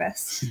two of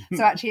us.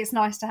 So actually it's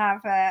nice to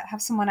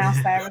have someone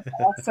else there as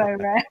well. So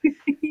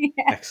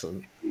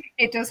Excellent.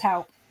 It does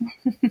help.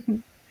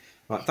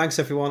 Right, thanks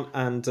everyone,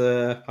 and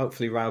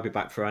hopefully Ray will be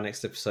back for our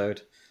next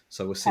episode.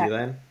 So we'll see you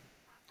then.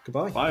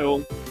 Goodbye. Bye all.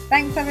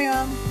 Thanks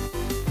everyone.